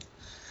again.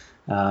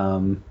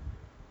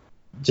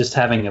 Just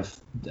having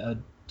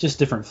just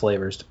different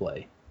flavors to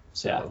play.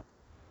 So yeah.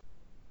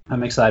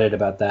 I'm excited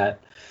about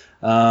that.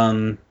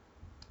 I'm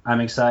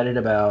excited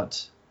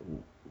about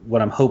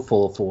what I'm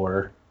hopeful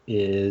for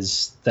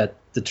is that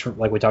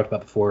like we talked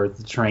about before,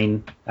 the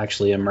terrain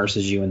actually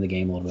immerses you in the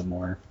game a little bit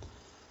more,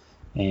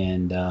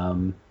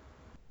 and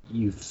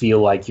you feel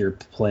like you're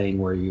playing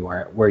where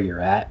you're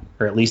at,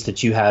 or at least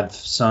that you have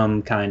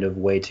some kind of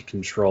way to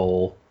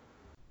control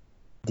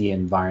the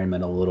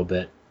environment a little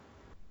bit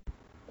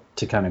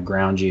to kind of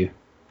ground you.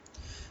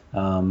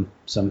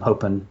 So I'm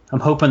hoping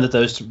that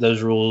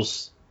those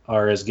rules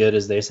are as good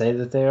as they say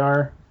that they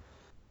are.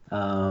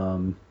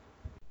 And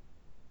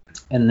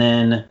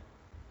then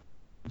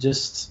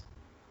just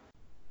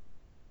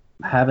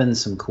having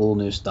some cool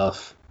new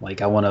stuff.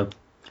 Like I want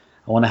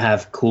to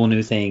have cool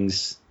new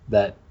things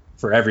that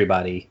for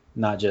everybody,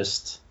 not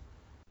just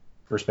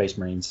for Space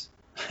Marines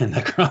and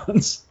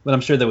Necrons. But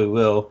I'm sure that we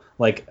will.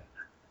 Like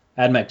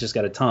AdMech just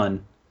got a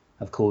ton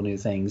of cool new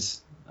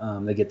things.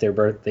 They get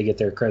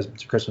their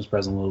Christmas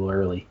present a little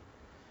early.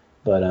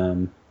 But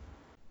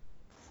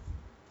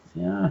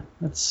yeah,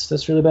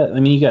 that's really bad. I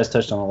mean, you guys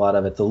touched on a lot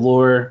of it, the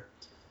lore,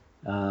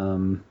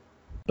 but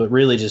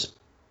really just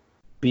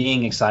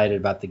being excited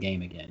about the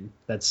game again.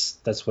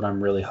 That's what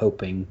I'm really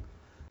hoping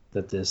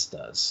that this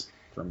does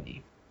for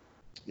me.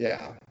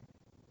 Yeah.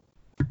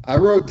 I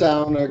wrote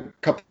down a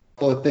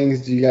couple of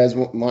things. Do you guys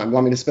want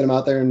me to spit them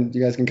out there, and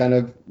you guys can kind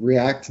of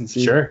react and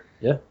see? Sure.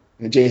 Yeah.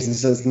 And Jason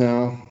says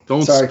no.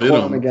 Don't Sorry, spit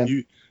quote them. him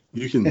again.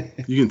 You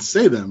can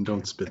say them.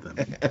 Don't spit them.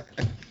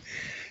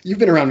 You've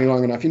been around me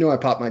long enough. You know I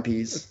pop my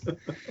peas.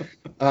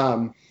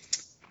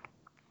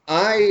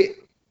 I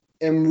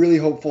am really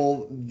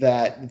hopeful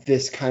that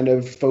this kind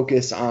of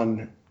focus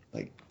on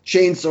like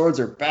chain swords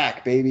are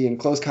back, baby, and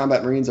close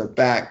combat Marines are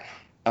back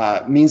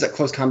means that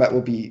close combat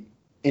will be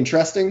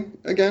interesting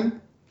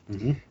again.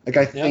 Mm-hmm. Like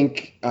I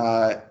think,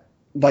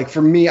 like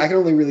for me, I can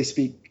only really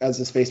speak as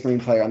a Space Marine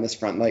player on this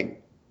front.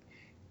 Like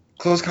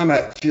close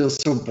combat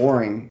feels so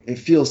boring. It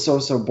feels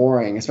so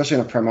boring, especially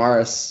in a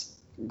Primaris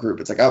group.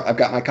 It's like, oh, I've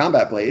got my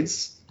combat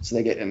blades, so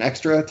they get an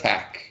extra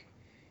attack.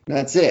 And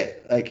that's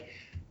it. Like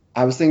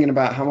I was thinking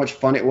about how much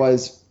fun it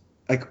was.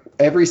 Like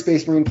every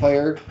Space Marine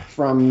player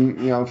from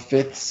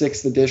 5th,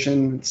 6th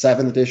edition,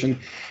 7th edition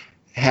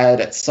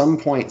had at some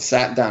point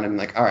sat down and been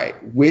like, all right,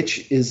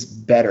 which is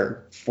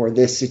better for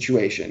this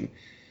situation?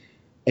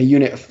 A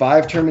unit of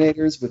 5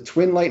 Terminators with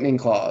twin lightning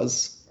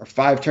claws, or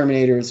 5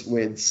 Terminators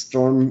with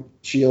storm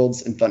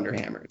shields and thunder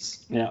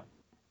hammers. Yeah.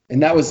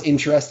 And that was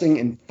interesting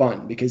and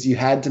fun because you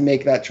had to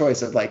make that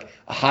choice of like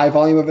a high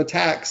volume of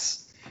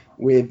attacks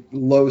with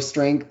low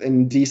strength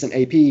and decent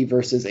AP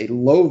versus a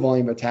low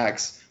volume of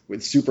attacks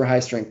with super high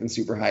strength and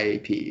super high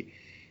AP.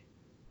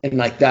 And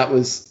like I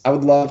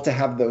would love to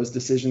have those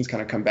decisions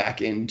kind of come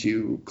back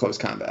into close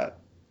combat.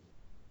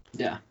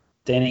 Yeah.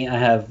 Danny, I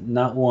have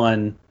not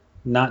 1,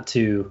 not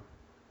 2,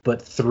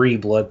 but 3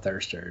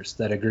 bloodthirsters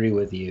that agree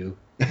with you.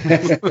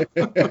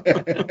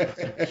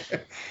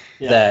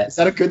 Yeah. Is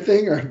that a good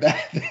thing or a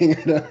bad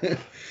thing?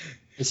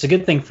 It's a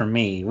good thing for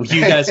me. You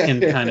guys can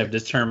kind of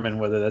determine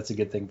whether that's a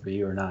good thing for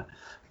you or not.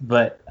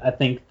 But I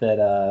think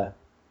that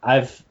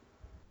I've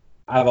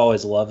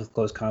always loved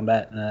close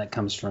combat, and that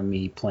comes from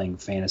me playing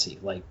fantasy,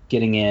 like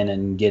getting in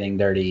and getting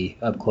dirty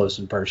up close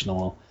and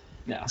personal.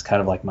 Yeah. It's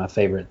kind of like my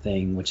favorite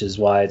thing, which is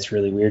why it's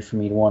really weird for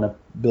me to want to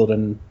build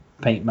and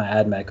paint my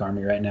AdMech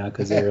army right now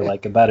because they're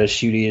like about as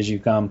shooty as you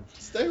come.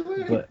 Stay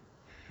away. But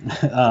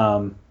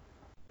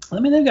I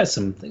mean, they got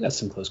some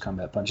close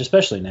combat punch,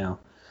 especially now.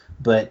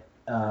 But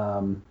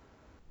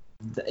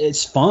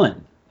it's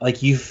fun.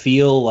 Like you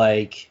feel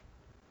like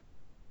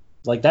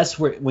that's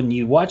where when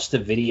you watch the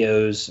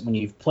videos, when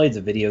you've played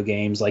the video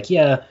games, like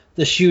yeah,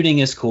 the shooting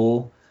is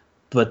cool,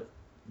 but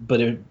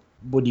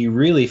when you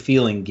really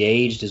feel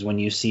engaged is when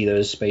you see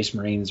those Space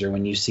Marines or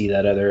when you see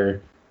that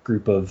other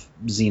group of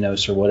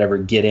Xenos or whatever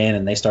get in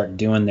and they start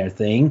doing their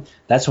thing.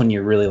 That's when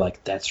you're really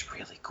like, that's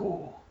really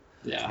cool.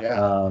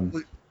 Yeah.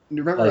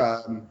 You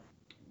remember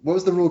what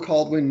was the rule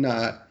called when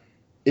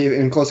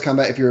in close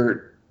combat if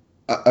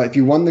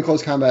you won the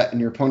close combat and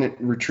your opponent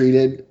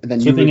retreated and then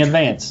sweeping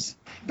advance,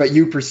 but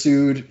you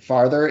pursued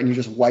farther and you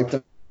just wiped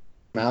them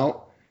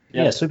out?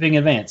 Yeah, sweeping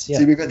advance. Yeah,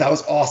 that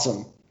was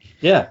awesome.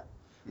 Yeah,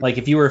 like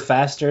if you were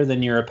faster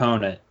than your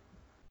opponent,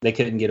 they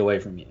couldn't get away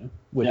from you,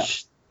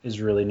 which is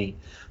really neat.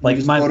 Like you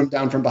just mowed them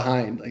down from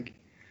behind. Like,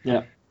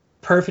 yeah.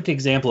 Perfect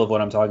example of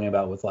what I'm talking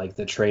about with like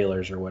the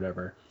trailers or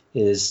whatever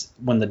is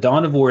when the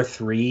Dawn of War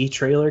 3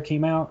 trailer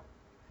came out,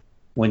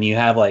 when you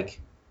have like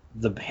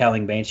the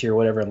Howling Banshee or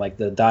whatever and like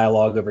the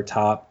dialogue over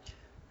top.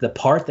 The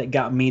part that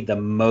got me the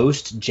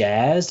most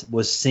jazzed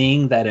was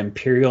seeing that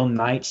Imperial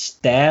Knight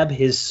stab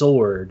his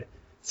chainsword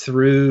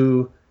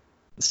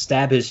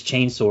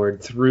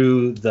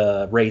through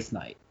the Wraith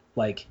Knight,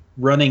 like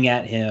running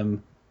at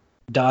him,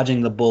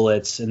 dodging the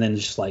bullets, and then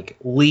just like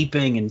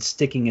leaping and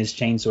sticking his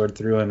chainsword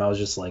through him. I was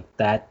just like,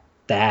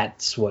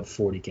 that's what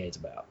 40K is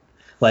about.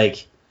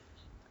 Like,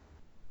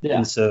 yeah.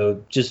 And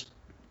so just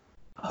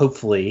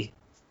hopefully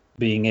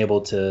being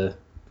able to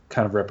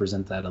kind of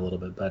represent that a little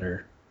bit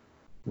better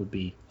would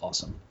be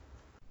awesome.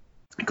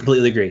 I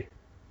completely agree.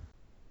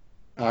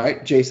 All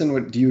right,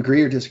 Jason, do you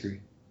agree or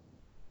disagree?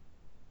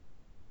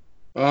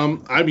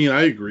 I mean,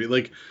 I agree.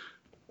 Like,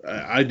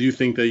 I do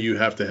think that you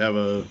have to have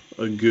a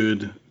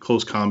good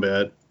close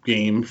combat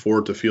game for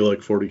it to feel like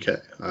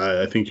 40K.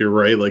 I think you're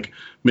right. Like,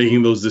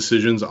 making those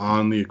decisions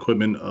on the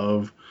equipment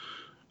of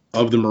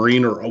the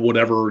Marine or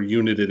whatever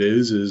unit it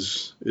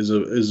is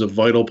a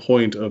vital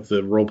point of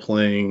the role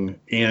playing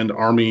and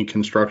army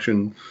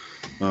construction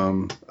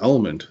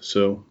element.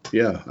 So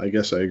yeah, I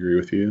guess I agree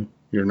with you.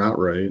 You're not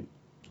right.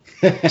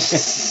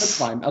 That's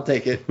fine. I'll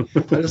take it.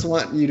 I just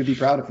want you to be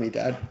proud of me,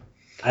 Dad.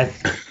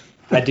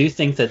 I do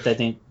think that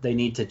they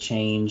need to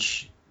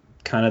change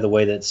kind of the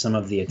way that some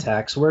of the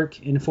attacks work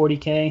in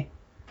 40K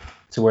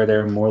to where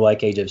they're more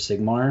like Age of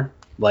Sigmar.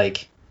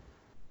 Like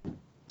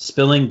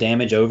spilling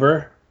damage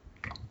over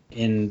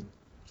in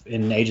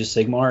Age of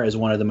Sigmar is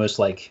one of the most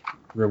like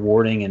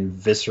rewarding and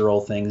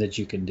visceral things that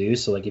you can do.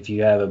 So like if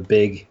you have a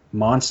big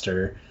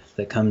monster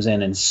that comes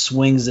in and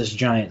swings this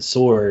giant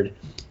sword,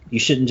 you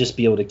shouldn't just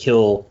be able to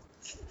kill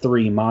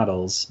 3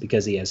 models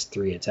because he has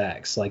 3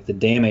 attacks. Like the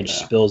damage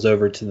spills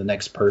over to the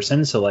next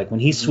person. So like when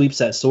he sweeps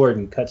that sword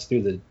and cuts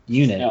through the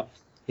unit,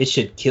 it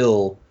should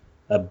kill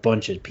a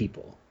bunch of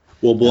people.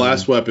 Well,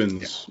 blast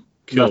weapons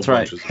kill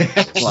bunches of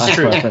people. Blast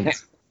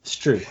weapons. It's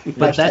true.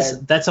 But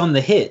that's on the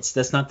hits.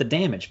 That's not the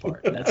damage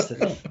part. That's the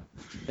thing.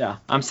 Yeah.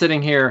 I'm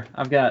sitting here.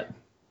 I've got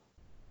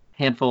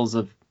handfuls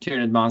of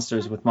Tyranid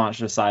monsters with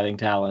monstrous scything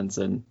talons,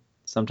 and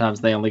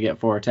sometimes they only get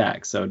 4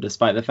 attacks. So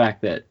despite the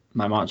fact that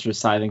my monstrous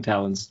scything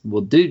talons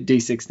will do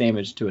d6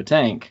 damage to a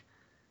tank,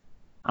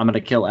 I'm going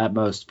to kill at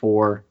most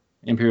 4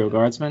 Imperial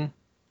Guardsmen.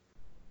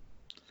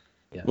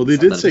 Yeah, well, they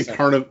did say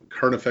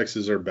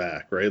Carnifexes are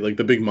back, right? Like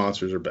the big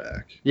monsters are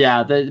back.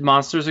 Yeah, the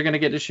monsters are going to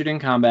get to shoot in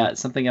combat.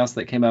 Something else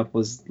that came up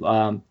was there's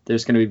going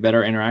to be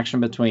better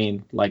interaction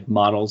between like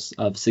models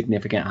of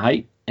significant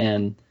height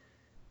and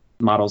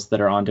models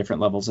that are on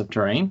different levels of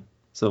terrain.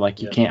 So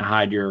like you can't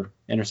hide your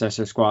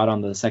Intercessor squad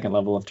on the 2nd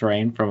level of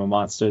terrain from a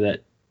monster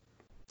that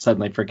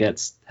suddenly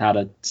forgets how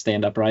to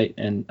stand upright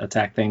and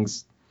attack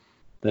things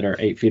that are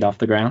 8 feet off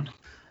the ground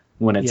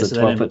when it's a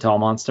 12-foot tall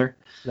monster.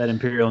 That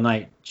Imperial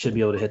Knight should be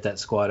able to hit that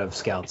squad of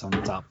scouts on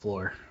the top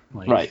floor.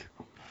 Like, right.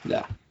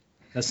 Yeah.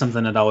 That's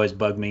something that always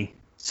bugged me.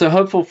 So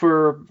hopeful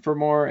for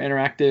more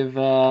interactive,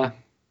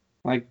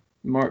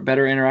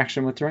 better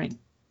interaction with terrain.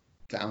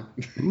 Down.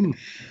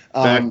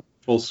 Back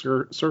full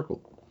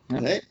circle.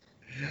 Okay.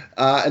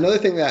 Another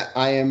thing that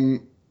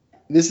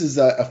this is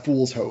a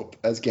fool's hope,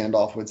 as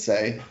Gandalf would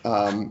say,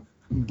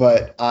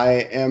 but I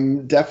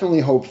am definitely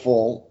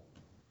hopeful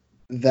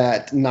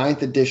that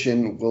 9th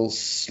edition will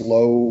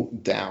slow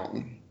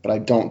down, but I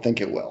don't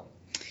think it will.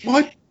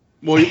 What?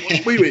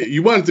 Wait.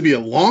 You want it to be a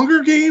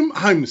longer game?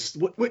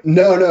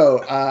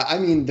 No. I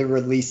mean the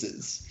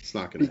releases. It's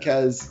not going to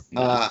because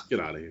get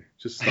out of here.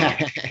 Just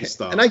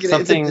stop. And I get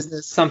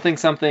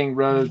something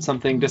road,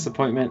 something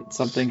disappointment,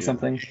 something.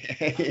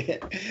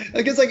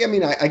 Like it's like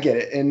I get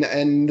it,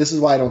 and this is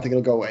why I don't think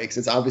it'll go away because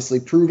it's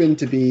obviously proven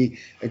to be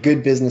a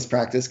good business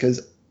practice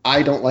because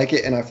I don't like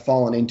it and I've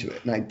fallen into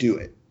it and I do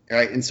it.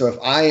 Right. And so if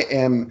I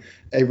am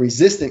a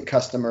resistant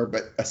customer,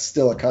 but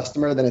still a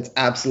customer, then it's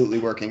absolutely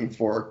working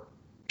for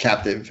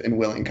captive and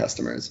willing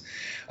customers.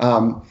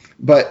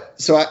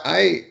 But so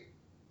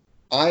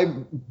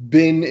I've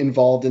been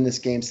involved in this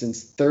game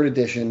since 3rd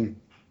edition.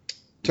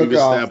 We've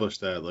established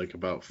that like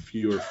about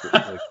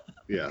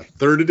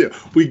third edition.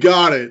 We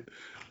got it.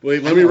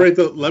 Wait, let me write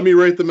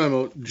the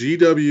memo.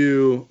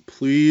 GW,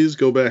 please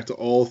go back to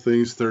all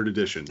things 3rd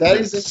edition. That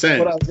is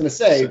what I was going to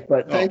say,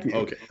 but thank you.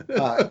 Okay.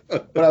 What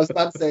I was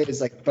about to say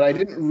is but I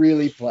didn't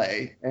really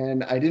play,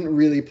 and I didn't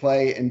really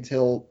play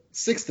until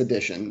 6th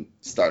edition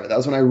started. That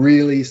was when I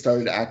really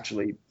started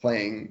actually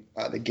playing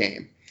the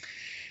game.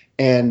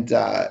 And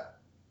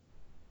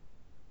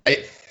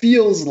it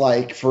feels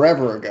like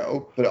forever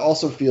ago, but it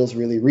also feels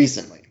really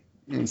recently.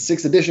 And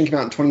 6th edition came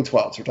out in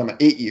 2012, so we're talking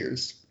about 8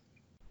 years.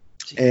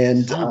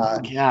 And Oh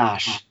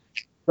gosh.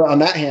 so on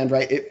that hand,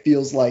 right, it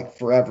feels like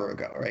forever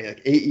ago, right?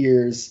 Like 8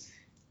 years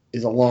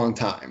is a long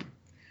time.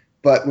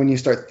 But when you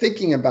start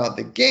thinking about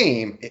the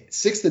game,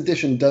 6th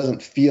edition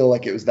doesn't feel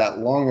like it was that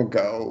long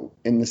ago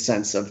in the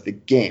sense of the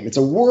game. It's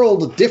a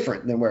world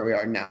different than where we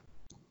are now,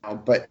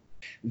 but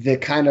the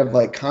kind of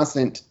like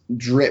constant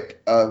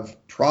drip of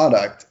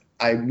product,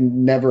 I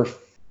never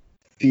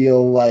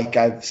feel like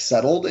I've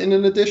settled in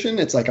an edition.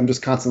 It's like I'm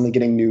just constantly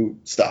getting new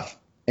stuff.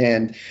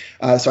 And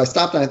so I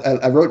stopped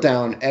and I wrote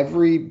down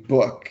every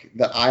book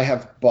that I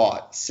have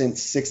bought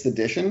since 6th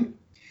edition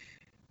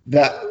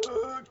that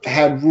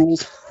had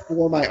rules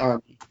for my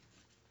army.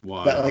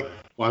 Why?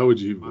 Why would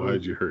you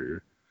hurt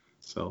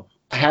yourself?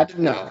 I had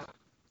to know.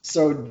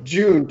 So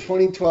June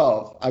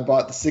 2012, I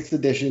bought the 6th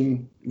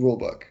edition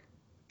rulebook.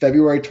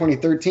 February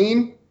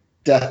 2013,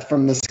 Death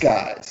from the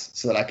Skies,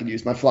 so that I could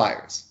use my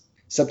flyers.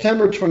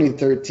 September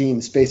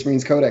 2013, Space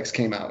Marines Codex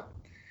came out.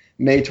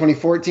 May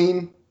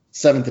 2014,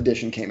 7th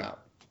edition came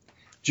out.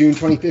 June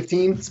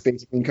 2015,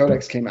 Space Marine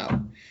Codex came out.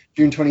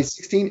 June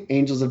 2016,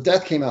 Angels of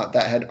Death came out.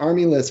 That had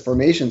army lists,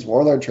 formations,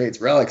 warlord traits,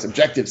 relics,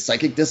 objectives,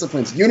 psychic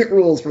disciplines, unit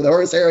rules for the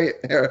Horus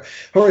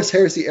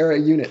Heresy era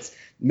units.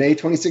 May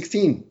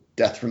 2016,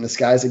 Death from the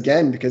Skies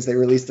again because they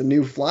released a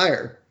new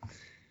flyer.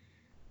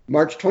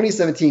 March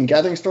 2017,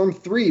 Gathering Storm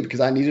 3 because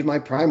I needed my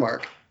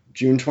Primarch.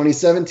 June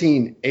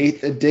 2017,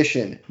 8th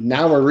edition.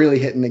 Now we're really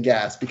hitting the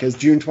gas because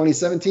June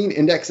 2017,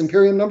 Index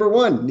Imperium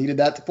 #1. Needed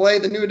that to play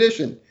the new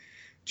edition.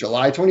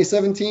 July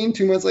 2017,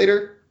 2 months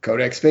later,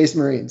 Codex Space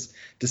Marines.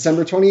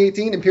 December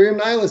 2018, Imperium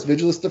Nihilus,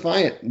 Vigilus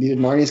Defiant. Needed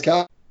Marnius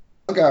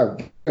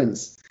Calgar,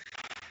 veterans.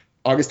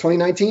 August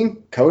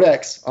 2019,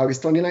 Codex.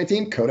 August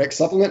 2019, Codex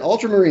Supplement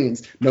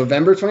Ultramarines.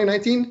 November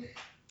 2019,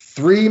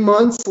 3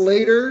 months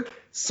later,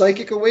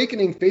 Psychic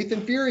Awakening, Faith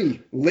and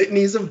Fury,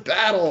 Litanies of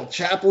Battle,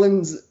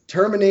 Chaplains,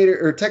 Terminator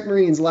or Tech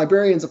Marines,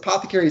 Librarians,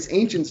 Apothecaries,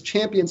 Ancients,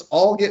 Champions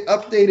all get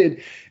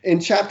updated in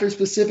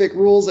chapter-specific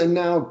rules, and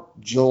now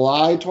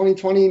July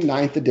 2020,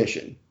 9th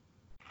edition.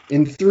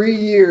 In 3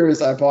 years,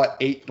 I bought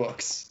 8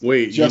 books.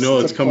 Wait, you know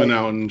it's coming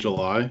out in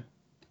July?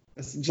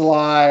 It's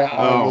July,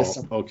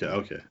 August. Oh, okay,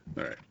 all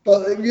right.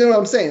 But you know what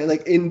I'm saying?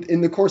 Like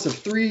in the course of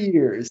 3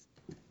 years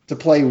to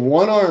play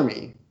one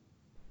army,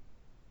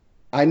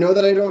 I know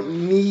that I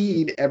don't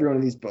need every one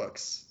of these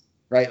books,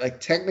 right? Like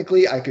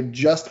technically I could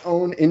just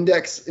own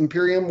Index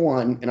Imperium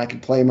 1 and I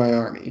could play my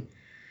army.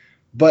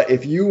 But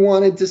if you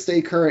wanted to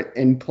stay current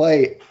and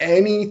play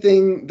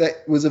anything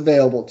that was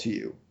available to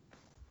you,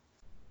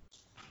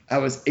 that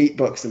was 8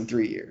 books in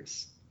 3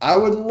 years. I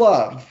would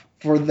love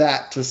for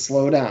that to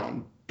slow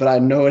down, but I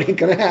know it ain't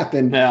going to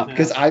happen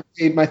because I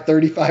paid my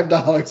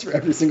 $35 for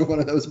every single one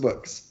of those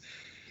books.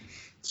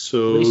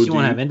 So at least you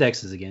won't have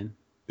indexes again.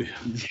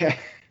 Yeah.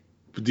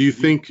 Do you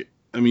think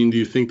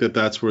that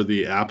that's where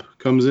the app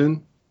comes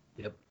in?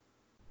 Yep.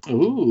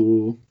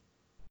 Ooh.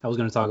 I was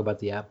going to talk about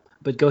the app,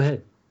 but go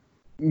ahead.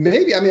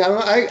 Maybe. I mean,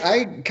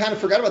 I kind of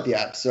forgot about the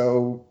app,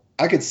 so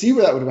I could see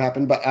where that would have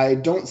happened, but I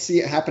don't see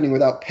it happening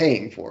without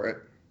paying for it.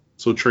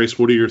 So, Trace,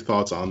 what are your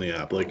thoughts on the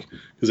app? Like,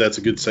 because that's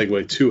a good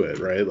segue to it,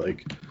 right?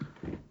 Like,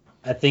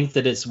 I think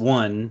that it's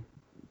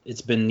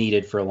been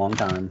needed for a long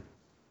time.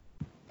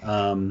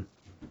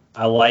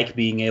 I like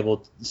being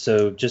able,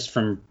 so just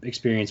from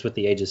experience with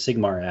the Age of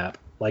Sigmar app,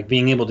 like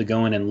being able to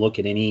go in and look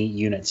at any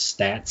unit's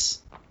stats,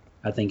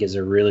 I think is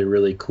a really,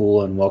 really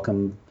cool and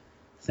welcome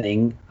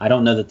thing. I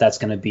don't know that that's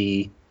going to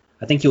be,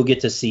 I think you'll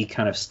get to see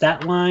kind of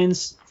stat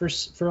lines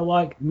for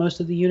like most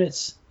of the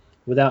units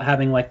without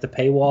having like the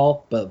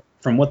paywall. But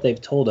from what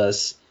they've told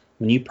us,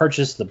 when you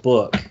purchase the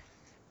book,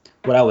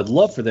 what I would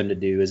love for them to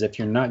do is if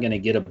you're not going to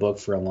get a book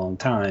for a long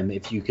time,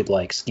 if you could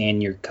like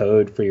scan your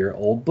code for your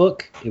old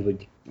book, it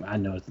would. I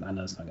know it's not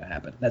going to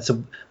happen.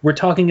 We're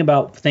talking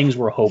about things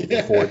we're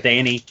hoping for,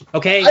 Danny.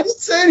 Okay. I didn't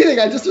say anything.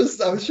 I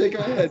was shaking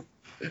my head.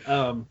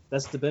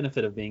 That's the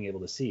benefit of being able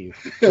to see you.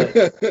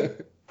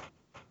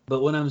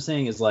 But what I'm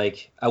saying is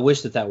like, I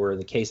wish that were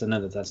the case. I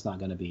know that that's not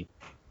going to be,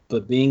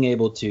 but being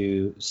able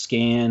to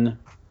scan,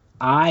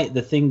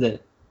 the thing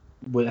that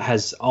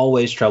has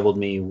always troubled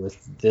me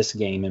with this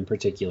game in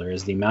particular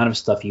is the amount of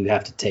stuff you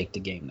have to take to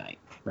game night,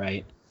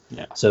 right?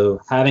 Yeah.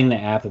 So having the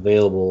app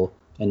available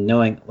and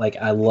knowing, like,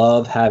 I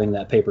love having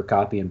that paper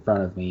copy in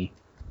front of me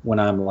when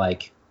I'm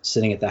like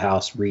sitting at the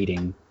house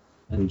reading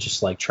and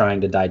just like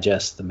trying to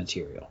digest the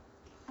material.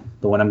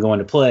 But when I'm going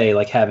to play,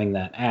 like having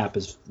that app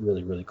is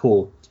really, really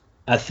cool.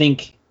 I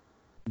think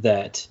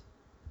that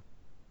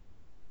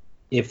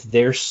if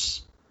they're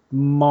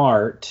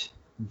smart,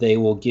 they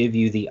will give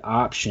you the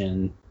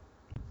option.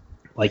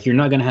 Like, you're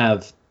not going to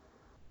have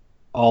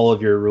all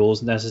of your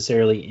rules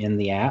necessarily in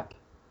the app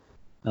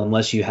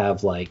unless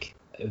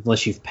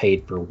you've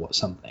paid for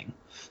something.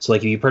 So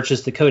like if you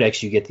purchase the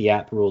Codex, you get the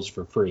app rules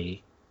for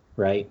free,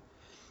 right?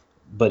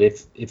 But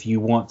if you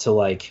want to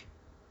like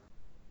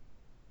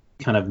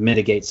kind of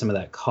mitigate some of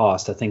that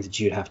cost, I think that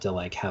you'd have to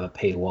like have a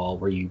paywall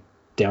where you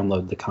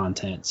download the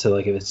content. So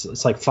like if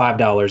it's like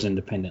 $5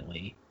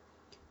 independently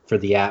for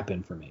the app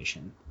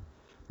information,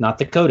 not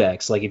the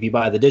codex. Like if you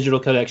buy the digital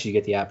codex, you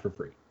get the app for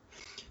free.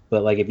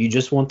 But like if you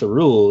just want the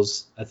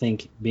rules, I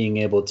think being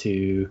able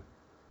to,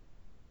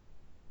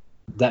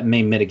 that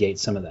may mitigate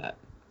some of that,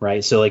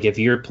 right? So like if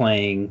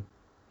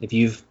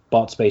you've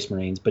bought Space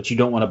Marines, but you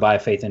don't want to buy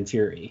Faith and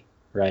Fury,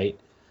 right?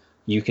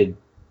 You could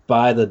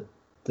buy the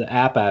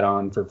app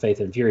add-on for Faith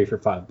and Fury for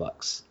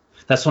 $5.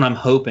 That's what I'm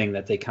hoping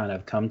that they kind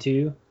of come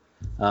to.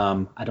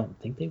 I don't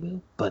think they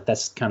will, but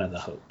that's kind of the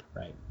hope,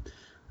 right?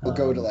 We'll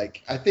go to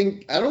like, I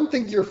don't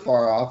think you're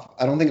far off.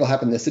 I don't think it'll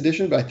happen this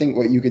edition, but I think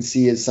what you could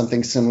see is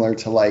something similar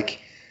to like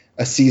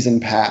a season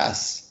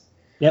pass.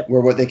 Yep.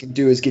 Where what they can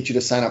do is get you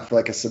to sign up for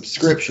like a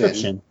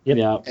subscription. Yep.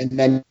 Yeah. And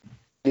then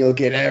you'll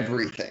get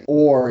everything.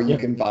 Or you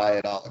can buy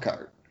it a la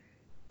carte.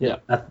 Yeah.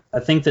 I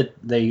think that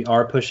they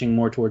are pushing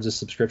more towards a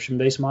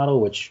subscription-based model,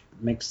 which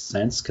makes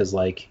sense because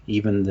like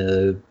even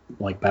the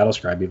like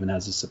Battlescribe even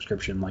has a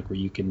subscription like where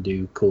you can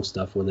do cool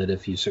stuff with it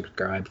if you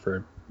subscribe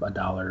for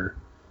 $1,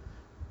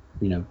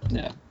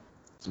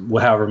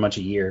 however much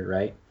a year,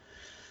 right?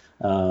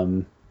 I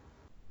don't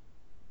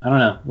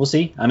know. We'll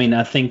see. I mean,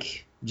 I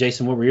think,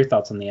 Jason, what were your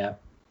thoughts on the app?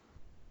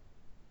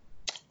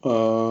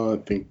 I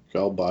think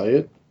I'll buy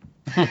it.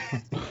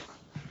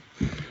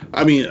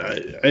 I mean,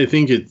 I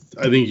think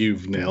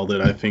you've nailed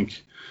it. I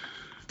think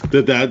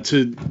that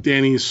to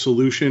Danny's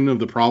solution of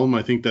the problem,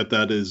 I think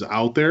that is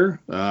out there.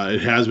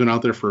 It has been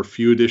out there for a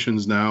few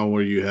editions now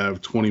where you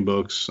have 20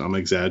 books. I'm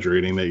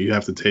exaggerating, that you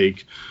have to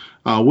take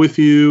with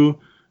you.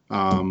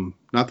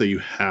 Not that you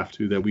have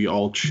to, that we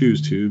all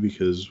choose to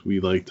because we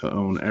like to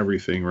own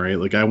everything, right?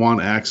 Like I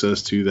want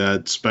access to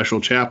that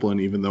special chaplain,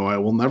 even though I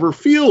will never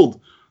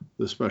field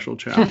the special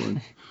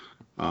chaplain.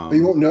 But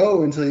you won't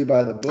know until you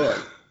buy the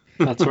book.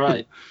 That's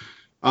right.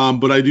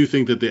 But I do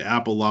think that the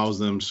app allows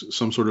them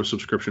some sort of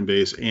subscription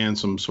base and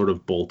some sort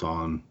of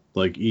bolt-on,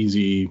 like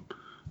easy,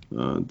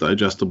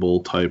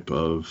 digestible type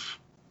of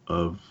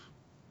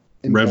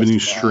revenue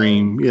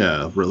stream.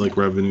 Yeah, like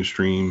revenue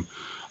stream.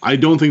 I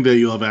don't think that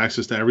you'll have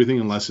access to everything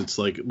unless it's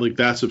like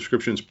that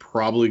subscription is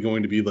probably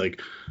going to be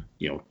like,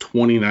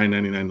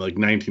 $29.99, like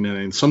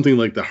 $19.99, something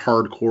like the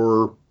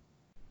hardcore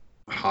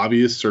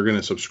hobbyists are going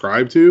to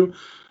subscribe to.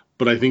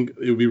 But I think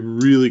it would be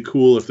really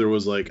cool if there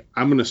was like,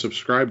 I'm going to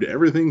subscribe to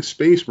everything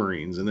Space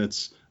Marines and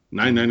it's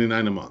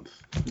 $9.99 a month,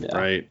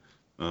 right?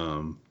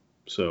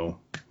 So,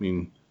 I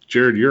mean,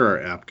 Jared, you're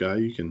our app guy.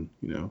 You can,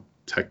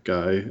 tech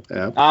guy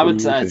app. I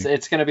would say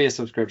it's going to be a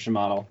subscription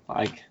model.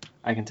 Like,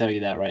 I can tell you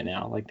that right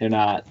now. Like, they're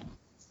not.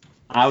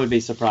 I would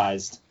be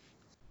surprised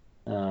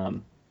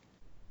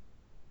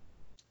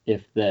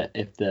if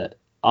the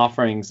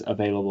offerings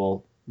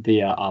available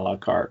via a la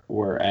carte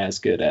were as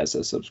good as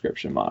a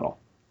subscription model,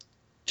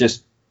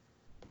 just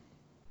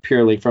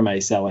purely from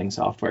a selling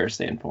software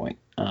standpoint.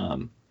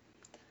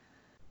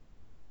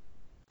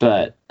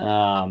 But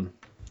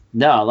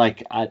no,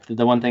 like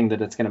the one thing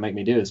that it's going to make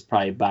me do is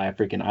probably buy a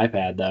freaking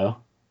iPad, though.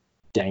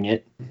 Dang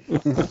it.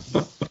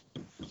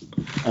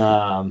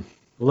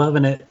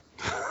 Loving it.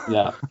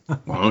 Yeah.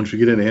 Why don't you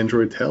get an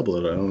Android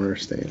tablet? I don't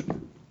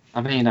understand.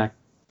 I mean, I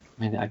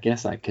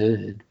guess I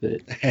could,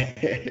 but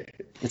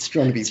it's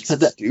trying to be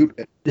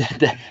stupid.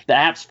 The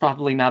app's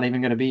probably not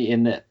even going to be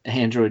in the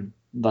Android,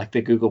 like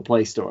the Google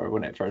Play Store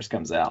when it first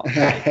comes out.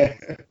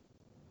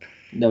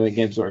 Knowing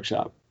Games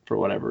Workshop for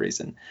whatever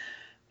reason.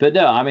 But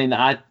no, I mean,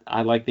 I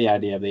like the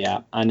idea of the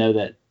app. I know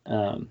that,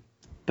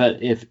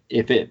 but if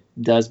it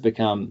does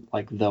become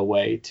like the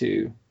way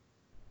to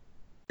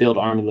build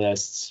army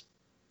lists,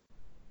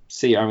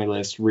 see army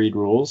lists, read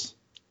rules,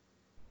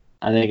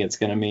 I think it's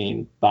going to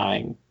mean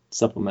buying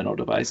supplemental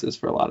devices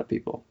for a lot of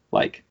people.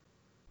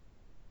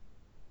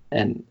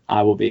 And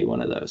I will be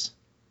one of those.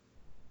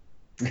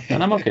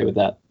 And I'm okay with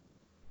that.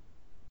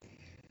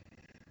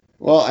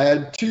 Well, I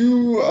had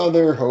two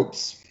other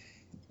hopes.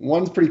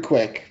 One's pretty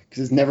quick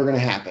because it's never going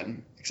to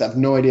happen because I have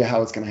no idea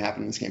how it's going to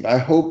happen in this game. But I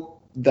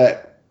hope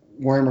that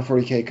Warhammer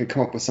 40K could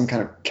come up with some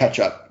kind of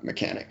catch-up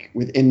mechanic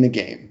within the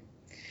game.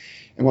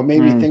 And what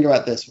made me think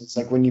about this was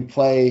like when you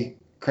play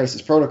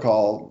Crisis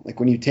Protocol, like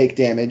when you take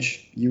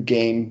damage, you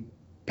gain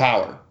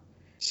power.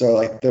 So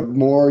like the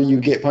more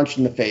you get punched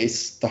in the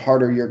face, the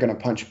harder you're going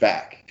to punch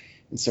back.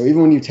 And so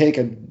even when you take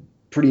a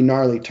pretty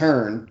gnarly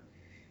turn,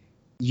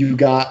 you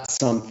got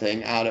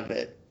something out of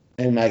it.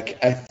 And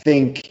like I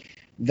think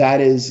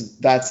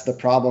that's the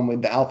problem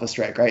with the Alpha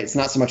Strike, right? It's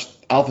not so much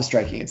Alpha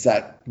Striking, it's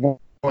that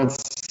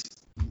once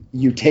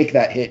you take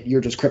that hit,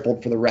 you're just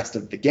crippled for the rest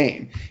of the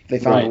game. They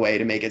found a way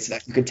to make it so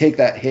that you could take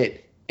that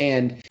hit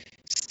and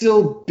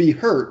still be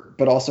hurt,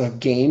 but also have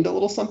gained a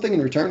little something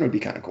in return would be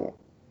kind of cool.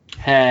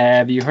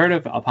 Have you heard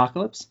of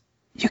Apocalypse?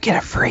 You get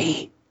a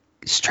free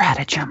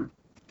stratagem.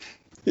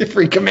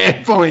 Free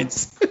command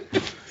points.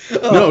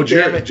 No,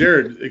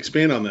 Jared,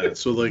 expand on that.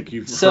 So like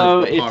you've heard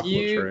of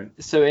Apocalypse, right?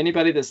 So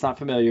anybody that's not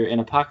familiar, in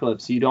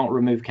Apocalypse, you don't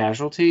remove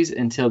casualties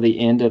until the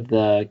end of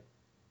the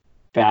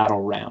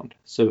battle round.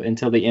 So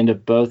until the end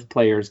of both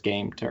players'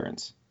 game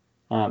turns.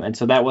 And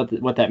so that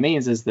what that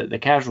means is that the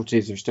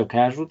casualties are still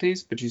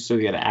casualties, but you still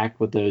got to act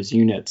with those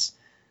units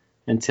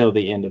until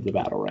the end of the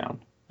battle round.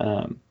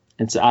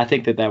 And so I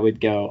think that would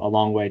go a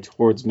long way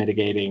towards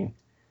mitigating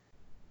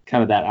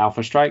kind of that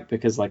alpha strike,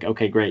 because like,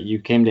 okay, great, you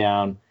came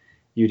down,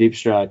 you deep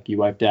struck, you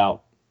wiped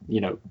out,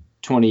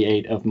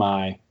 28 of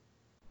my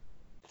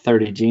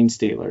 30 gene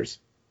stealers,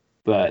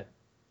 but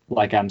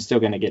like I'm still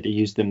going to get to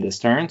use them this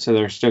turn, so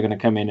they're still going to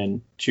come in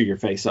and chew your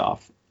face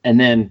off. And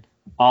then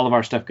all of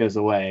our stuff goes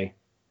away,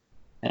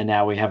 and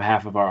now we have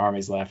half of our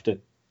armies left at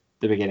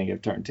the beginning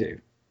of turn 2.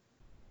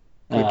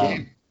 Good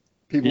game.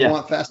 People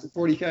want faster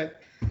 40K.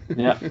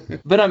 Yeah,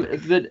 but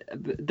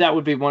that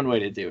would be one way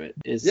to do it.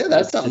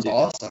 That sounds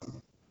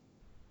awesome.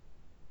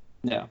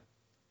 Yeah.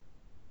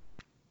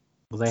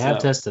 Well, they have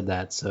tested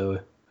that, so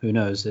who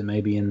knows? It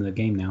may be in the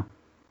game now.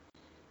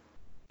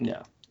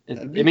 Yeah,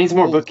 it means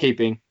more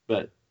bookkeeping,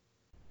 but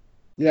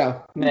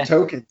yeah,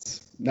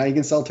 tokens. Now you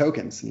can sell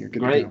tokens, and you're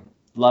good to go.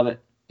 Love it.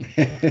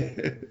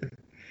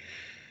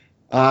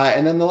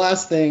 And then the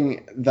last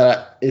thing,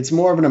 that it's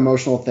more of an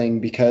emotional thing,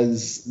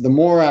 because the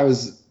more I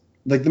was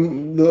like, the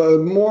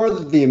more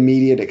the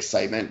immediate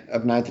excitement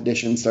of 9th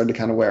edition started to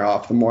kind of wear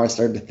off, the more I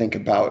started to think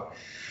about,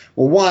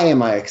 well, why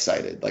am I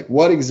excited? Like,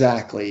 what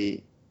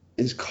exactly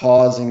is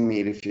causing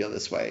me to feel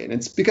this way? And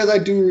it's because I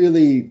do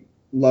really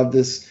love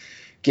this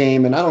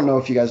game, and I don't know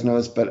if you guys know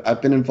this, but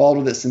I've been involved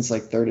with it since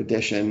like 3rd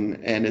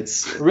edition, and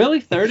it's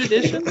really 3rd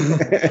edition.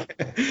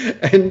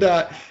 And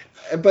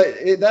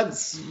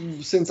that's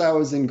since I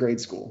was in grade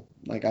school.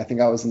 Like, I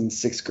think I was in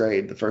 6th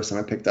grade the first time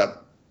I picked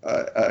up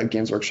a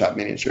Games Workshop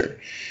miniature,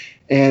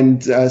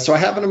 and so I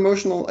have an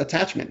emotional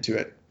attachment to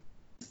it.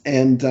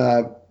 And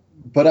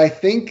but I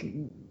think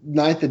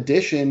 9th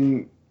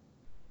edition,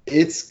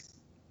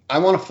 I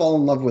want to fall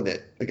in love with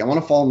it. Like, I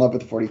want to fall in love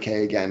with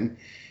 40K again,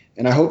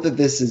 and I hope that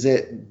this is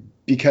it,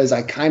 because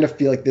I kind of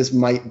feel like this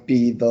might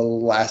be the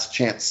last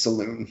chance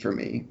saloon for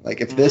me.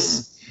 Like, if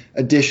this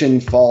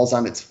edition falls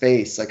on its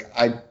face, like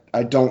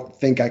I don't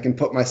think I can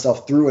put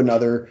myself through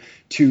another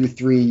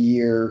 2-3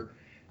 year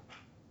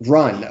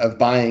run of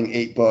buying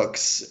 8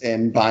 books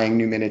and buying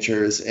new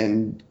miniatures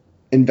and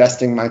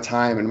investing my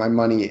time and my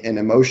money and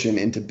emotion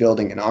into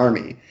building an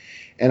army.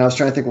 And I was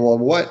trying to think, well,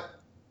 what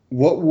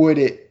would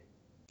it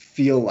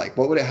feel like?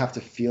 What would it have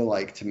to feel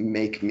like to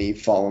make me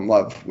fall in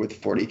love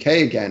with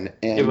 40K again?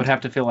 And it would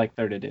have to feel like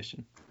 3rd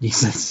edition.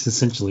 Yes, that's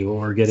essentially what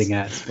we're getting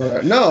at.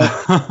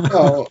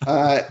 No.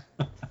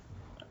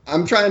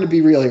 I'm trying to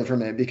be real here for a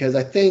minute, because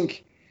I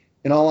think,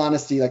 in all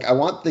honesty, like, I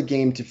want the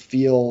game to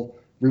feel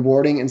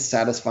rewarding and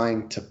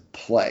satisfying to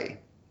play.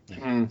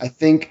 I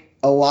think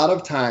a lot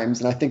of times,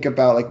 and I think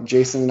about like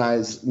Jason and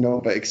I's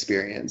Nova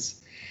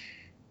experience,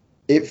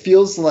 it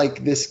feels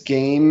like this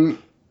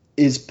game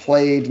is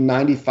played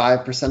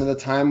 95% of the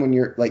time, when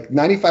you're like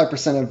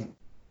 95% of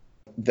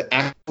the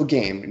actual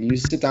game, when you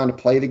sit down to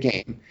play the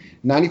game,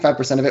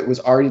 95% of it was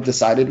already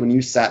decided when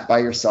you sat by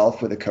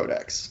yourself with a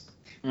codex.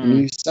 When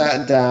you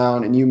sat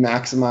down and you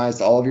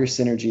maximized all of your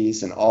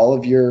synergies and all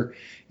of your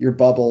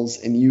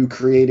bubbles, and you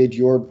created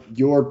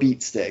your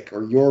beat stick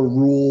or your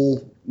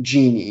rule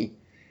genie,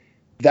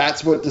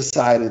 that's what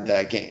decided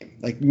that game.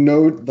 Like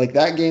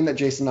that game that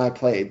Jason and I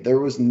played, there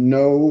was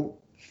no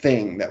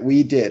thing that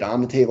we did on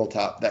the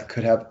tabletop that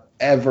could have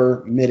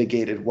ever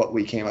mitigated what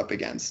we came up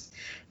against.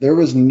 There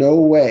was no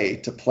way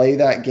to play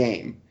that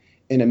game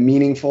in a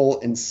meaningful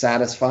and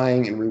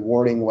satisfying and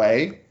rewarding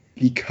way,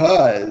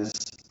 because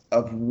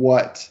of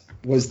what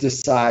was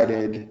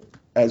decided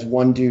as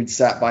one dude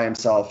sat by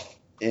himself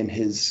at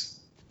his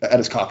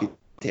coffee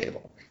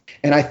table.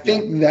 And I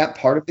think that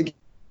part of the game,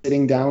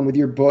 sitting down with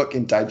your book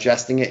and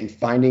digesting it and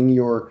finding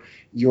your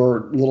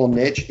little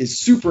niche, is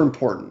super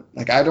important.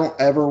 Like, I don't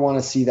ever want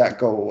to see that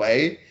go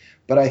away,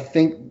 but I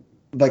think,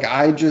 like,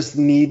 I just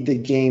need the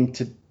game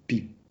to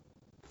be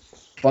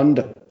fun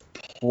to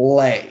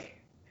play.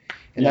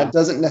 And that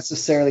doesn't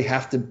necessarily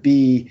have to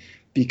be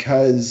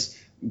because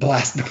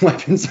blast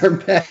weapons are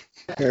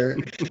better,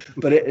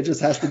 but it just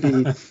has to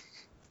be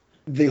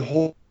the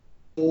whole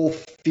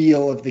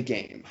feel of the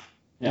game.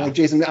 Yeah. Like,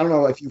 Jason, I don't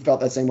know if you felt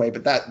that same way,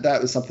 but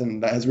that was something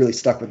that has really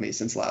stuck with me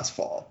since last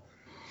fall.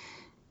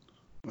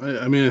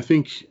 I mean, I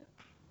think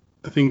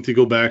to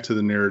go back to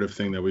the narrative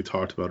thing that we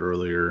talked about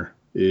earlier,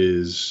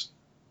 is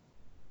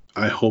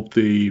I hope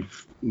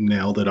they've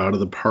nailed it out of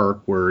the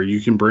park, where you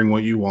can bring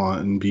what you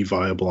want and be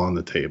viable on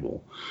the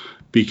table.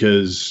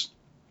 Because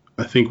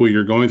I think what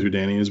you're going through,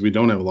 Danny, is we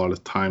don't have a lot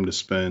of time to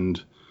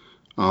spend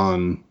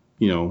on,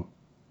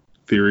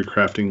 theory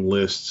crafting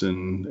lists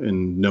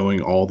and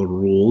knowing all the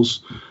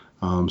rules.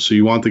 So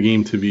you want the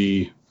game to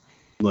be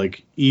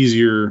like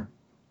easier,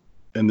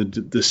 and the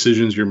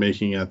decisions you're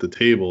making at the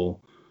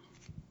table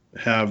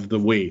have the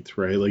weight,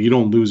 right? Like, you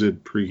don't lose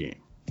it pregame.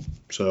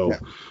 So,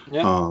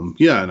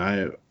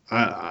 and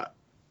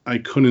I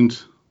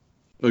couldn't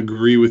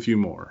agree with you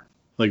more.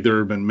 Like, there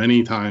have been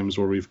many times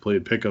where we've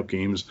played pickup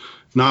games,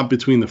 not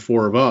between the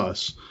 4 of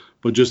us,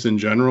 but just in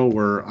general,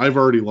 where I've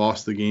already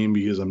lost the game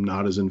because I'm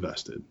not as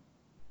invested.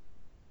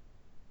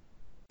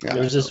 There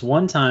was this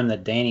one time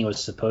that Danny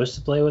was supposed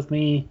to play with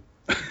me,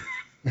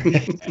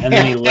 And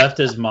then he left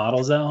his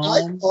models at I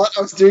home. thought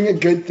I was doing a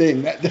good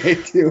thing that day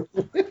too.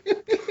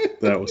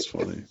 That was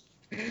funny.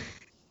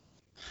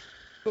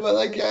 But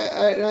like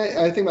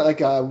I think about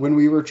like when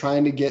we were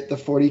trying to get the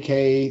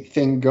 40K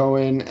thing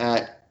going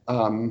at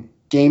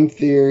Game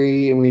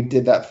Theory, and we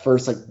did that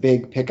first like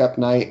big pickup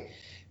night,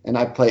 and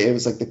it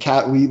was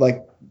like we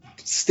like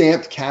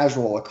stamped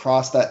casual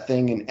across that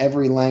thing in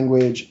every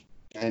language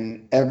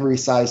and every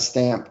size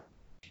stamp,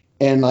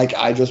 and like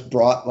I just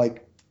brought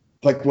like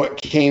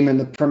what came in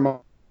the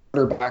promoter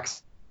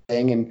box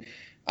thing, and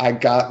I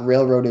got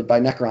railroaded by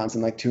Necrons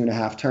in like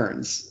 2.5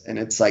 turns, and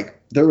it's like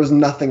there was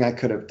nothing I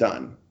could have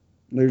done.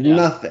 There's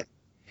nothing.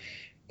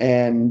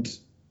 And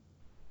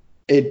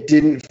it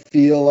didn't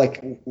feel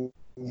like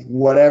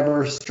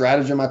whatever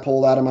stratagem I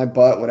pulled out of my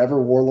butt,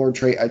 whatever warlord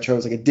trait I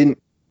chose, like it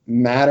didn't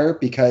matter,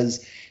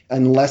 because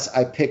unless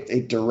I picked a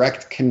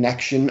direct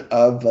connection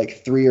of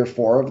like 3 or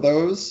 4 of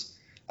those,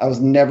 I was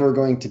never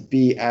going to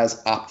be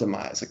as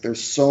optimized. Like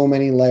there's so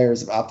many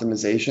layers of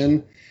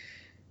optimization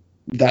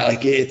that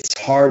like it's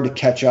hard to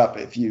catch up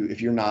if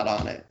you're not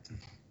on it.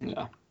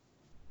 Yeah.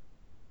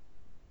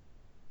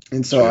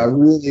 And so I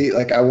really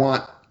like I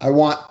want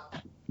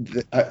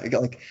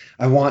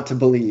to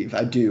believe.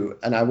 I do,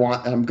 and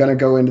I'm gonna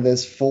go into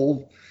this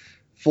full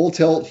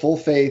tilt, full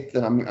faith,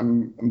 and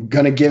I'm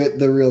gonna give it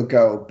the real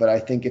go. But I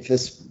think if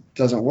this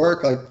doesn't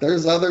work, like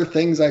there's other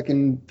things I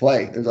can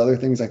play. There's other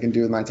things I can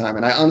do with my time.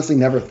 And I honestly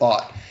never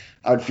thought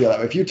I would feel that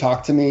way. If you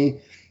talked to me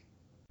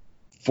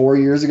 4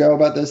 years ago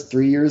about this,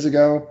 3 years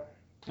ago,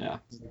 yeah.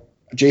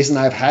 Jason and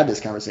I have had this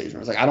conversation. I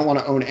was like, I don't want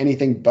to own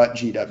anything but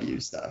GW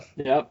stuff.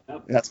 Yep.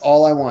 That's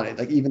all I wanted.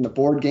 Like even the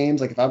board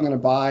games, like if I'm going to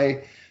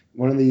buy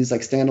one of these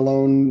like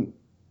standalone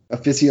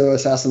Officio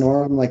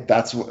Assassinorum, like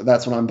that's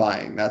what I'm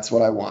buying. That's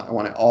what I want. I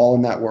want it all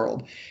in that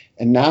world.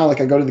 And now like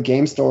I go to the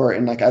game store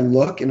and like I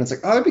look and it's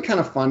like, oh, it'd be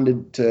kind of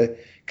fun to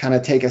kind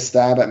of take a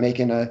stab at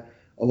making a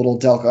little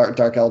Dark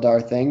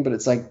Eldar thing. But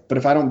it's like, but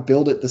if I don't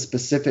build it the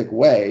specific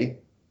way,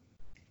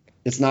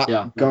 it's not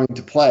going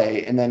to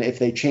play. And then if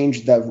they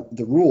change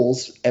the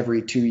rules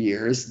every 2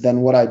 years,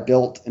 then what I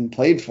built and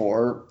played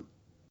for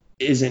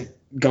isn't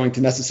going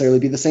to necessarily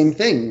be the same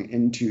thing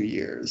in 2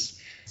 years.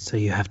 So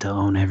you have to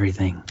own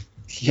everything.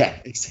 Yeah,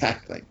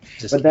 exactly.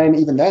 But then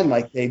even then,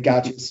 like they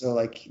got you. So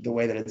like the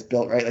way that it's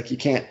built, right? Like you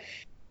can't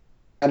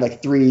add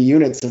like 3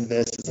 units of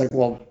this. It's like,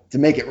 well, to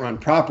make it run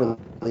properly,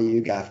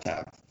 you have to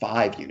have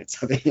 5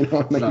 units of it. You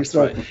know, like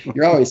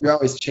you're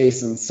always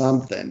chasing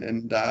something,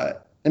 and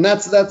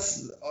that's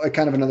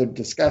kind of another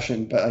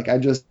discussion. But like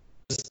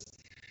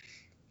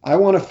I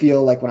want to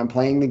feel like when I'm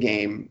playing the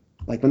game,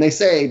 like when they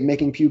say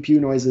making pew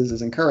pew noises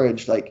is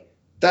encouraged, like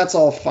that's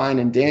all fine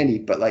and dandy,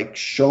 but like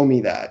show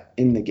me that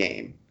in the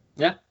game.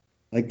 Yeah.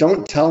 Like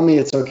don't tell me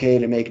it's okay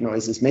to make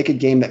noises. Make a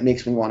game that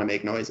makes me want to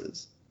make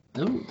noises.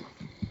 Ooh.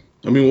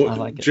 I mean, I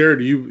like it.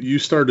 Jared, you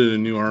started a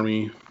new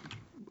army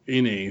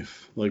in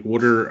 8th. Like,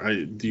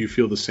 do you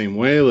feel the same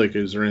way? Like,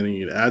 is there anything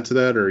you'd add to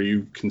that? Or are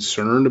you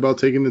concerned about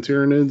taking the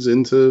Tyranids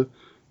into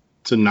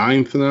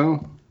 9th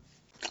now?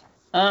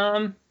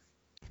 I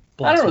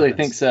don't really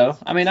think so.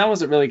 I mean, I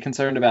wasn't really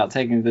concerned about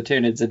taking the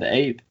Tyranids into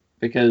 8th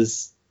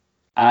because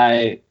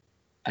I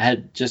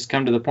had just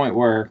come to the point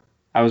where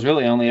I was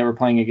really only ever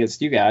playing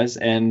against you guys,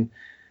 and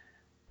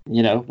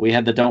you know, we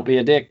had the don't be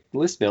a dick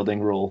list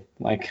building rule.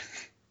 Like,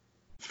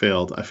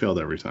 I failed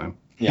every time.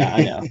 Yeah,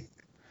 I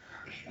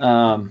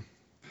know.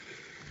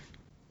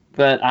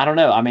 But I don't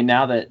know. I mean,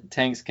 now that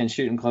tanks can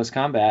shoot in close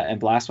combat and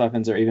blast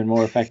weapons are even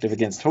more effective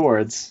against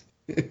hordes,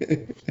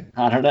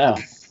 I don't know.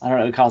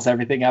 It calls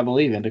everything I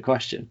believe into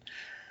question.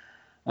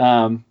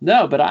 No,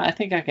 but I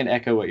think I can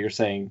echo what you're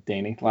saying,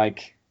 Danny.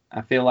 Like,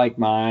 I feel like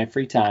my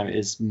free time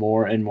is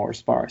more and more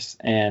sparse,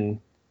 and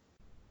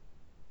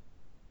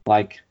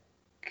like,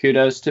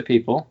 kudos to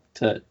people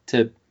to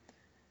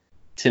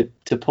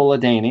pull a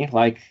Danny.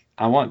 Like,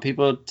 I want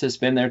people to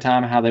spend their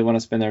time how they want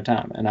to spend their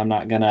time, and I'm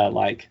not gonna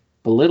like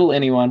belittle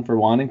anyone for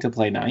wanting to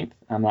play 9th.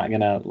 I'm not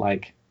gonna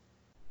like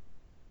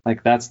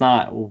that's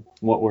not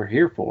what we're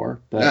here for.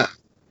 But yeah.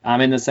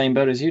 I'm in the same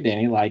boat as you,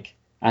 Danny. Like,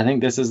 I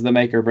think this is the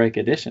make or break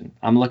edition.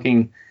 I'm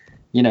looking,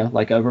 you know,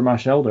 like over my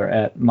shoulder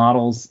at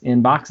models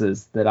in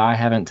boxes that I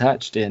haven't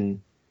touched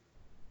in.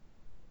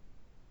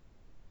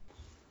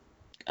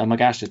 Oh my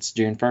gosh, it's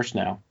June 1st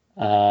now.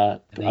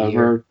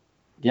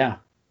 Yeah.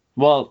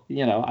 Well,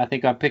 you know, I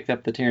think I picked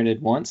up the Tyranid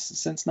once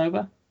since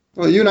Nova.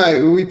 Well, you and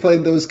I, we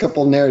played those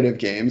couple narrative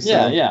games.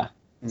 So. Yeah.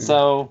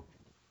 So,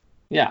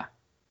 yeah.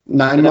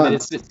 9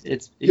 months.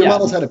 It's your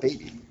models had a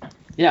baby.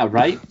 Yeah,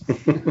 right?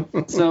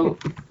 So,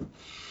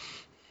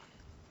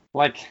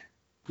 like,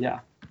 yeah.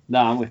 No,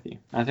 I'm with you.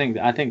 I think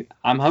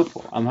I'm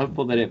hopeful. I'm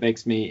hopeful that it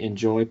makes me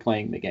enjoy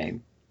playing the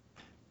game.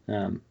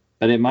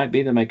 But it might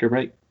be the make or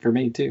break for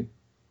me, too.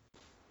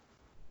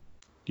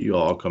 You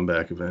all come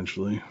back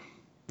eventually.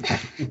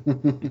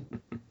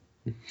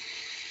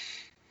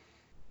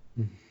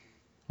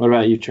 What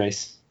about you,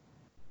 Trace?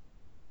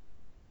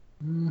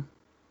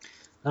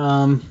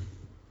 I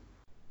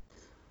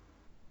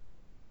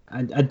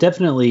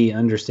definitely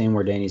understand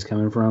where Danny's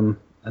coming from.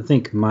 I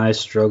think my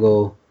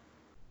struggle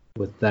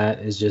with that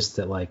is just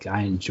that like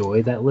I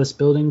enjoy that list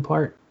building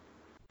part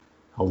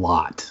a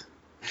lot.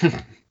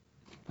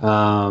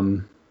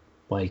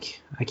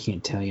 Like I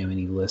can't tell you how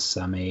many lists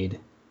I made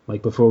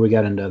like before we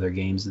got into other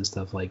games and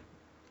stuff, like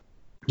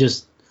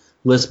just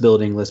list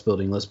building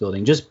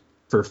just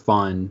for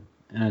fun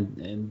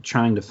and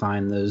trying to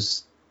find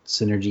those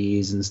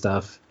synergies and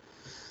stuff.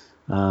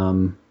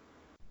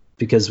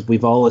 Because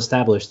we've all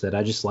established that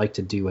I just like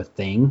to do a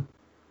thing.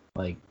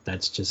 Like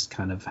that's just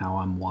kind of how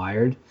I'm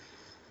wired.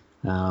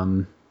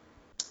 So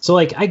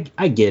like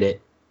I get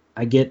it.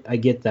 I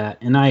get that,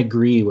 and I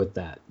agree with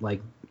that.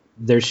 Like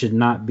there should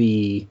not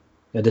be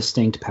a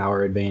distinct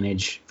power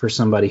advantage for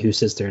somebody who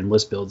sits there and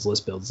list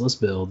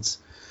builds,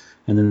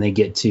 and then they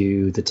get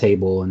to the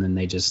table and then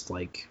they just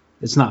like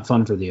it's not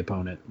fun for the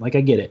opponent. Like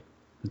I get it.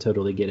 I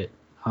totally get it.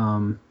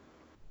 I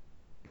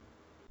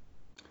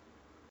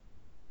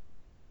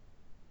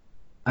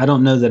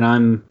don't know that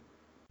I'm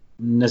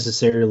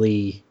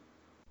necessarily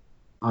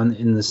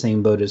in the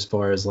same boat as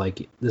far as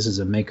like this is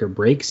a make or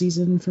break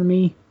season for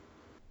me.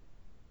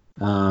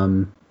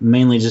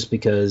 Mainly just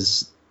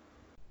because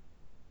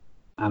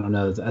I don't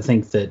know. I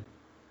think that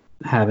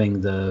having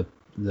the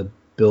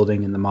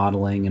building and the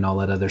modeling and all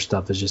that other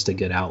stuff is just a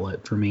good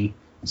outlet for me.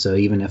 So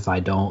even if I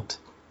don't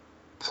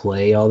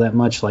play all that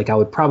much, like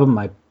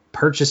my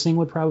purchasing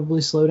would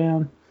probably slow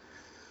down.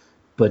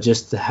 But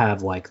just to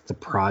have like the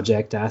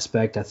project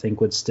aspect, I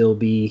think would still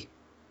be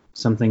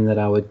something that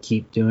I would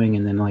keep doing,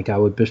 and then like I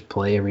would just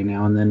play every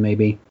now and then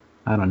maybe.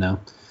 I don't know.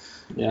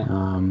 Yeah.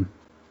 I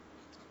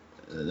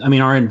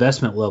mean, our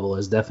investment level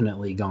has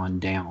definitely gone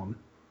down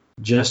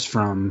just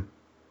from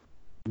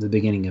the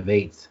beginning of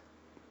 8th.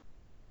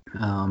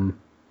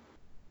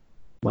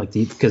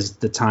 Because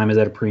the time is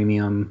at a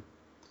premium.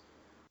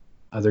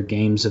 Other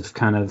games have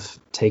kind of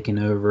taken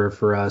over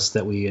for us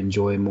that we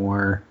enjoy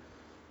more.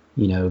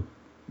 You know,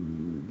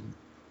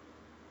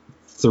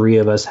 3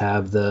 of us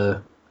have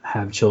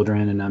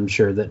children, and I'm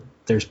sure that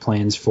there's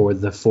plans for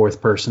the 4th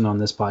person on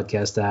this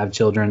podcast to have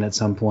children at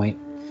some point.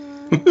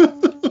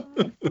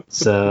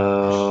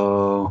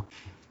 So,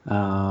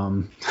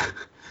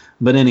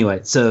 but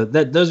anyway, so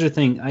those are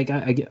things I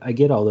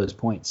get all those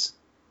points.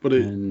 But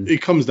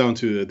it comes down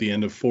to at the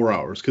end of 4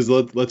 hours, because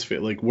let's face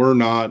it, like we're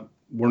not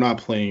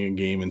playing a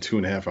game in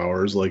 2.5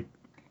 hours like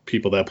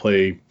people that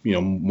play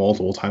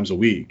multiple times a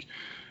week.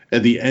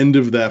 At the end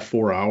of that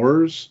 4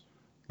 hours,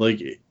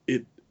 like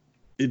it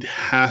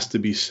has to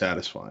be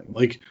satisfying.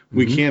 Like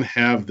we can't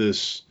have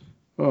this.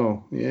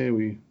 Oh yeah,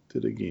 we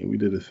did a game, we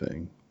did a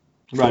thing.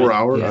 Right. 4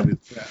 hours. Yeah. I mean,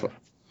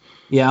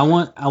 Yeah,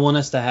 I want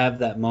us to have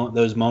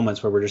those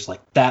moments where we're just like,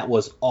 that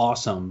was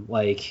awesome,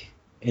 like,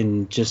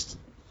 and just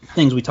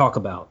things we talk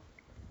about.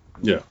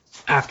 Yeah.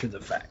 After the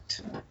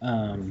fact.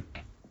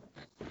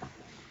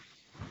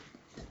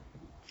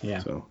 Yeah.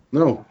 So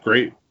no,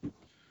 great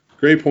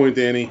point,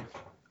 Danny.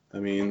 I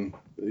mean,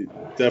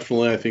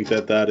 definitely, I think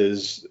that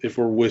is, if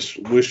we're wish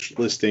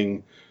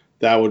listing,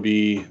 that would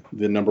be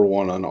the number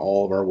one on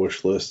all of our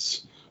wish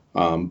lists.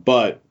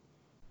 But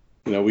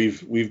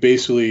we've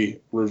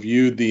basically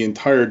reviewed the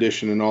entire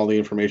edition and all the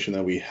information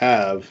that we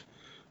have.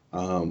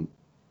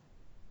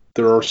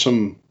 There are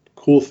some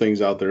cool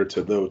things out there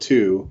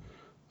too,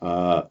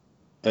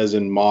 as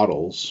in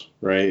models,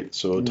 right?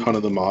 So a ton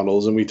of the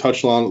models, and we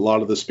touched on a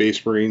lot of the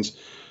Space Marines.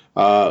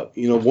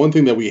 One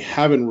thing that we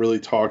haven't really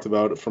talked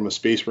about from a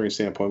Space Marine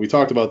standpoint, we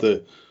talked about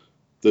the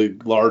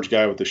large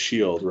guy with the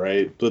shield,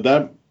 right? But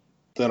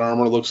that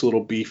armor looks a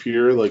little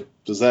beefier. Like,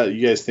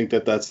 you guys think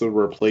that that's the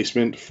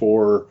replacement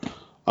for,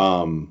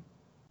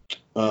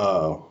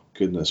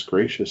 goodness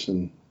gracious,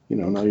 and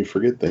now you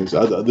forget things.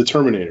 The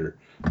Terminator,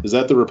 is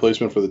that the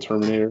replacement for the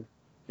Terminator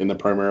in the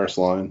Primaris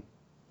line?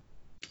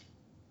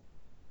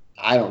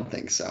 I don't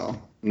think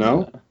so.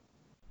 No.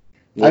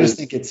 I just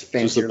think it's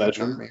fancier. Just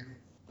a veteran.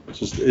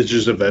 It's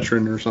just a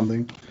veteran or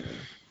something.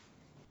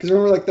 Because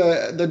remember, like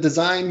the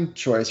design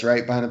choice,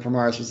 right, behind the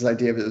Primaris was the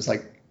idea of it was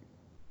like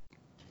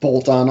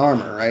bolt-on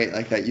armor, right?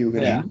 Like that you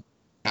could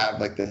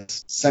have like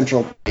this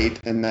central plate,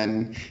 and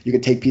then you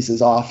could take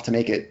pieces off to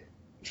make it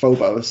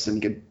Phobos,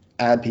 and you could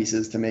add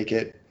pieces to make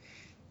it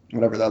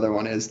whatever the other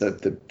one is,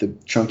 the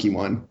chunky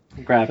one.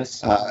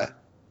 Gravis. What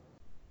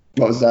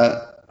was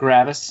that?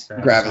 Gravis,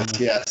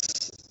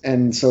 yes.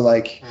 And so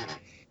like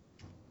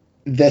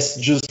this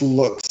just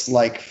looks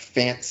like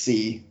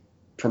fancy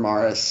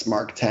Primaris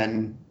Mark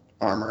 10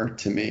 armor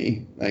to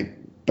me. Like,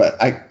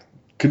 but I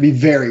could be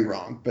very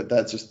wrong, but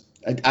that's just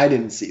I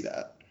didn't see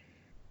that.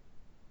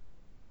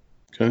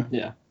 Okay.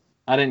 Yeah.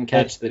 I didn't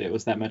catch that it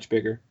was that much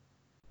bigger.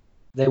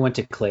 They went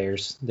to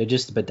Claire's. They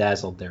just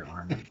bedazzled their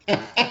armor.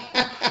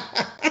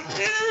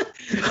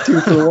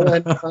 2 for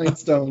 1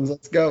 rhinestones.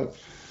 Let's go.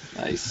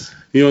 Nice.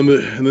 And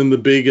then the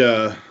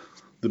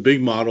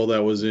big model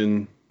that was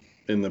in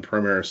the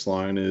Primaris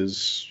line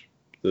is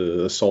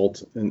the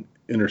Assault and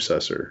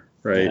Intercessor,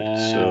 right?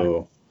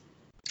 So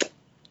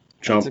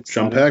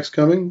jump packs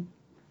coming.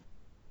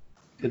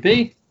 Could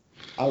be.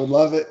 I would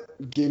love it.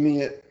 Give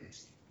me it.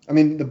 I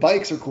mean, the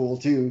bikes are cool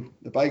too.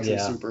 The bikes are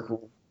super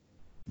cool.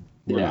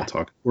 We're not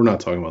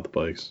talking about the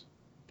bikes.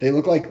 They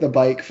look like the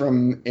bike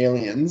from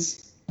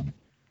Aliens.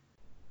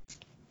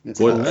 It's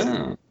What? called-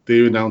 Oh.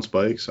 They announce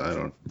bikes. I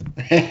don't.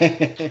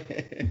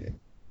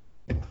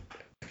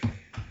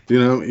 You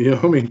know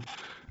how many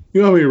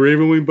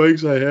Ravenwing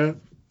bikes I have.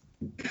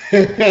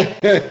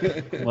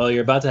 Well,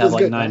 you're about to have Feels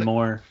like good, 9 doesn't it?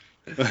 more.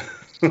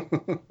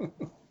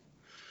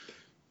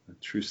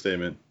 True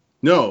statement.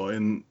 No,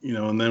 and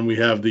then we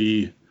have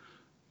the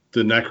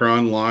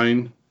Necron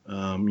line.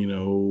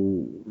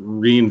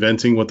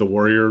 Reinventing what the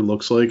Warrior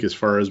looks like as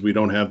far as we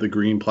don't have the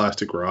green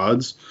plastic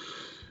rods,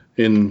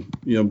 and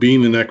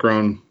being the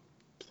Necron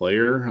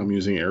player, I'm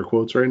using air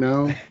quotes right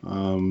now.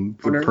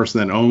 The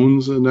person that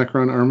owns a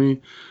Necron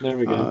army. There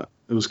we go.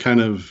 I was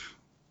kind of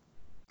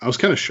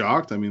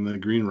shocked. I mean, the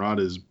green rod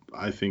is,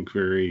 I think,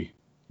 very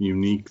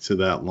unique to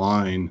that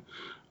line,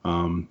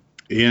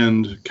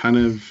 and kind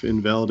of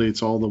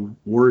invalidates all the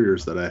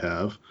Warriors that I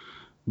have.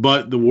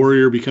 But the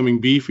Warrior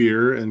becoming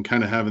beefier and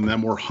kind of having that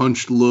more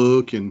hunched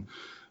look and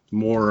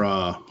more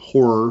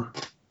horror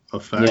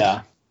effect,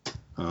 Yeah.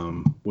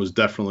 was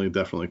definitely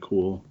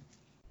cool.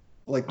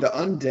 Like the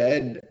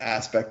undead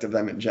aspect of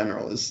them in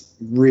general is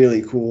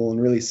really cool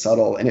and really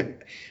subtle, and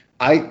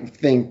I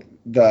think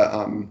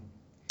the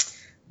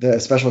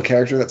special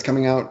character that's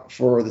coming out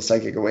for the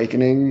Psychic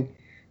Awakening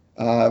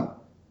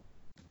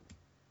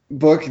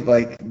book,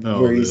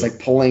 where he's like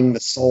pulling the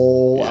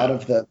soul out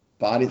of the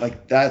body,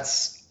 like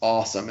that's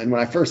awesome. And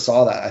when I first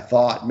saw that, I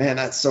thought, man,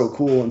 that's so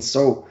cool and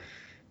so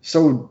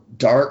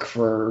dark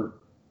for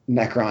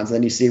Necrons. And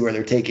then you see where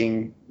they're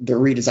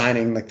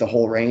redesigning like the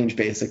whole range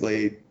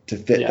basically to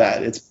fit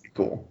that. It's pretty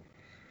cool.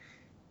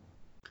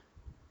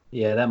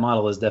 Yeah, that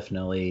model is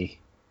definitely,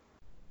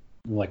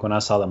 like, when I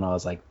saw that model, I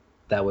was like,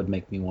 that would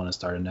make me want to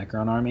start a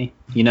Necron army.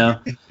 Yeah.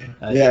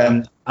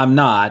 I'm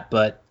not,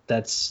 but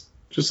that's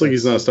just like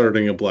he's not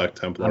starting a Black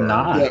Templar. I'm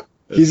not. Yeah.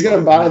 He's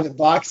gonna buy the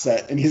box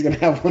set and he's gonna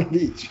have one of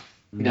each.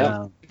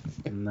 No.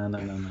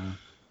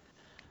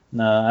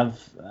 No,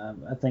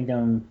 I think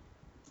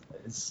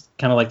it's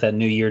kind of like that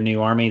New Year,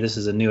 New Army. This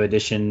is a new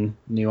edition,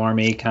 new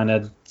army kind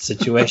of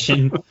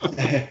situation.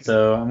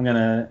 So I'm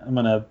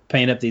gonna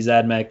paint up these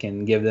AdMech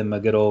and give them a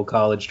good old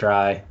college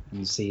try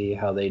and see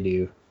how they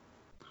do.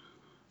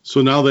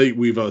 So now that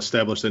we've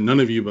established that none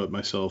of you but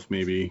myself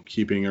may be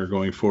keeping or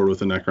going forward with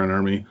the Necron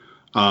army,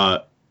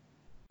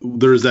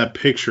 there's that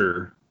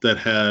picture that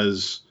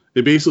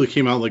it basically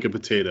came out like a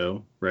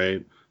potato,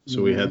 right?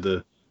 So we had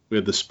the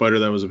spider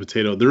that was a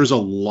potato. There's a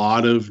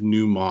lot of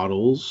new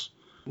models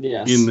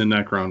in the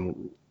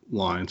Necron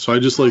line. So I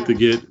just like to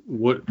get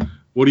what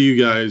are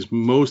you guys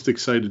most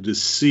excited to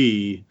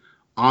see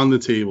on the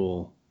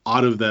table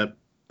out of that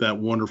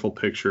wonderful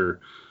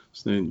picture?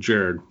 So,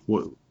 Jared,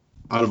 what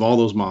out of all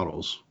those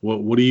models,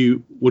 what are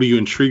you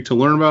intrigued to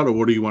learn about, or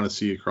what do you want to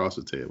see across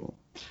the table?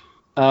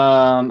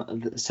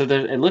 So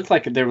it looked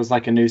like there was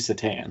like a new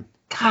Satan.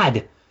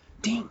 God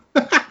dang.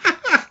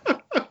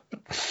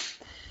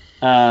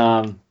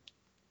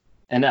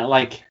 And that,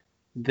 like,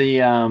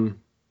 the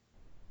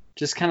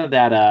just kind of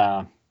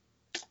that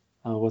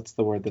what's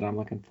the word that I'm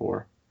looking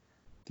for?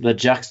 The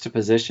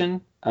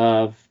juxtaposition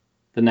of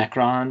the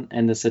Necron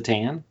and the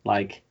Satan,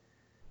 like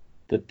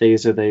that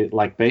these are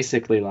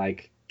basically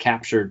like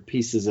captured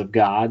pieces of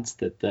gods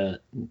that the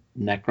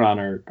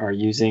Necron are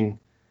using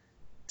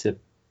to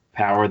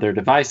power their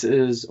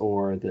devices,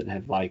 or that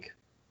have like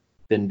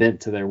been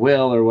bent to their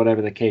will, or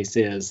whatever the case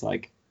is.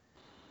 Like,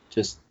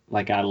 just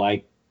like I'd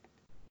like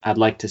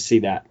to see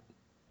that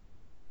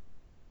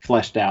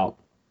fleshed out.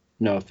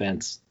 No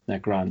offense,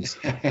 Necrons.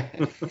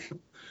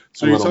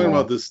 So you're talking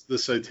about this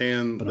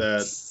Satan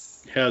that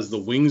has the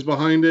wings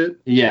behind it?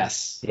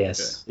 Yes. Okay.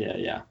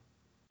 Yeah.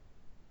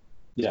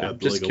 Got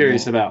Just like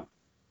curious about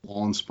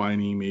long,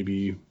 spiny,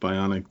 maybe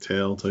bionic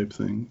tail type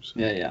things.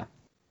 Yeah.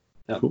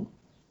 Yep. Cool.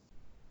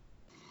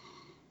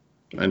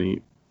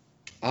 I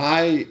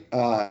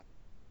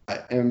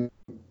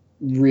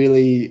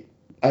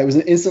was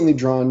instantly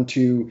drawn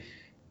to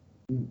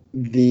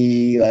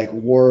the like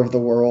War of the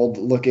World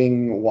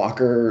looking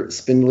Walker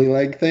spindly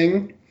leg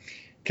thing,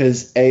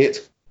 because A,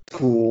 it's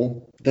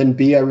cool, then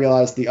B, I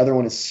realized the other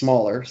one is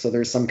smaller, so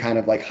there's some kind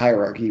of like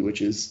hierarchy,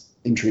 which is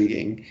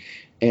intriguing,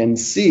 and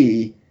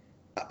C,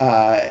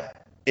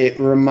 it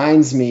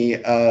reminds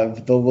me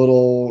of the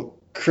little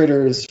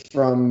critters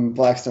from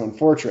Blackstone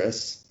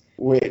Fortress,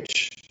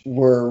 which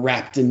were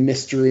wrapped in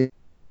mystery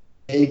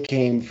they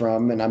came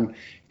from, and I'm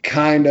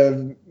kind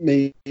of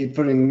maybe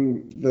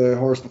putting the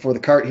horse before the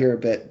cart here a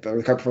bit, or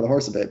the cart before the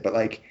horse a bit, but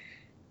like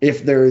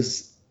if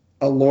there's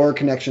a lore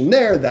connection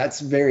there,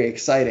 that's very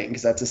exciting,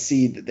 because that's a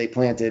seed that they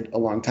planted a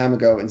long time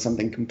ago in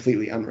something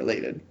completely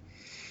unrelated.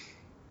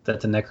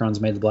 That the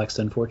Necrons made the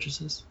Blackstone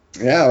Fortresses?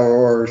 Yeah,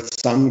 or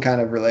some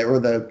kind of relate, or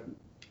the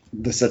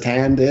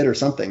Satan did, or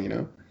something,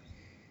 I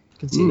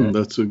can see that.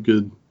 That's a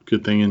good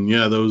thing. And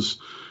yeah,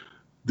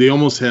 they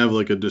almost have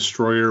like a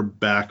destroyer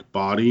back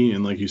body,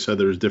 and like you said,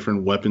 there's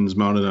different weapons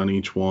mounted on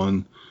each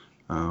one.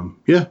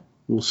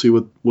 We'll see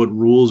what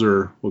rules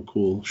or what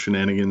cool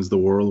shenanigans the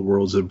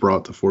worlds have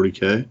brought to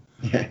 40K.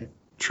 Yeah.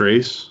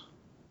 Trace?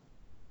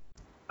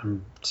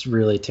 I'm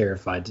really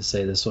terrified to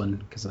say this one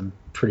because I'm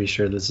pretty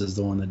sure this is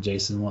the one that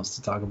Jason wants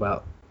to talk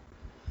about.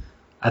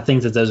 I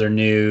think that those are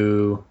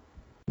new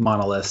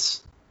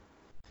monoliths.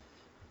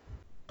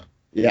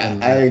 Yeah,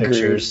 in I agree.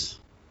 pictures.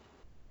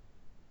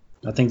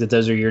 I think that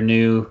those are your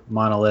new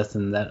monolith,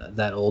 and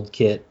that old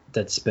kit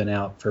that's been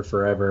out for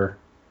forever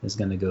is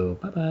going to go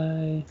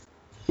bye-bye.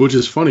 Which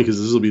is funny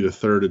because this will be the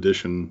third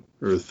edition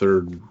or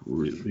third,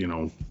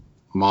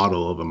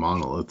 model of a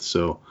monolith.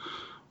 So,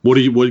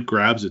 what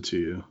grabs it to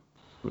you?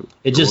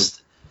 It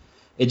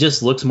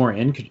just looks more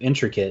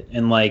intricate,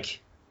 and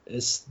like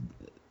it's,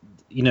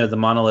 the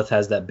monolith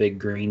has that big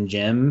green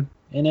gem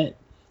in it.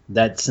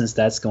 That since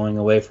that's going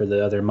away for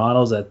the other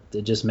models, that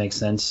it just makes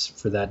sense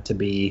for that to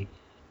be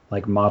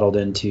like modeled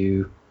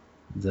into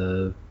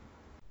the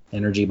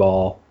energy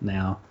ball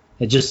now.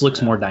 It just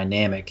looks more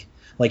dynamic.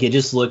 Like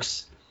it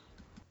looks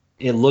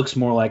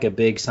more like a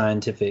big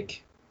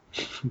scientific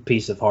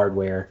piece of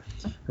hardware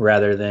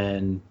rather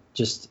than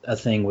just a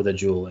thing with a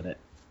jewel in it.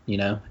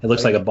 It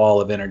looks like a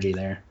ball of energy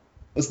there.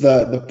 It's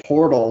the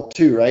portal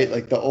too, right?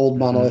 Like the old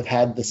monolith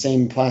had the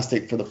same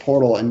plastic for the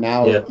portal, and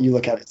now you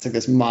look at it, it's like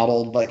this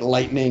modeled like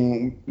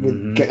lightning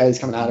with guys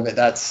coming out of it.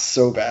 That's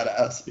so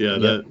badass.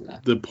 Yeah,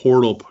 the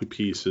portal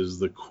piece is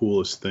the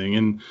coolest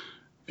thing,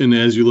 and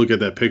as you look at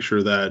that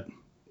picture, that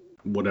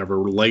whatever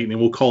lightning,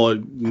 we'll call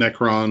it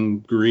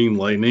Necron green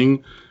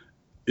lightning,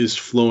 is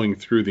flowing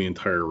through the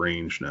entire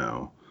range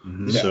now.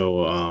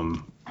 So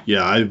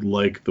I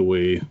like the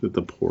way that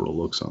the portal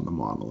looks on the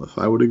monolith.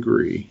 I would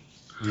agree.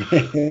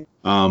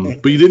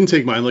 But you didn't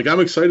take mine. Like,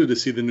 I'm excited to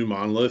see the new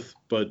monolith,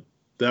 but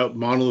that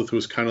monolith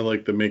was kind of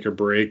like the make or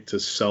break to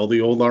sell the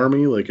old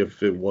army. Like,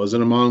 if it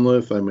wasn't a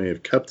monolith, I may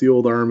have kept the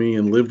old army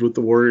and lived with the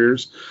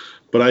warriors.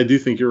 But I do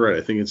think you're right.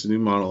 I think it's a new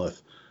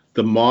monolith.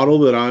 The model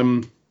that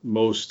I'm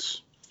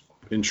most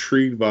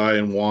intrigued by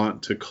and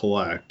want to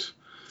collect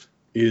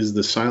is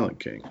the Silent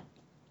King.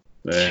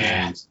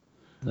 And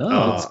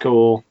that's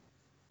cool.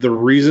 The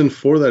reason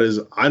for that is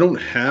I don't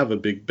have a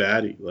big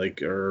baddie,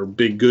 or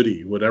big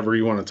goodie, whatever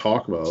you want to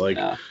talk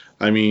about.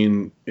 I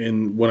mean,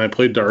 when I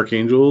played Dark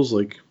Angels,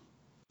 we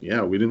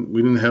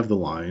didn't have the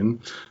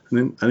lion,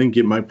 and I didn't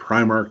get my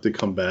Primarch to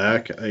come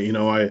back. In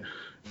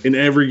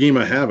every game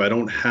I have, I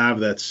don't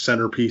have that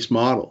centerpiece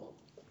model,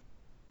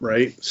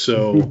 right?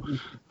 So,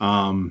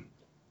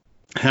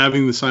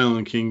 having the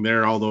Silent King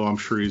there, although I'm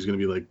sure he's going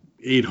to be like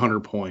 800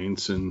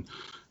 points and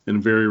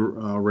very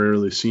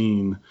rarely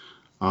seen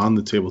on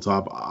the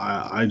tabletop,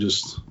 I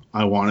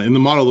want it. And the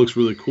model looks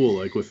really cool,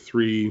 like with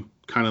three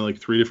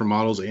different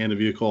models and a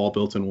vehicle all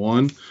built in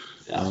one.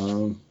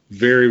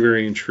 Very,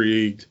 very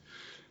intrigued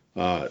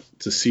to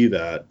see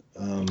that.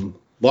 A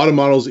lot of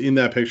models in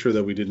that picture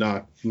that we did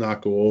not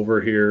go over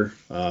here,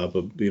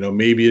 but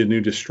maybe a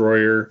new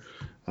destroyer,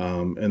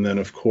 and then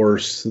of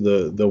course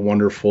the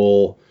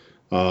wonderful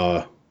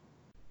Lord.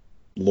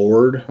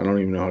 I don't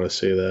even know how to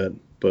say that,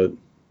 but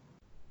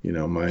my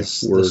word.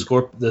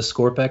 The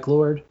Scorpec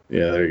Lord.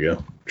 Yeah, there you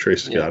go.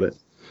 Trace has got it.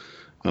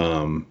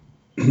 And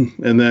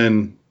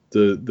then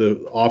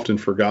the often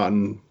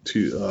forgotten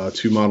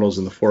two models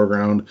in the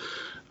foreground,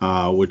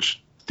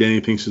 which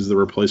Danny thinks is the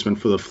replacement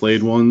for the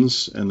flayed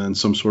ones, and then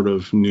some sort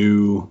of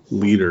new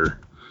leader.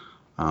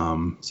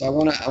 So I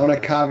want to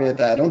caveat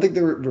that I don't think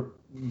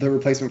the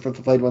replacement for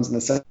the flayed ones in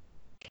the sense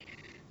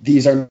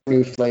these are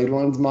new flayed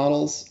ones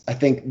models. I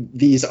think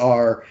these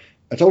are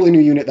a totally new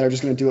unit that are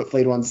just going to do what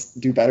flayed ones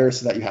do better,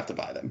 so that you have to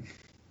buy them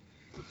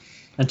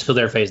until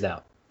they're phased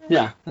out.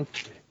 Yeah.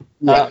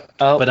 Yeah.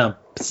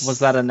 Was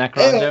that a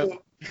Necron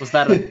joke? Was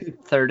that a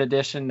third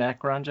edition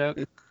Necron joke?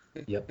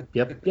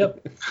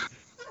 Yep.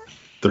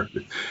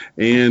 Third.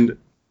 And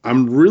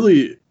I'm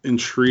really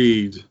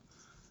intrigued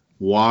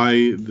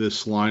why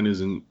this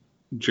line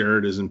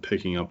Jared isn't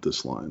picking up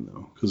this line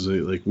though, because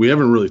we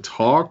haven't really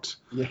talked.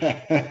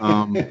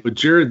 Yeah. But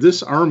Jared,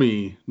 this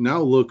army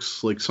now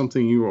looks like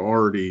something you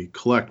already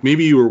collect.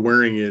 Maybe you were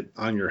wearing it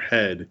on your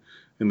head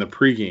in the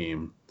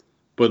pregame,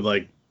 but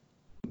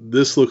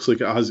this looks like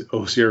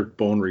Osiark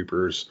Bone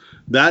Reapers.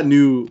 That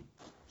new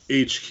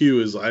HQ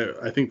is,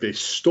 I think they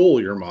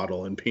stole your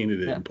model and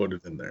painted it and put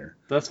it in there.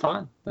 That's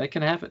fine. They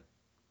can have it.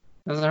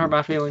 Doesn't hurt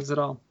my feelings at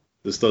all.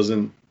 This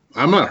doesn't.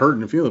 I'm not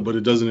hurting a feeling, but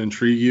it doesn't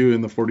intrigue you in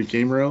the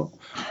 40K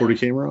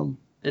realm?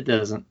 It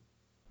doesn't.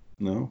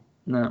 No?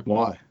 No.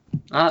 Why?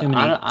 Too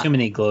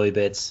many glowy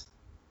bits.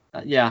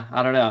 Yeah,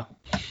 I don't know.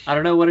 I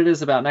don't know what it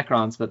is about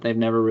Necrons, but they've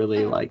never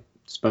really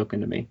spoken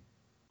to me.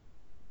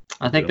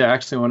 I think they're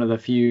actually one of the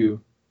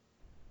few.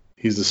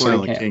 He's the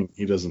Silent King.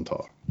 He doesn't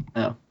talk.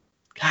 Oh.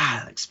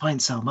 God, that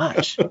explains so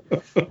much.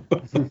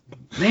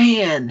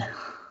 Man.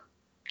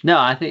 No,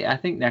 I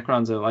think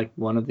Necrons are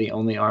one of the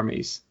only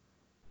armies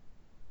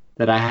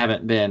that I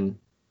haven't been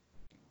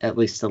at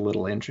least a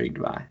little intrigued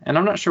by. And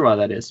I'm not sure why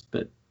that is,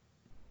 but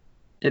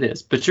it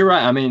is. But you're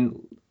right. I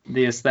mean,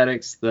 the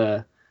aesthetics,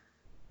 the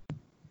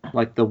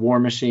war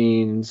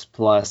machines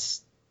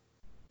plus,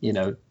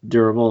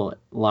 durable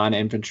line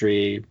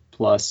infantry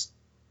plus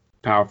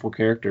powerful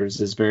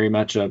characters is very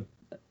much a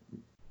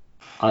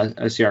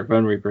Osiark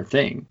Bone Reaper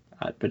thing.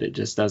 But it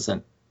just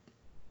doesn't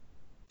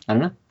I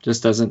don't know,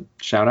 just doesn't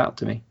shout out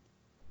to me.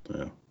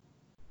 Yeah.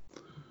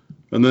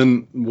 And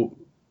then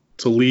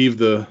to leave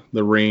the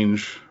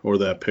range or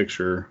that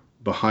picture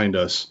behind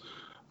us,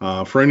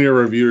 for any of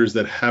our viewers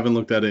that haven't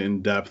looked at it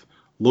in depth,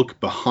 look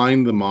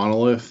behind the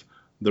monolith.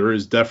 There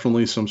is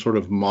definitely some sort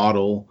of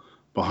model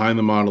behind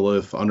the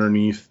monolith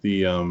underneath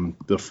the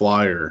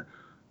flyer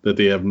that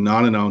they have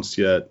not announced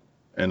yet,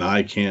 and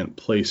I can't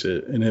place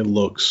it, and it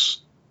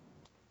looks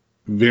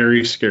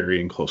very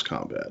scary in close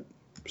combat.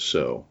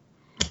 So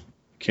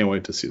can't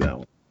wait to see that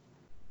one.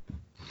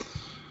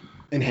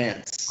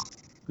 Enhance.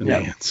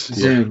 Enhance. Yep.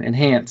 Zoom,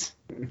 enhance.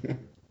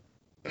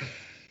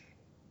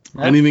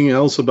 Anything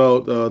else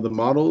about the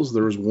models?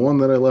 There was one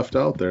that I left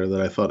out there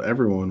that I thought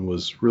everyone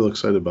was real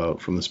excited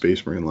about from the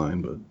Space Marine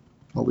line, but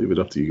I'll leave it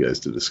up to you guys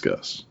to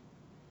discuss.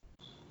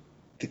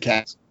 The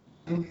cat.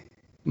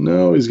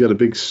 No, he's got a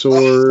big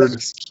sword.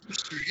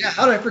 Yeah,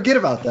 how did I forget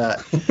about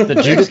that? The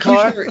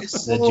Judicar? Executioner is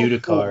so The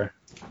Judicar.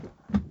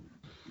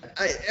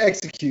 cool.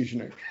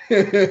 Executioner.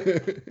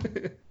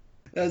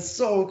 That's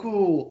so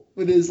cool.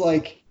 With his,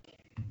 like,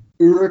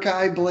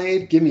 Urukai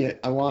blade. Give me it.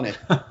 I want it.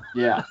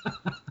 Yeah.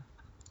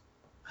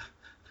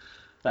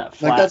 That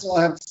flat. Like, that's all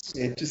I have to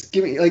say. Just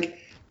give me, like,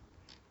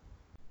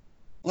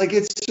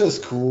 it's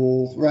just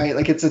cool, right?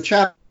 Like, it's a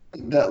chapter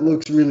that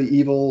looks really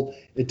evil.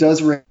 It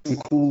does raise some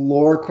cool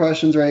lore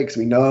questions, right? Because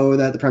we know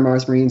that the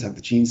Primaris Marines have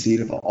the gene seed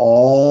of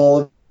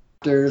all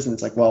chapters, and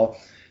it's like, well,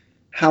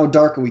 how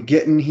dark are we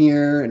getting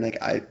here? And, like,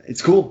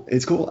 it's cool.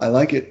 It's cool. I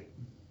like it.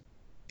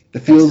 It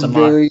feels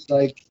very,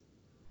 like...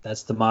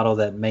 That's the model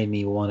that made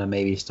me want to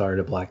maybe start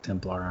a Black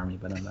Templar army,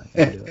 but I'm not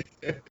going to do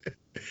it.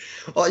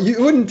 Well, it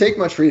wouldn't take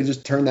much for you to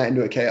just turn that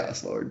into a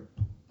Chaos Lord.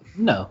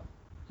 No.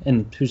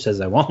 And who says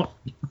I won't?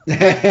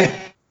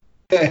 Yeah.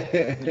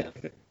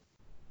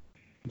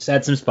 Just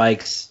add some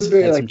spikes, It's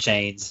very, add like, some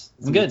chains.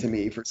 I'm good. To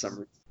me, for some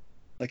reason.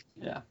 Like,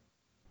 Yeah.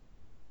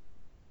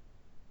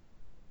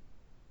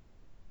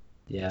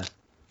 Yeah.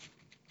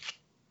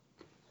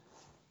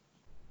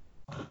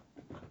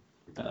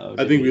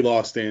 I think we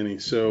lost Danny.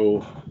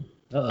 So,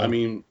 I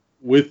mean,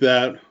 with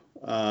that,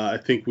 I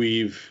think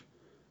we've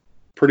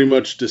pretty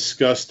much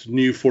discussed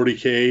new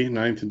 40K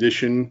 9th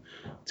edition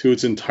to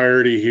its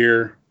entirety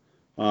here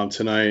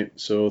tonight.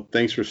 So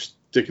thanks for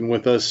sticking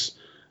with us,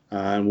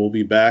 and we'll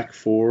be back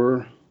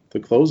for the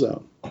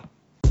closeout.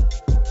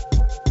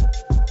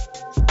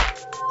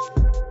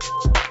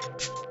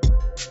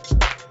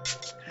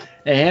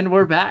 And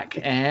we're back,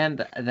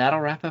 and that'll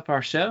wrap up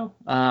our show.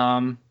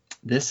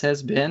 This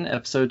has been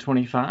episode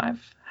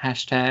 25.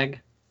 Hashtag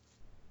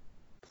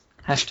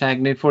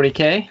new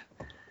 40K.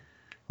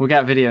 We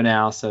got video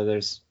now, so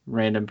there's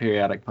random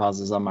periodic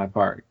pauses on my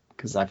part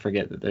because I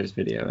forget that there's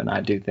video and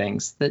I do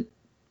things that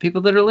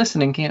people that are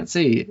listening can't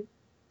see.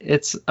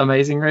 It's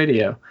amazing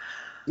radio.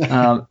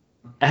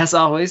 As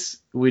always,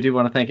 we do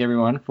want to thank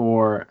everyone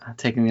for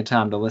taking the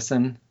time to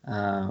listen.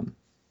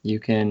 You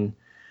can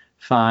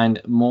find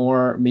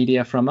more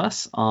media from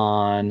us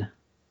on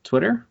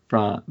Twitter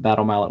from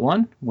Battle Mallet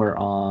 1. We're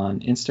on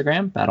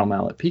Instagram, Battle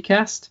Mallet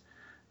PCast.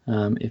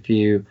 If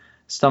you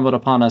stumbled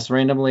upon us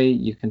randomly,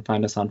 you can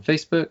find us on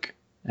Facebook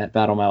at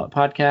Battle Mallet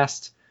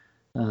Podcast.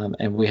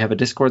 And we have a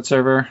Discord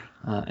server,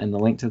 and the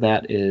link to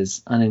that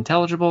is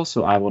unintelligible,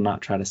 so I will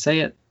not try to say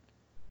it.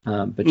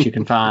 But you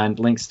can find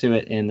links to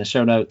it in the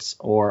show notes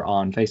or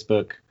on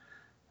Facebook.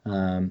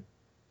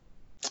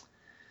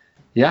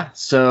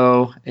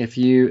 So if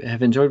you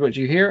have enjoyed what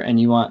you hear and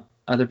you want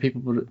other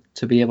people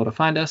to be able to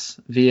find us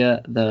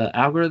via the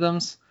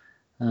algorithms,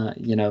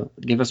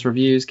 give us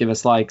reviews, give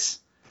us likes,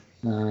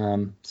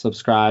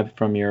 subscribe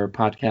from your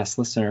podcast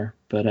listener.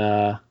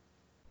 But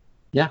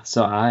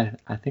so I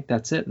think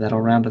that's it. That'll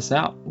round us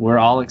out. We're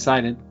all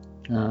excited.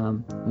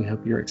 We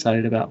hope you're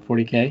excited about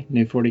 40K,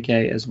 new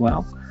 40K as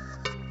well.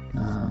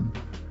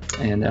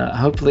 And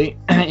hopefully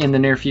in the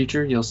near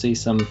future, you'll see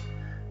some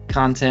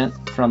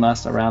content from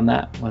us around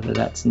that, whether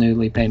that's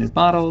newly painted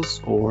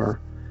models or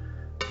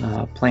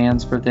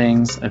plans for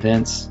things,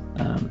 events,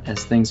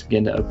 as things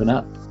begin to open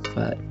up.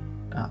 But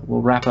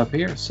we'll wrap up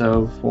here.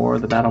 So for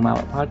the Battle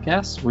Mallet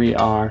Podcast, we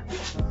are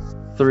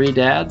 3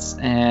 dads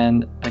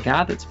and a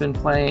guy that's been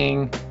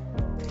playing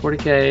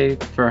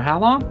 40K for how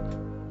long?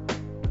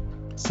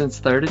 Since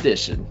 3rd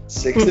edition.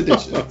 6th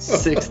edition.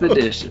 6th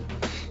edition.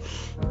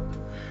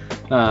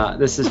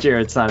 This is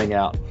Jared signing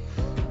out.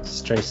 This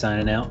is Trey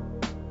signing out.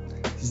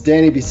 This is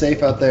Danny. Be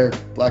safe out there.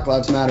 Black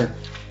Lives Matter.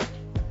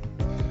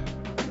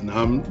 And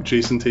I'm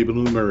Jason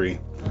Tableton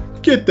Murray.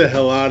 Get the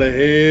hell out of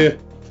here.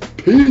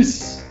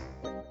 Peace.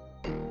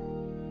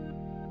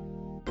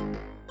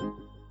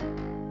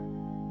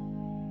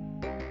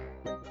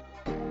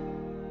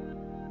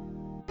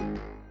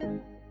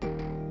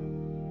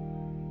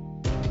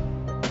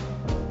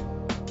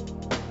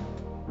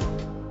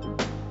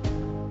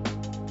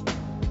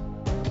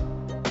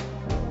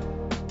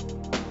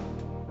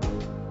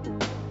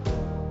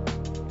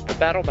 The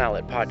Battle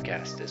Mallet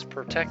Podcast is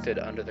protected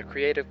under the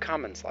Creative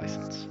Commons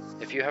license.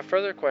 If you have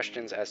further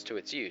questions as to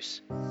its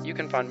use, you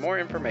can find more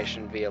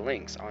information via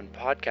links on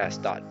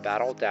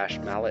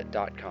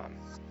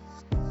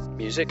podcast.battle-mallet.com.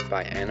 Music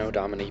by Anno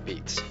Domini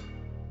Beats.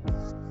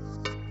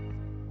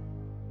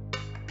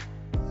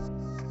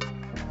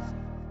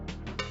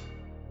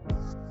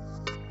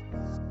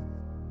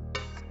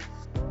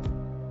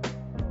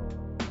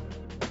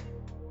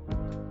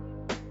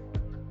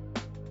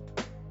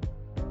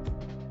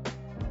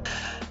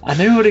 I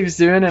knew what he was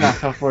doing and I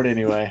fell for it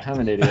anyway. I'm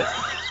an idiot.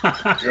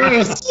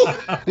 Yes.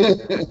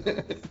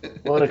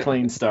 What a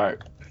clean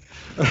start.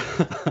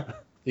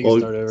 You can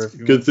start over. If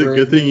you Good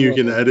want. thing you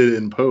can edit it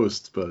in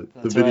post, but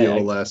the That's video right.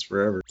 will last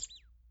forever.